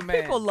 That's My good.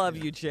 man. People love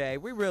you, Jay.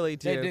 We really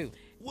do. They do.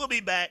 We'll be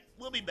back.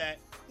 We'll be back.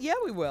 Yeah,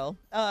 we will.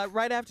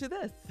 Right after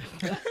this.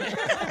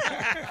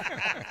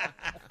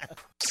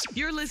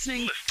 You're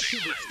listening to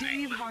the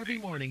Steve Harvey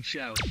Morning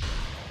Show.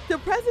 So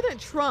President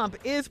Trump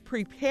is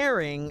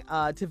preparing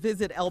to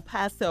visit El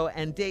Paso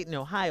and Dayton,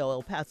 Ohio.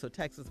 El Paso,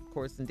 Texas, of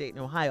course, and Dayton,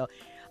 Ohio.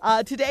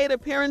 Today at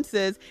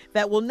appearances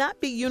that will not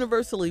be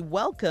universally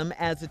welcome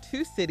as the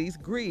two cities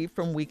grieve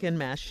from weekend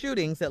mass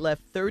shootings that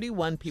left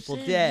 31 people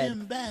dead.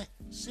 Send him back.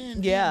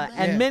 Send Yeah, him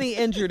back. and many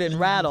injured and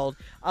rattled.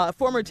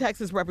 Former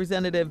Texas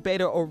Representative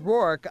Beto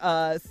O'Rourke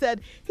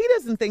said he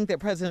doesn't think that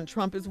President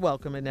Trump is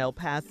welcome in El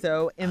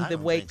Paso in I the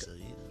don't wake think so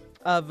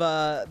either.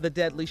 of the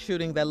deadly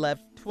shooting that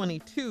left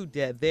 22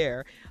 dead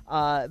there.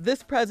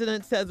 This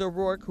president, says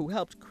O'Rourke, who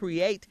helped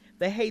create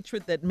the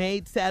hatred that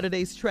made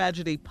Saturday's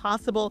tragedy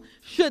possible,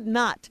 should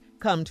not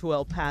come to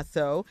El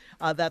Paso.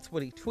 That's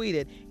what he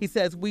tweeted. He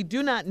says, "We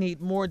do not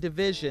need more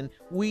division.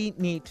 We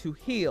need to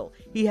heal.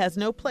 He has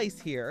no place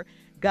here."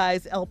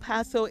 Guys, El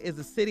Paso is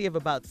a city of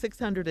about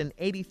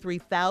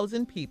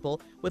 683,000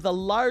 people with a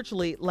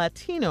largely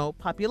Latino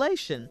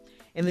population.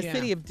 In the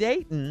city of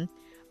Dayton,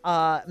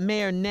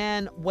 Mayor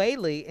Nan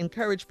Whaley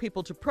encouraged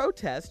people to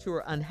protest who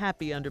are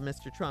unhappy under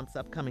Mr. Trump's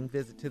upcoming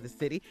visit to the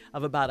city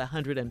of about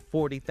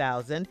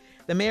 140,000.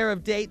 The mayor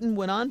of Dayton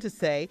went on to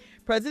say,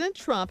 President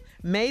Trump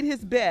made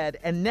his bed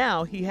and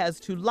now he has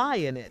to lie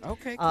in it.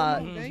 Okay, come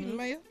on, Dayton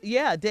mayor.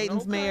 Yeah,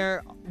 Dayton's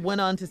mayor went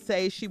on to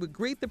say she would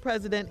greet the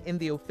president in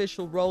the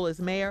official role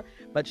as mayor,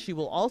 but she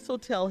will also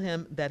tell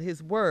him that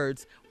his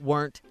words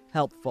weren't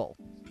helpful.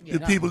 The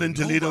people in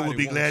Toledo will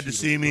be glad to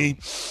see me.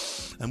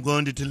 I'm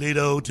going to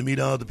Toledo to meet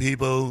all the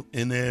people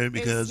in there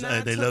because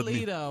they love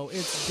me. Toledo,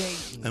 it's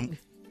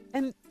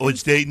Dayton.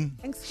 It's Dayton?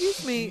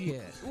 Excuse me.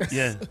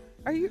 Yeah.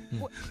 Do you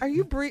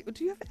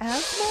have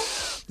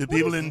asthma? The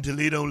people in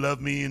Toledo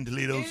love me in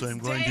Toledo, so I'm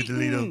going to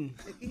Toledo.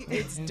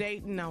 It's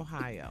Dayton,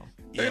 Ohio.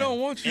 They don't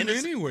want you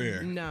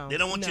anywhere. No. They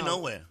don't want you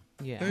nowhere.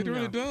 Yeah. They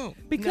really don't.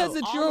 Because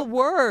it's your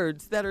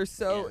words that are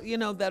so,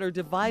 that are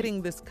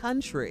dividing this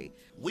country.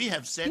 We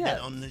have said that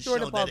on the show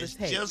that it's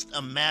just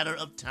a matter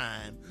of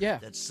time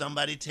that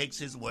somebody takes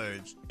his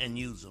words and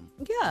use them.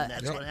 Yeah. And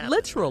that's what happens.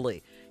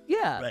 Literally.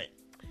 Yeah. Right.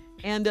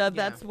 And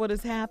that's what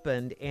has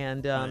happened.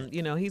 And,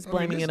 he's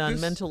blaming it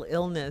on mental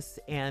illness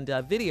and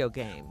video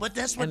games. But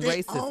that's what and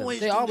they racism. always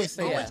They do. always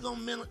They say always that. go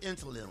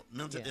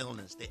mental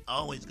illness. They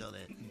always go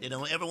there. They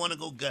don't ever want to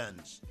go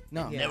guns.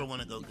 No. They never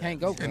want to go guns.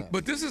 Can't go guns.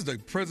 But this is the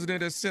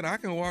president that said I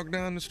can walk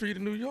down the street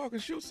in New York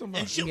and shoot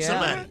somebody. And shoot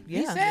somebody. Yeah.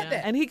 He said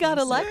that. And he got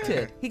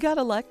elected. He got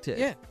elected.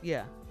 Yeah.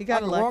 Yeah. He got I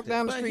can elected. walk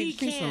down the But street he and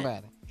shoot can't.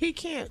 somebody. He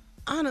can't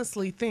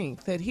honestly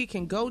think that he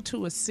can go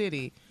to a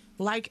city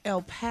like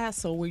El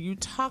Paso, where you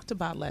talked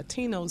about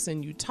Latinos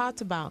and you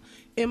talked about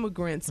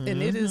immigrants,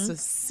 and it is a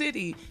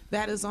city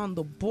that is on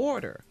the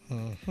border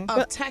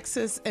of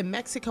Texas and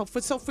Mexico.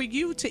 So for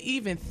you to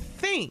even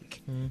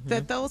think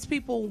that those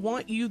people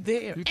want you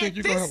there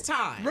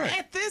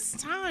at this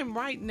time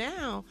right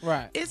now,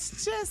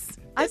 it's just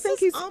I think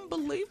he's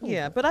unbelievable.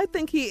 Yeah, but I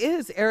think he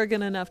is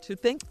arrogant enough to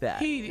think that.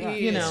 He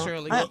is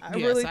surely. I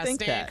really I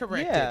think stand that.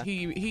 corrected. Yeah.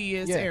 He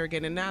is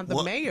arrogant, and now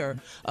the mayor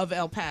of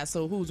El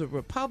Paso, who's a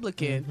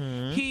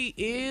Republican, he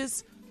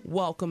is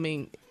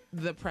welcoming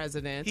the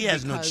president. He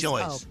has no because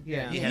choice. He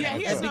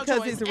has no because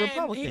choice. he's a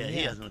Republican.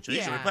 He has no choice.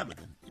 He's a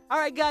Republican. All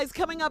right, guys,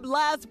 coming up,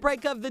 last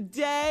break of the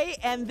day,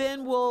 and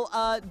then we'll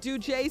do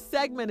Jay's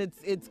segment.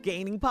 It's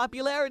gaining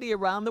popularity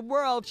around the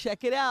world.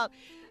 Check it out.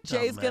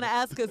 Jay's going to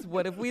ask us,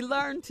 what have we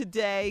learned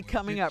today?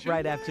 Coming up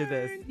right after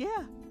this. Yeah.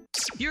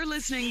 You're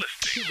listening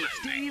to the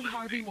Steve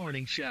Harvey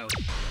Morning Show.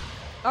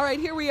 All right,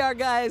 here we are,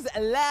 guys.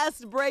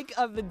 Last break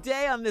of the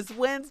day on this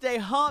Wednesday,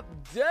 Hump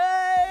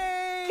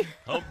Day.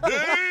 Hump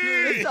Day.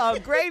 It's all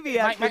gravy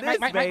after this,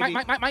 baby.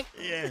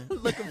 Yeah.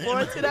 Looking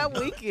forward to that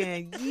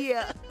weekend.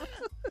 Yeah.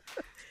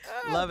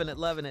 Loving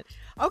it.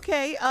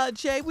 Okay,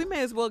 Jay, we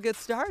may as well get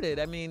started.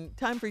 I mean,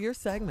 time for your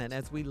segment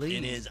as we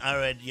leave. It is. All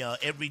right, y'all.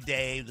 Every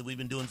day that we've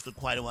been doing for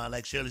quite a while,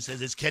 like Shirley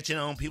says, it's catching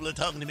on. People are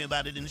talking to me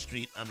about it in the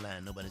street. I'm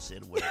lying. Nobody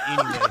said a word.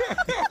 Anyway,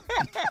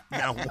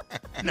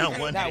 not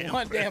one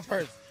damn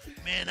person.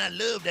 Man, I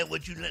love that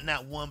what you let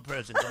not one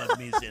person come up to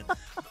me and say.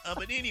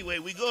 But anyway,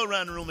 we go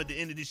around the room at the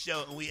end of the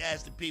show and we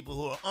ask the people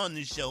who are on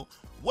this show,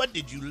 what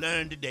did you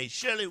learn today?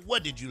 Shirley,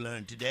 what did you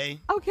learn today?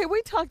 Okay,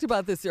 we talked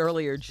about this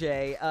earlier,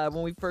 Jay,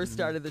 when we first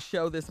started the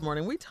show this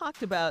morning. We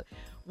talked about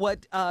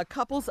what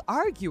couples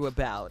argue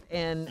about.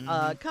 And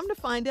come to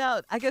find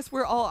out, I guess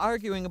we're all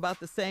arguing about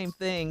the same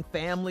thing.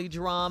 Family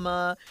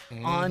drama,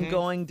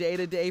 ongoing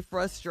day-to-day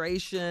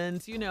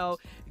frustrations,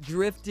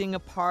 drifting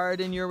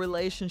apart in your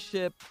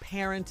relationship,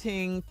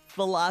 parenting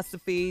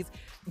philosophies.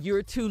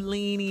 You're too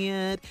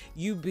lenient.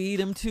 You beat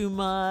him too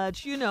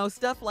much.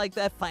 Stuff like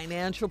that.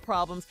 Financial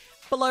problems.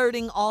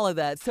 Flirting, all of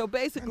that. So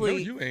basically, I know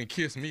you ain't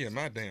kissed me in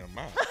my damn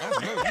mouth.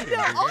 I know you didn't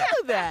do all that.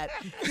 of that.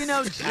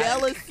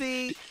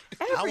 Jealousy,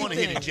 everything. I want to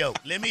hear the joke.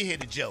 Let me hear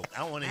the joke.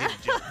 I want to hear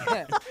the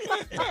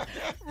joke.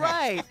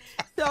 Right.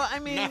 So I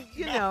mean,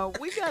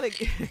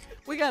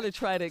 we gotta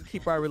try to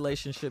keep our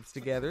relationships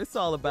together. It's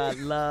all about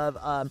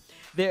love.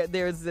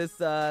 There's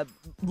this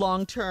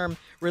long-term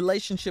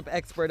relationship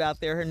expert out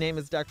there. Her name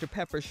is Dr.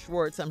 Pepper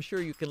Schwartz. I'm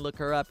sure you can look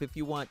her up if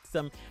you want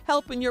some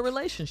help in your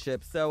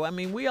relationship. So I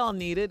mean, we all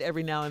need it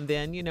every now and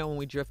then. When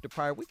we drift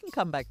apart, we can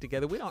come back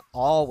together. We don't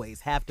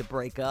always have to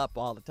break up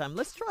all the time.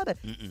 Let's try to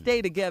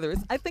stay together.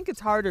 I think it's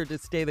harder to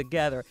stay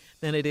together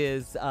than it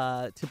is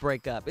to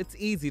break up. It's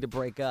easy to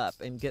break up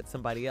and get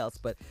somebody else,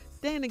 but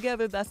staying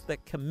together, that's the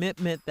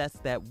commitment, that's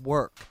that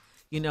work,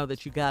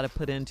 that you got to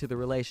put into the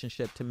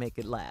relationship to make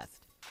it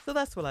last. So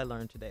that's what I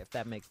learned today, if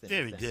that makes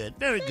any sense.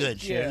 Very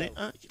good, Shirley.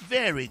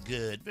 Very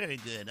good.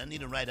 I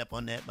need to write up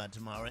on that by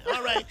tomorrow.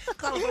 All right,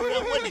 Carla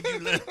Burrell, what did you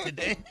learn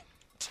today?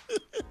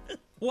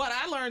 What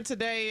I learned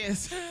today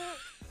is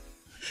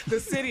the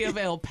city of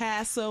El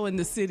Paso and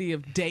the city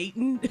of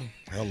Dayton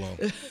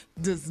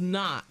does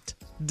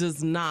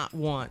not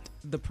want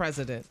the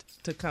president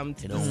to come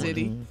to the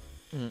city.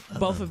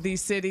 Both of these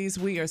cities,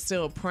 we are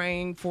still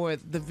praying for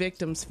the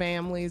victims'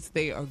 families.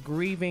 They are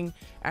grieving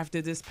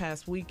after this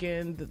past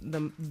weekend,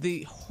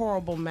 the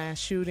horrible mass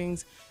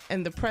shootings.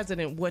 And the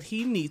president, what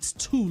he needs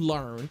to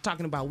learn,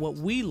 talking about what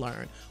we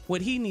learn,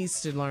 what he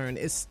needs to learn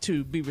is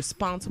to be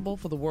responsible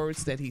for the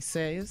words that he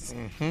says,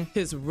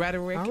 his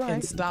rhetoric,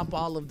 and stop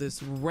all of this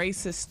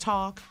racist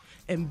talk.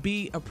 And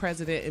be a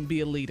president and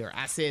be a leader.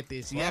 I said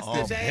this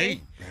yesterday.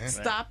 Hate,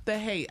 Stop the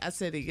hate. I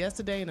said it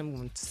yesterday, and I'm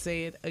going to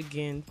say it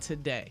again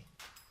today.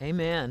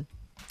 Amen.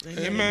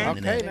 Amen.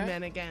 Okay,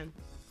 Amen again.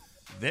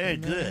 Very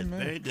good,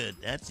 very good.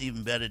 That's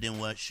even better than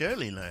what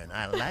Shirley learned.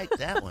 I like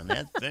that one.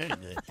 That's very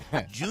good.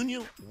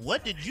 Junior,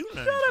 what did you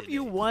learn? Shut up,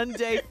 you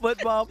one-day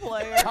football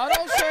player. Hold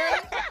on, Shirley.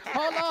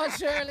 Hold on,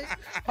 Shirley.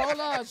 Hold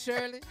on,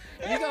 Shirley.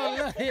 You gonna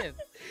learn this.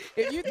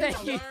 If you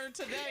think you,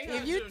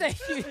 if you think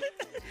you,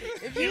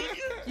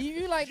 if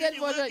you like that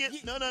Junior,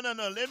 one,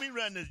 no. Let me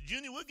run this.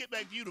 Junior, we'll get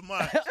back to you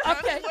tomorrow.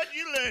 Okay. What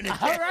you learned today?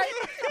 All right.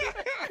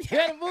 You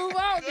gotta move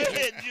on. Go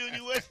ahead,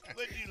 Junior. What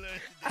you learn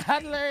today? I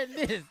learned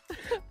this.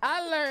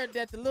 I learned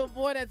that the little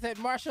boy that's at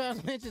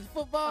Marshawn Lynch's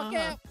football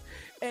camp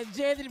and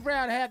Jayden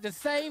Brown have the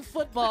same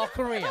football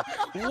career.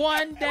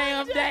 One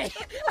damn day.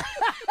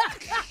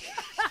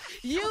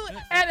 You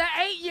and an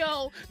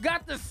 8-year-old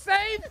got the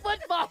same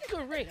football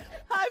career.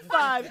 High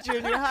five,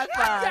 Junior. High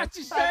five. I got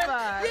you, High Shirley.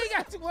 five. You ain't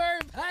got to worry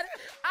about it.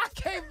 I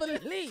can't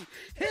believe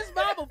his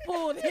mama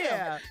pulled him.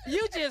 Yeah.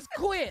 You just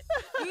quit.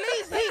 At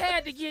least he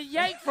had to get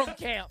yanked from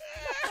camp.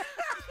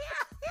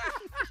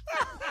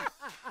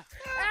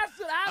 That's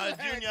what I learned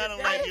Junior, I don't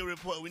today. like your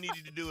report. We need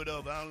you to do it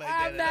over. I don't like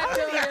I'm that. not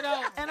doing it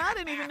over. And I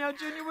didn't even know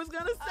Junior was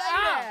going to say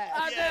that.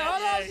 I said,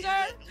 hold on,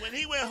 sir. When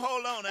he went,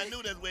 hold on, I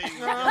knew that's where he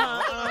was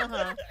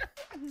Uh-huh.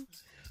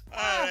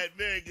 All right,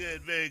 very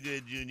good,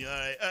 Junior. All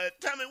right,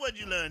 Tommy, what'd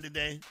you learn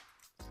today?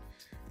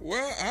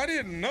 Well, I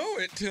didn't know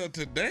it till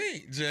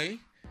today, Jay.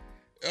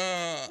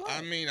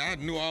 I mean, I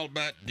knew all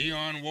about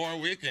Dionne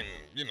Warwick and,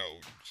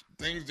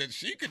 things that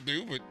she could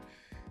do, but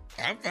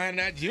I find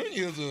out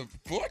Junior's a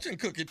fortune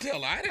cookie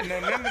teller. I didn't know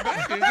nothing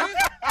about this.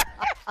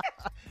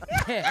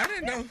 I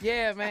didn't know.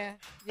 Yeah, man.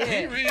 Yeah.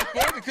 He reads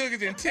fortune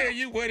cookies and tell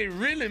you what it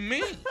really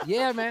means.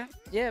 Yeah, man.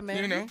 Yeah, man.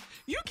 You know?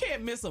 You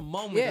can't miss a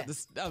moment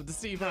of the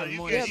Steve Harvey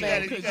Morning Show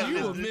man. because you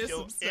will miss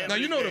some stuff. Now,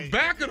 you know the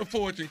back of the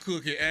fortune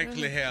cookie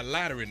actually had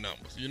lottery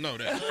numbers. You know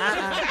that.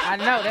 I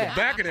know that. The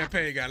back of that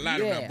page got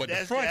lottery numbers, but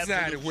That's the front the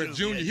side absolute is where truth.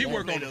 Junior, he Yeah,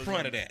 worked on the those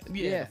front of that.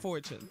 Yeah,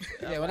 fortune.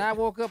 Yeah, when I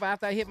woke up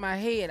after I hit my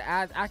head,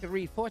 I could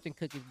read fortune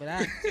cookies, but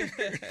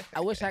I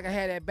wish I could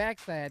have that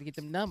backside to get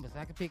them numbers.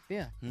 I could pick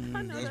them.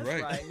 I know That's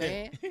that's right.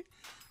 Man.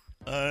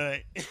 All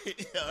right.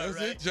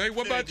 That's it, Jay.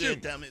 What about you?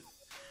 Tommy.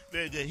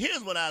 Very good.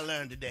 Here's what I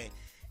learned today.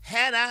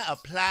 Had I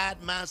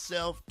applied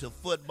myself to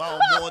football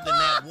more than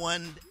that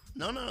one,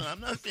 no, I'm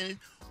not finished.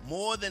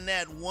 More than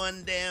that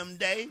one damn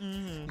day,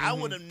 I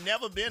would have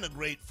never been a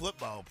great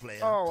football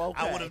player. Oh,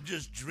 okay. I would have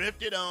just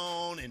drifted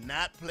on and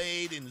not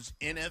played in the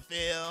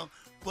NFL.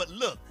 But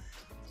look,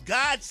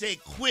 God say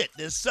quit.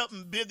 There's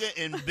something bigger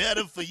and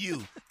better for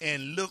you.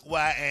 And look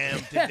where I am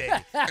today.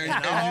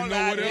 And all you know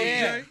I what else, did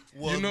Jay?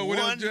 was You know what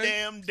else, one Jay?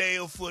 damn day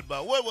of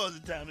football. What was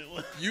it, Tommy?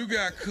 You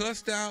got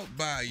cussed out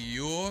by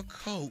your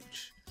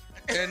coach.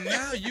 And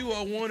now you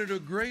are one of the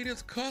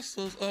greatest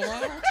cussers of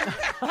all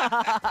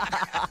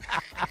time.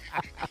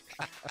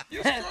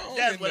 You're strong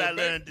That's in what I that,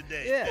 learned baby.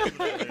 today. Yeah. That's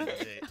what I learned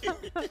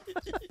today.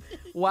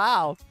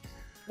 Wow.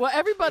 Well,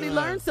 everybody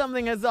learned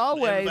something as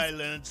always. Everybody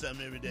learns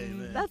something every day,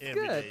 man. That's Every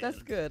good. day. That's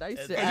good. I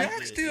used to.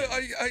 Y'all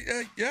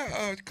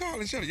still, Carl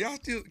and Shirley, y'all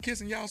still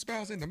kissing y'all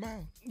spouse in the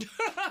mouth?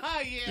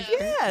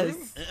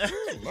 Yes.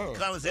 Lord.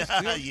 Colin said, That's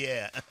still-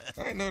 yeah.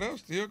 I didn't know that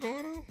was still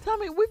going on.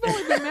 Tommy, we've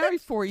only been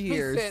married 4 He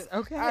years. said,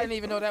 Okay. I didn't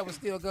even know that was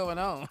still going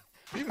on.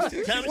 He was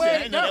still Tommy kissing. said, I Where'd it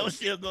didn't know go? that was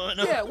still going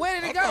on. Yeah, where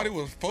did it I thought go? it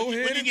was forehead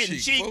When you and getting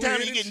cheek. cheek, Forehead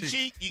Tommy, you and getting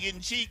cheek? You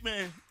getting cheek,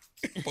 man?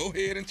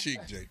 Forehead and cheek,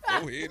 Jay.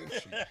 Forehead and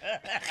cheek.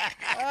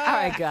 All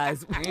right,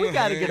 guys, we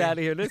got to get out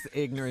of here. This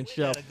ignorant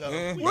show.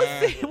 Gotta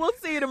go. We'll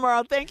see you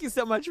tomorrow. Thank you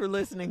so much for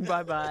listening.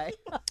 Bye bye.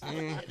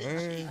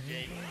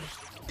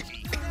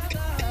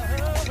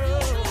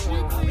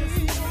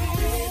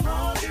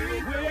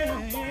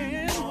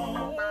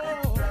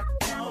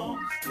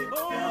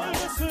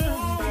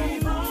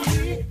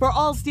 For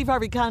all Steve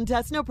Harvey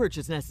contests, no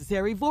purchase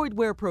necessary, void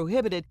where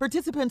prohibited.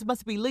 Participants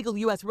must be legal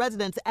U.S.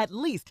 residents at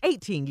least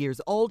 18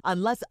 years old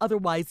unless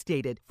otherwise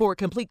stated. For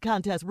complete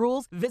contest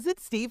rules, visit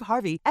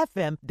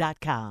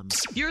SteveHarveyFM.com.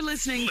 You're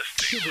listening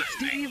to the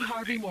Steve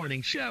Harvey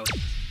Morning Show.